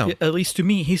not. At least to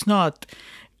me, he's not.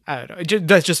 I don't know.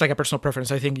 That's just like a personal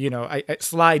preference. I think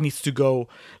Sly needs to go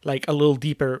like a little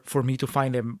deeper for me to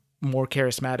find him more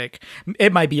charismatic.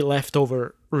 It might be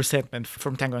leftover resentment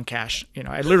from Tango and Cash.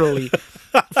 I literally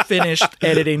finished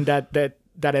editing that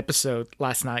episode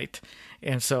last night,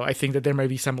 and so I think that there might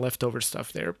be some leftover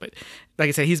stuff there. But like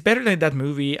I said, he's better than that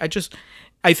movie.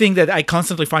 I think that I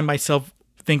constantly find myself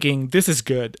thinking this is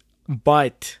good,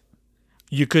 but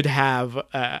you could have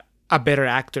a better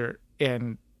actor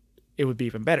and it would be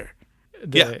even better.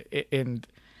 And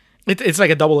it's like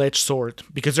a double-edged sword,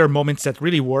 because there are moments that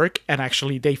really work and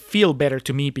actually they feel better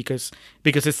to me because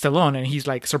it's Stallone and he's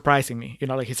like surprising me,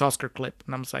 like his Oscar clip,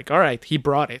 and I'm just like, all right, he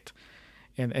brought it,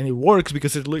 and it works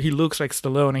because he looks like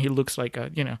Stallone and he looks like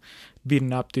a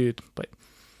beaten up dude. But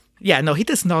yeah, no, he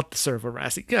does not deserve a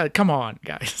Razzie. God, come on,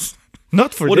 guys,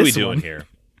 not for what this are we doing here?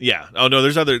 Yeah, oh no,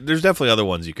 there's definitely other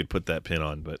ones you could put that pin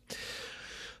on, but.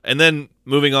 And then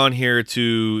moving on here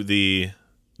to the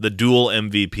dual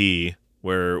MVP,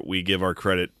 where we give our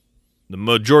credit, the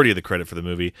majority of the credit for the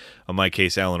movie. In my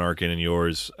case, Alan Arkin, and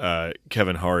yours,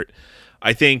 Kevin Hart.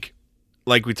 I think,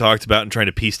 like we talked about, and trying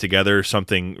to piece together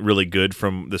something really good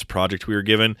from this project we were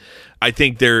given, I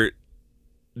think they're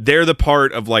the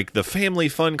part of like the family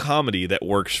fun comedy that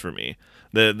works for me.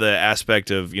 The aspect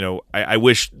of, I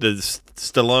wish the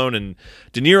Stallone and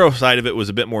De Niro side of it was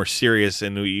a bit more serious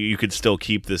and you could still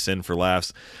keep this in for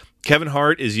laughs. Kevin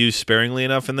Hart is used sparingly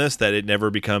enough in this that it never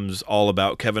becomes all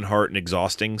about Kevin Hart and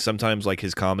exhausting sometimes like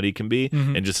his comedy can be,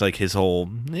 and just like his whole,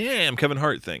 I'm Kevin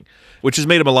Hart thing, which has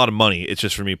made him a lot of money. It's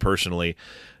just for me personally,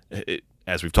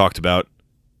 as we've talked about,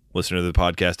 listener to the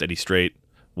podcast, Eddie Strait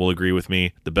will agree with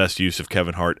me, the best use of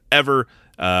Kevin Hart ever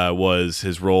was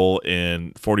his role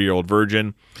in 40-Year-Old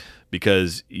Virgin,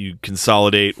 because you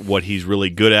consolidate what he's really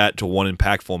good at to one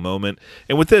impactful moment.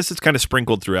 And with this, it's kind of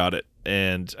sprinkled throughout it.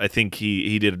 And I think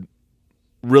he did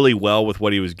really well with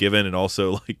what he was given, and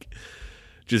also like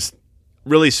just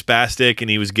really spastic, and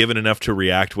he was given enough to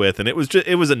react with. And it was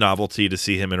a novelty to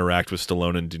see him interact with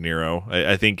Stallone and De Niro.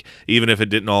 I think even if it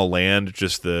didn't all land,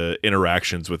 just the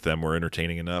interactions with them were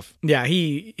entertaining enough. Yeah,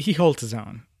 he holds his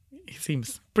own. He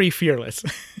seems pretty fearless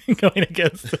going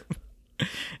against him.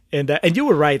 And you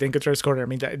were right in Contreras Corner. I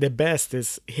mean, the best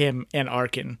is him and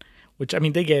Arkin, which, I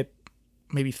mean, they get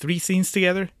maybe 3 scenes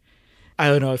together. I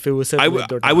don't know if it was. I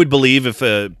would believe if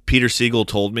Peter Siegel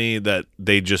told me that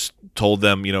they just told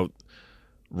them,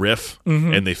 riff,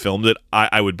 and they filmed it,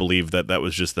 I would believe that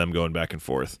was just them going back and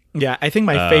forth. Yeah, I think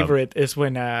my favorite is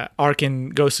when Arkin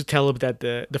goes to tell him that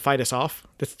the fight is off,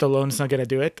 that Stallone's not going to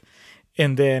do it,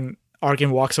 and then Arkin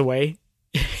walks away.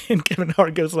 And Kevin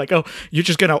Hart goes like, "Oh, you're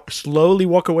just gonna slowly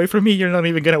walk away from me? You're not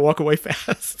even gonna walk away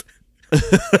fast."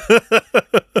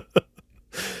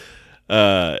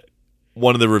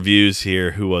 One of the reviews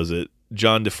here, who was it?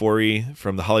 John DeFore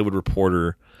from The Hollywood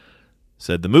Reporter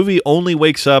said, "The movie only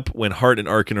wakes up when Hart and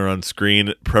Arkin are on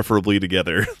screen, preferably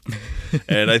together."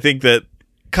 And I think that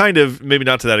kind of, maybe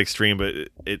not to that extreme, but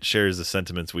it shares the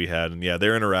sentiments we had. And yeah,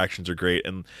 their interactions are great.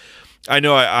 And I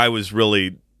know I was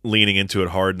really leaning into it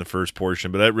hard in the first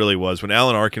portion, but that really was when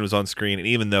Alan Arkin was on screen, and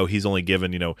even though he's only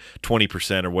given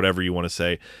 20% or whatever you want to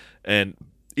say, and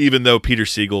even though Peter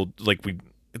Siegel,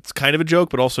 it's kind of a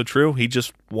joke but also true, he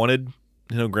just wanted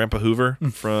Grandpa Hoover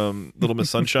from Little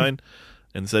Miss Sunshine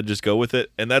and said just go with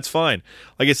it, and that's fine.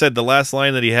 Like I said, the last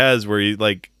line that he has where he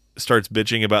starts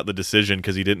bitching about the decision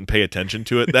because he didn't pay attention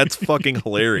to it, that's fucking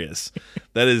hilarious.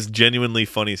 That is genuinely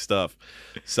funny stuff.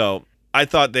 So I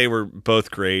thought they were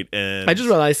both great, and I just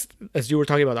realized as you were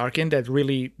talking about Arkin that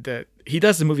really he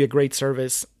does the movie a great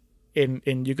service, and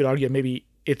you could argue maybe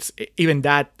it's even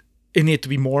that it needed to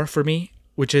be more for me,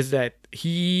 which is that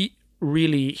he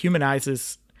really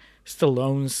humanizes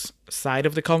Stallone's side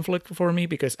of the conflict for me,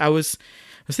 because I was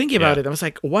thinking about it. I was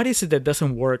like, what is it that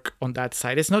doesn't work on that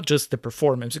side? It's not just the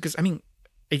performance, because I mean,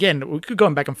 again, we could go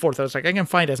back and forth. I was like, I can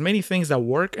find as many things that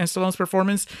work in Stallone's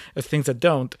performance as things that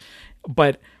don't,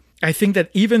 but I think that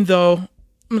even though,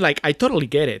 I totally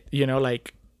get it,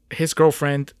 his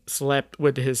girlfriend slept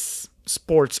with his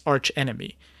sports arch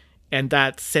enemy, and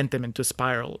that sent him into a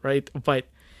spiral, right? But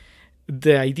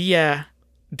the idea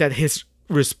that his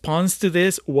response to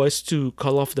this was to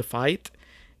call off the fight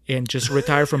and just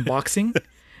retire from boxing,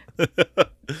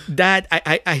 that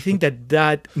I think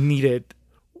that needed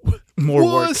more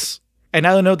work. And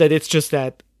I don't know that it's just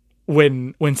that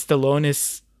when Stallone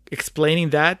is explaining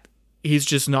that, he's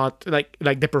just not like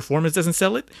the performance doesn't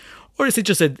sell it, or is it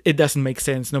just that it doesn't make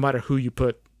sense no matter who you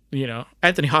put?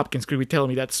 Anthony Hopkins could be telling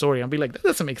me that story, I'll be like, that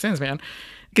doesn't make sense, man,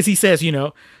 because he says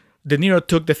De Niro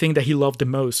took the thing that he loved the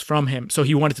most from him, so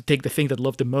he wanted to take the thing that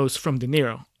loved the most from De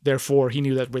Niro. Therefore, he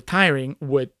knew that retiring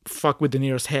would fuck with De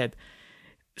Niro's head.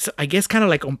 So I guess kind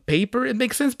of like on paper it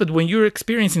makes sense, but when you're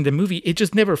experiencing the movie, it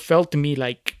just never felt to me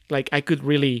like I could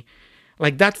really,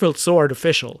 that felt so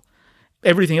artificial.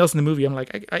 Everything else in the movie, I'm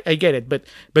like, I get it, but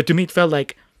to me it felt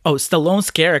like, oh, Stallone's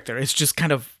character is just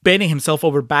kind of bending himself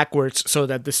over backwards so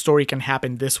that the story can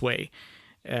happen this way.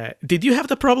 Did you have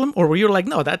the problem, or were you like,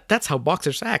 no, that's how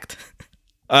boxers act?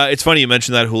 It's funny you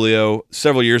mentioned that, Julio.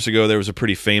 Several years ago, there was a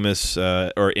pretty famous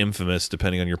or infamous,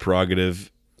 depending on your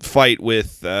prerogative, fight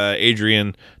with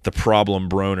Adrian the Problem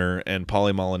Broner and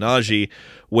Paulie Malignaggi,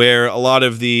 where a lot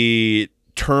of the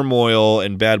turmoil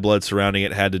and bad blood surrounding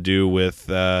it had to do with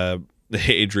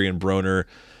Adrian Broner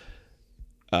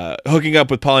hooking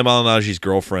up with Paulie Malignaggi's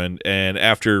girlfriend. And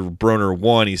after Broner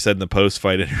won, he said in the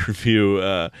post-fight interview,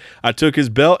 I took his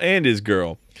belt and his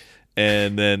girl.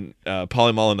 And then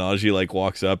Paulie Malignaggi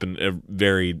walks up, and a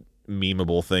very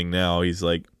memeable thing now, he's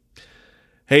like,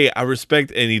 hey, I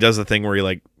respect, and he does the thing where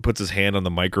he puts his hand on the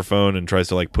microphone and tries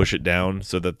to push it down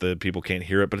so that the people can't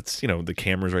hear it, but it's the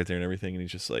camera's right there and everything, and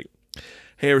he's just like,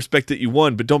 hey, I respect that you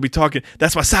won, but don't be talking,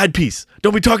 that's my side piece,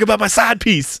 don't be talking about my side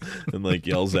piece, and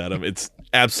yells at him. It's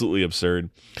absolutely absurd.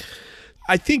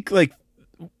 I think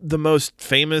the most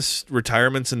famous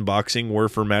retirements in boxing were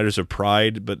for matters of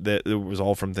pride, but that it was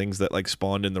all from things that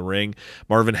spawned in the ring.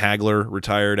 Marvin Hagler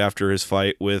retired after his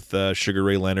fight with Sugar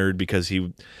Ray Leonard because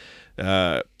he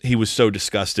he was so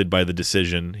disgusted by the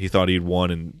decision. He thought he'd won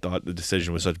and thought the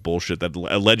decision was such bullshit that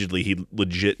allegedly he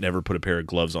legit never put a pair of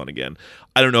gloves on again.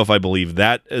 I don't know if I believe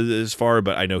that as far,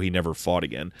 but I know he never fought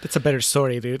again. That's a better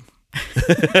story, dude,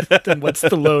 than what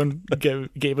Stallone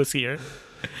gave us here.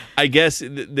 I guess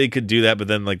they could do that, but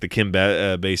then like the Kim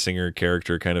Basinger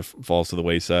character kind of falls to the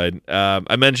wayside.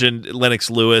 I mentioned Lennox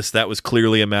Lewis. That was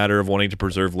clearly a matter of wanting to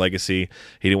preserve legacy.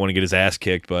 He didn't want to get his ass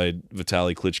kicked by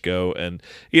Vitaly Klitschko, and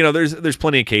there's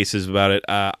plenty of cases about it.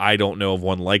 I don't know of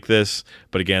one like this,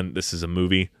 but again, this is a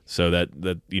movie, so that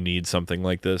you need something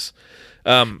like this.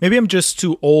 Maybe I'm just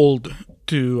too old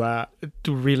to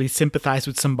really sympathize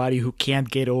with somebody who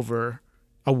can't get over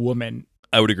a woman.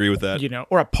 I would agree with that.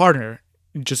 Or a partner.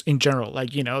 Just in general,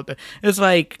 it's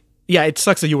like, yeah, it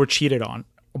sucks that you were cheated on,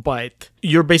 but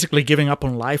you're basically giving up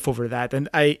on life over that. And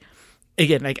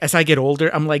as I get older,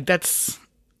 I'm like, that's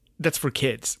for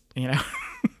kids,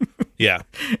 Yeah.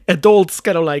 Adults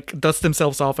kind of like dust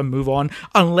themselves off and move on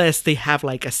unless they have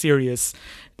like a serious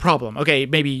problem. Okay,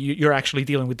 maybe you're actually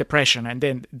dealing with depression, and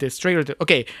then this trigger.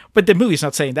 Okay, but the movie's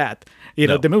not saying that.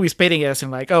 No. The movie's painting us in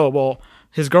like, oh well,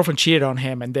 his girlfriend cheated on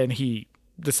him, and then he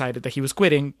decided that he was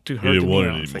quitting to hurt didn't want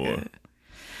De Niro. it anymore.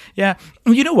 Yeah.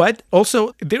 You know what?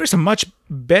 Also, there is a much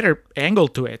better angle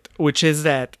to it, which is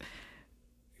that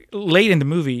late in the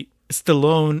movie,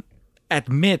 Stallone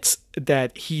admits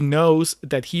that he knows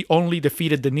that he only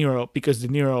defeated De Niro because De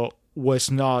Niro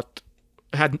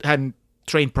hadn't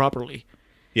trained properly.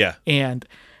 Yeah. And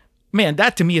man,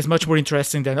 that to me is much more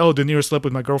interesting than, De Niro slept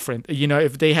with my girlfriend.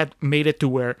 If they had made it to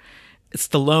where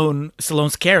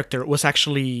Stallone's character was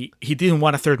actually, he didn't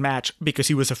want a third match because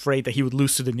he was afraid that he would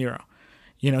lose to De Niro.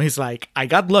 He's like, I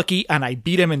got lucky and I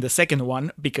beat him in the second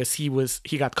one because he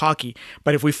got cocky.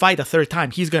 But if we fight a third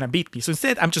time, he's gonna beat me. So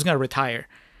instead, I'm just gonna retire.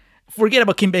 Forget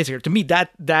about Kim Basinger. To me,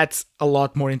 that's a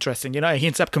lot more interesting. He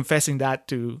ends up confessing that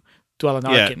to Alan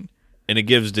Arkin. And it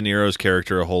gives De Niro's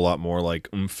character a whole lot more like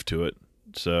oomph to it.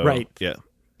 So right,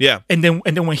 yeah. And then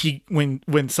when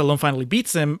Stallone finally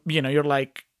beats him, you're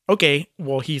like, okay,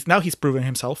 well, he's proven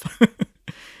himself.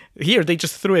 Here, they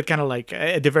just threw it kind of like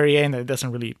at the very end, and it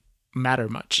doesn't really matter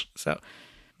much. So,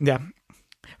 yeah,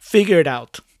 figure it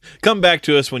out. Come back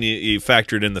to us when you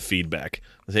factored in the feedback.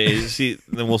 See,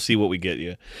 then we'll see what we get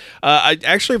you. I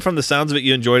actually, from the sounds of it,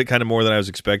 you enjoyed it kind of more than I was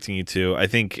expecting you to. I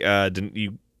think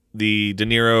the De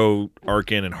Niro,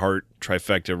 Arkin, and Hart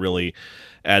trifecta really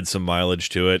add some mileage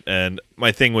to it. And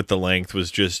my thing with the length was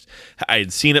just, I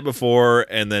had seen it before,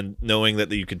 and then knowing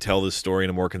that you could tell this story in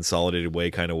a more consolidated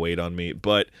way kind of weighed on me.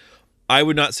 But I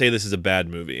would not say this is a bad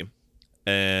movie,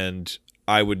 and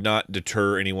I would not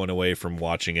deter anyone away from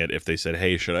watching it if they said,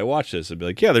 hey, should I watch this? I'd be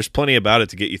like, yeah, there's plenty about it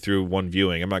to get you through one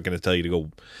viewing. I'm not going to tell you to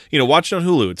go, watch it on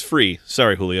Hulu. It's free.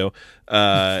 Sorry, Julio.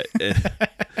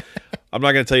 I'm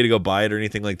not going to tell you to go buy it or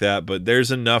anything like that, but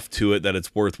there's enough to it that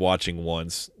it's worth watching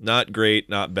once. Not great,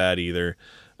 not bad either.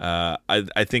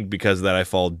 I think because of that, I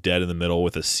fall dead in the middle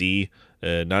with a C.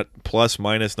 Not plus,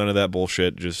 minus, none of that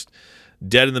bullshit. Just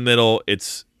dead in the middle.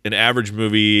 It's an average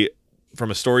movie from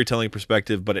a storytelling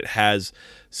perspective, but it has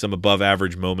some above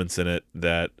average moments in it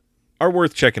that are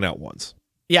worth checking out once.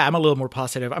 Yeah, I'm a little more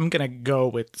positive. I'm going to go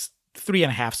with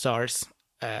 3.5 stars.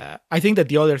 I think that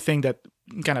the other thing that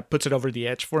kind of puts it over the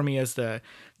edge for me is the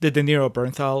De Niro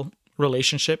Bernthal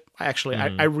relationship.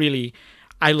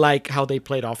 I like how they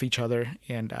played off each other,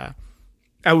 and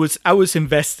I was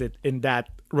invested in that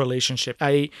relationship.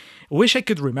 I wish I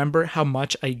could remember how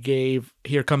much I gave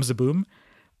Here Comes the Boom,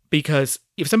 because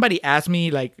if somebody asked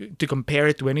me like to compare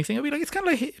it to anything, I'd be like, it's kind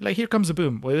of like Here Comes the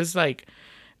Boom. Well, it's like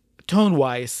tone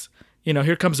wise,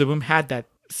 Here Comes the Boom had that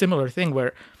similar thing where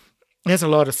it has a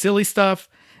lot of silly stuff,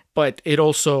 but it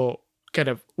also kind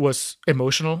of was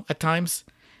emotional at times.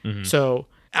 Mm-hmm. So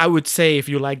I would say if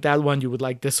you like that one, you would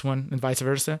like this one, and vice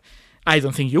versa. I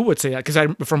don't think you would say that,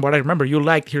 because from what I remember, you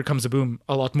liked Here Comes the Boom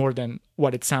a lot more than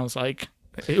what it sounds like.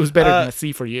 It was better than a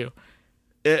C for you.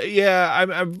 Yeah,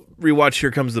 I've rewatched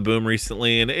Here Comes the Boom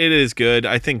recently, and it is good.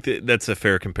 I think that's a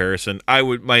fair comparison.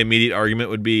 My immediate argument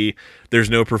would there's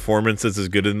no performance that's as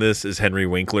good in this as Henry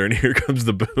Winkler in Here Comes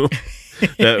the Boom.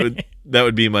 that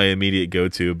would be my immediate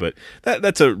go-to, but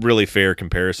that's a really fair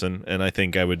comparison, and I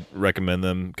think I would recommend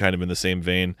them kind of in the same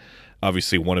vein.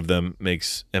 Obviously, one of them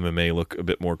makes MMA look a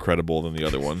bit more credible than the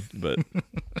other one, but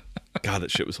God, that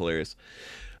shit was hilarious.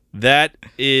 That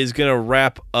is going to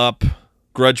wrap up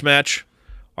Grudge Match,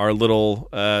 our little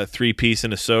 3-piece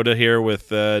in a soda here with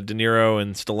De Niro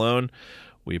and Stallone.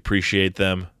 We appreciate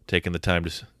them taking the time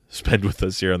to spend with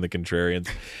us here on The Contrarians.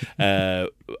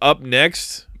 Up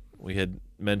next, we had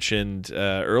mentioned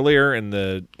earlier in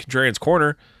the Contrarians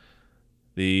Corner,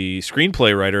 The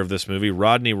screenplay writer of this movie,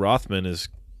 Rodney Rothman, is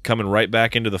coming right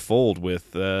back into the fold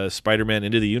with Spider-Man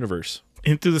Into the Universe.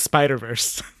 Into the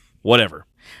Spider-Verse. Whatever.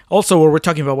 Also, while we're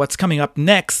talking about what's coming up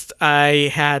next,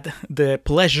 I had the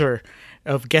pleasure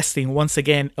of guesting once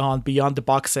again on Beyond the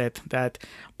Box Set, that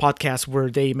podcast where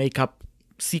they make up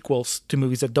sequels to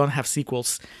movies that don't have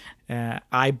sequels.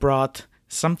 I brought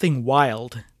Something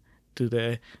Wild to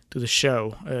the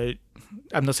show.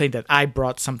 I'm not saying that I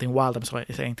brought Something Wild. I'm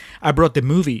saying I brought the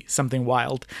movie Something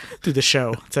Wild to the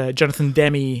show. It's a Jonathan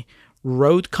Demme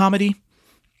road comedy.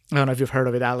 I don't know if you've heard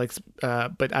of it, Alex,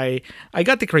 but I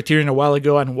got the Criterion a while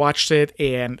ago and watched it,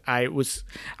 and I was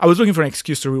looking for an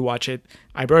excuse to rewatch it.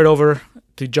 I brought it over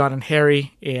to John and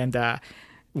Harry, and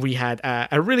we had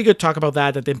a really good talk about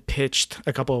that, and then pitched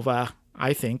a couple of,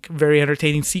 I think, very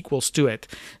entertaining sequels to it.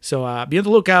 So be on the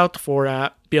lookout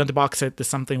for Beyond the Box Set, the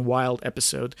Something Wild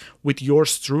episode with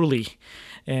yours truly.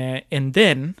 And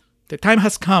then the time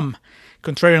has come,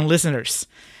 contrarian listeners.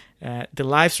 The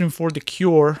live stream for The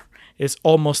Cure is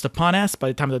almost upon us. By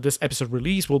the time that this episode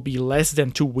release will be less than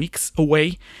 2 weeks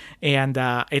away. And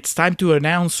it's time to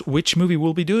announce which movie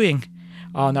we'll be doing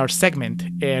on our segment.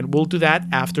 And we'll do that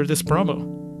after this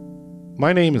promo.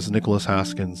 My name is Nicholas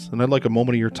Haskins, and I'd like a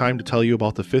moment of your time to tell you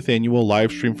about the 5th annual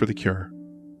live stream for The Cure.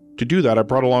 To do that, I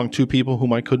brought along 2 people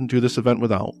whom I couldn't do this event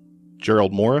without,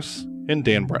 Gerald Morris and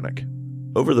Dan Brennick.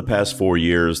 Over the past 4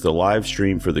 years, the live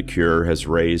stream for The Cure has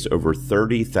raised over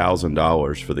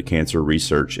 $30,000 for the Cancer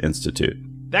Research Institute.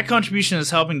 That contribution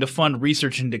is helping to fund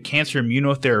research into cancer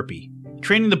immunotherapy,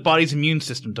 training the body's immune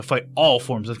system to fight all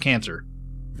forms of cancer.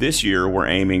 This year, we're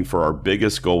aiming for our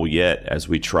biggest goal yet as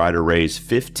we try to raise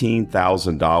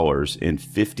 $15,000 in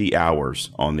 50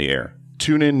 hours on the air.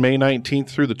 Tune in May 19th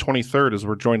through the 23rd as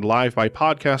we're joined live by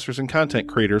podcasters and content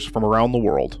creators from around the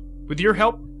world. With your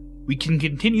help, we can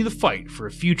continue the fight for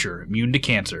a future immune to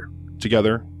cancer.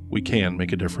 Together, we can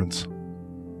make a difference.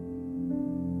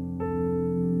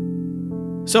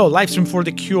 So, Livestream for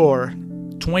The Cure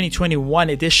 2021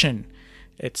 edition.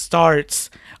 It starts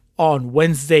on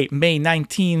Wednesday, May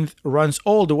 19th, runs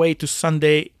all the way to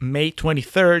Sunday, May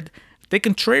 23rd. The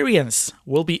Contrarians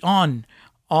will be on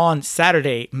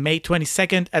Saturday, May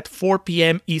 22nd at 4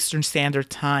 p.m. Eastern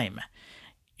Standard Time.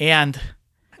 And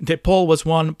the poll was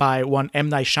won by one M.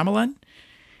 Night Shyamalan.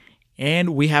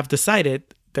 And we have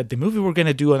decided that the movie we're going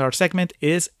to do on our segment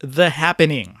is The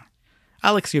Happening.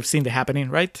 Alex, you've seen The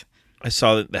Happening, right? I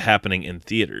saw The Happening in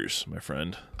theaters, my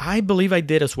friend. I believe I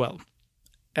did as well.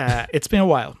 It's been a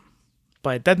while,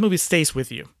 but that movie stays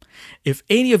with you. If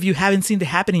any of you haven't seen The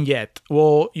Happening yet,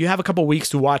 well, you have a couple weeks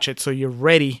to watch it, so you're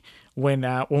ready when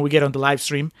we get on the live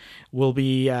stream. We'll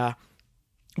be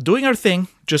doing our thing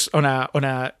just on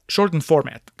a shortened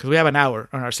format because we have an hour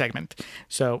on our segment.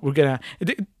 So we're gonna.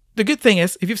 The good thing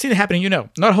is, if you've seen The Happening, you know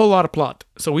not a whole lot of plot,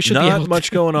 so we should be able not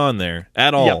much going on there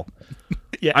at all. Yep.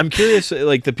 Yeah. I'm curious,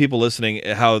 like the people listening,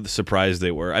 how surprised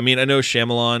they were. I mean, I know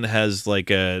Shyamalan has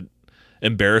like a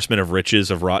embarrassment of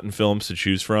riches of rotten films to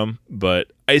choose from,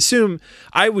 but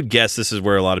I would guess this is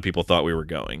where a lot of people thought we were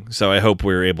going. So I hope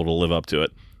we're able to live up to it.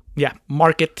 Yeah,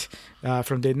 mark it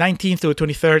from the 19th to the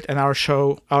 23rd, and our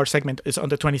segment is on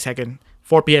the 22nd,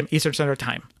 4 p.m. Eastern Standard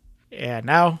Time. And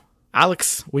now,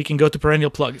 Alex, we can go to perennial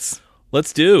plugs.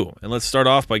 Let's do. And let's start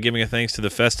off by giving a thanks to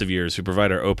the Festive Years who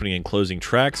provide our opening and closing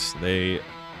tracks. They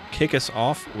kick us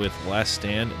off with Last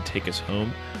Stand and take us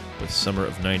home with Summer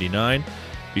of 99.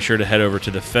 Be sure to head over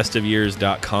to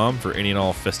thefestiveyears.com for any and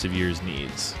all Festive Years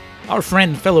needs. Our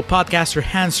friend, fellow podcaster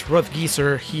Hans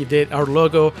Rothgieser, he did our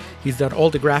logo. He's done all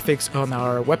the graphics on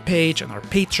our webpage, on our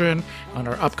Patreon, on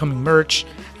our upcoming merch.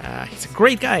 He's a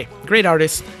great guy, great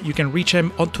artist. You can reach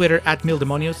him on Twitter at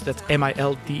Mildemonios, that's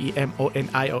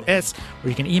Mildemonios, or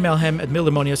you can email him at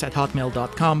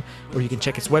mildemonios@hotmail.com, or you can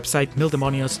check his website,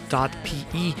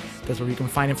 mildemonios.pe. That's where you can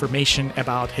find information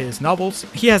about his novels.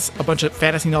 He has a bunch of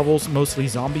fantasy novels, mostly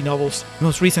zombie novels. The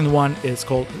most recent one is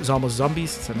called Almost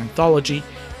Zombies. It's an anthology,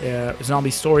 zombie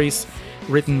stories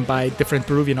written by different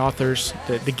Peruvian authors.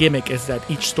 The gimmick is that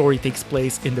each story takes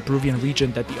place in the Peruvian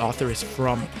region that the author is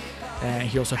from.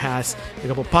 He also has a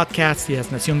couple of podcasts. He has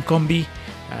Nación Combi,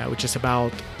 which is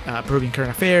about Peruvian current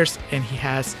affairs, and he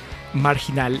has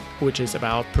Marginal, which is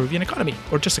about Peruvian economy,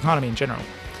 or just economy in general.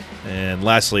 And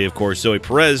lastly, of course, Zoe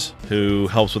Perez, who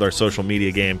helps with our social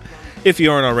media game. If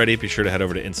you aren't already, be sure to head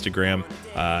over to Instagram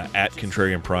at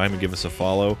Contrarian Prime and give us a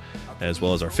follow, as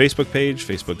well as our Facebook page,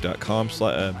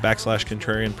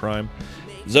 facebook.com/Contrarian Prime.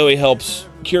 Zoe helps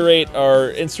curate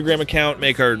our Instagram account,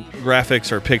 make our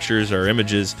graphics, our pictures, our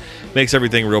images, makes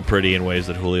everything real pretty in ways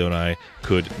that Julio and I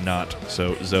could not.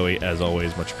 So Zoe, as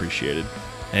always, much appreciated.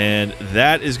 And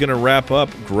that is going to wrap up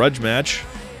Grudge Match.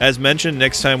 As mentioned,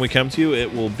 next time we come to you,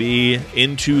 it will be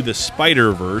Into the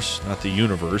Spider-Verse, not the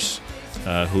universe.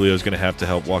 Julio's going to have to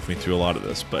help walk me through a lot of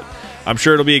this, but I'm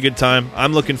sure it'll be a good time.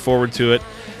 I'm looking forward to it.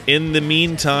 In the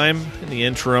meantime, in the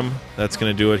interim, that's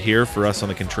going to do it here for us on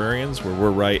The Contrarians, where we're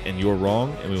right and you're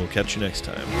wrong, and we will catch you next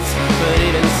time. But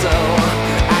even so,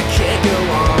 I can't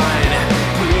go on.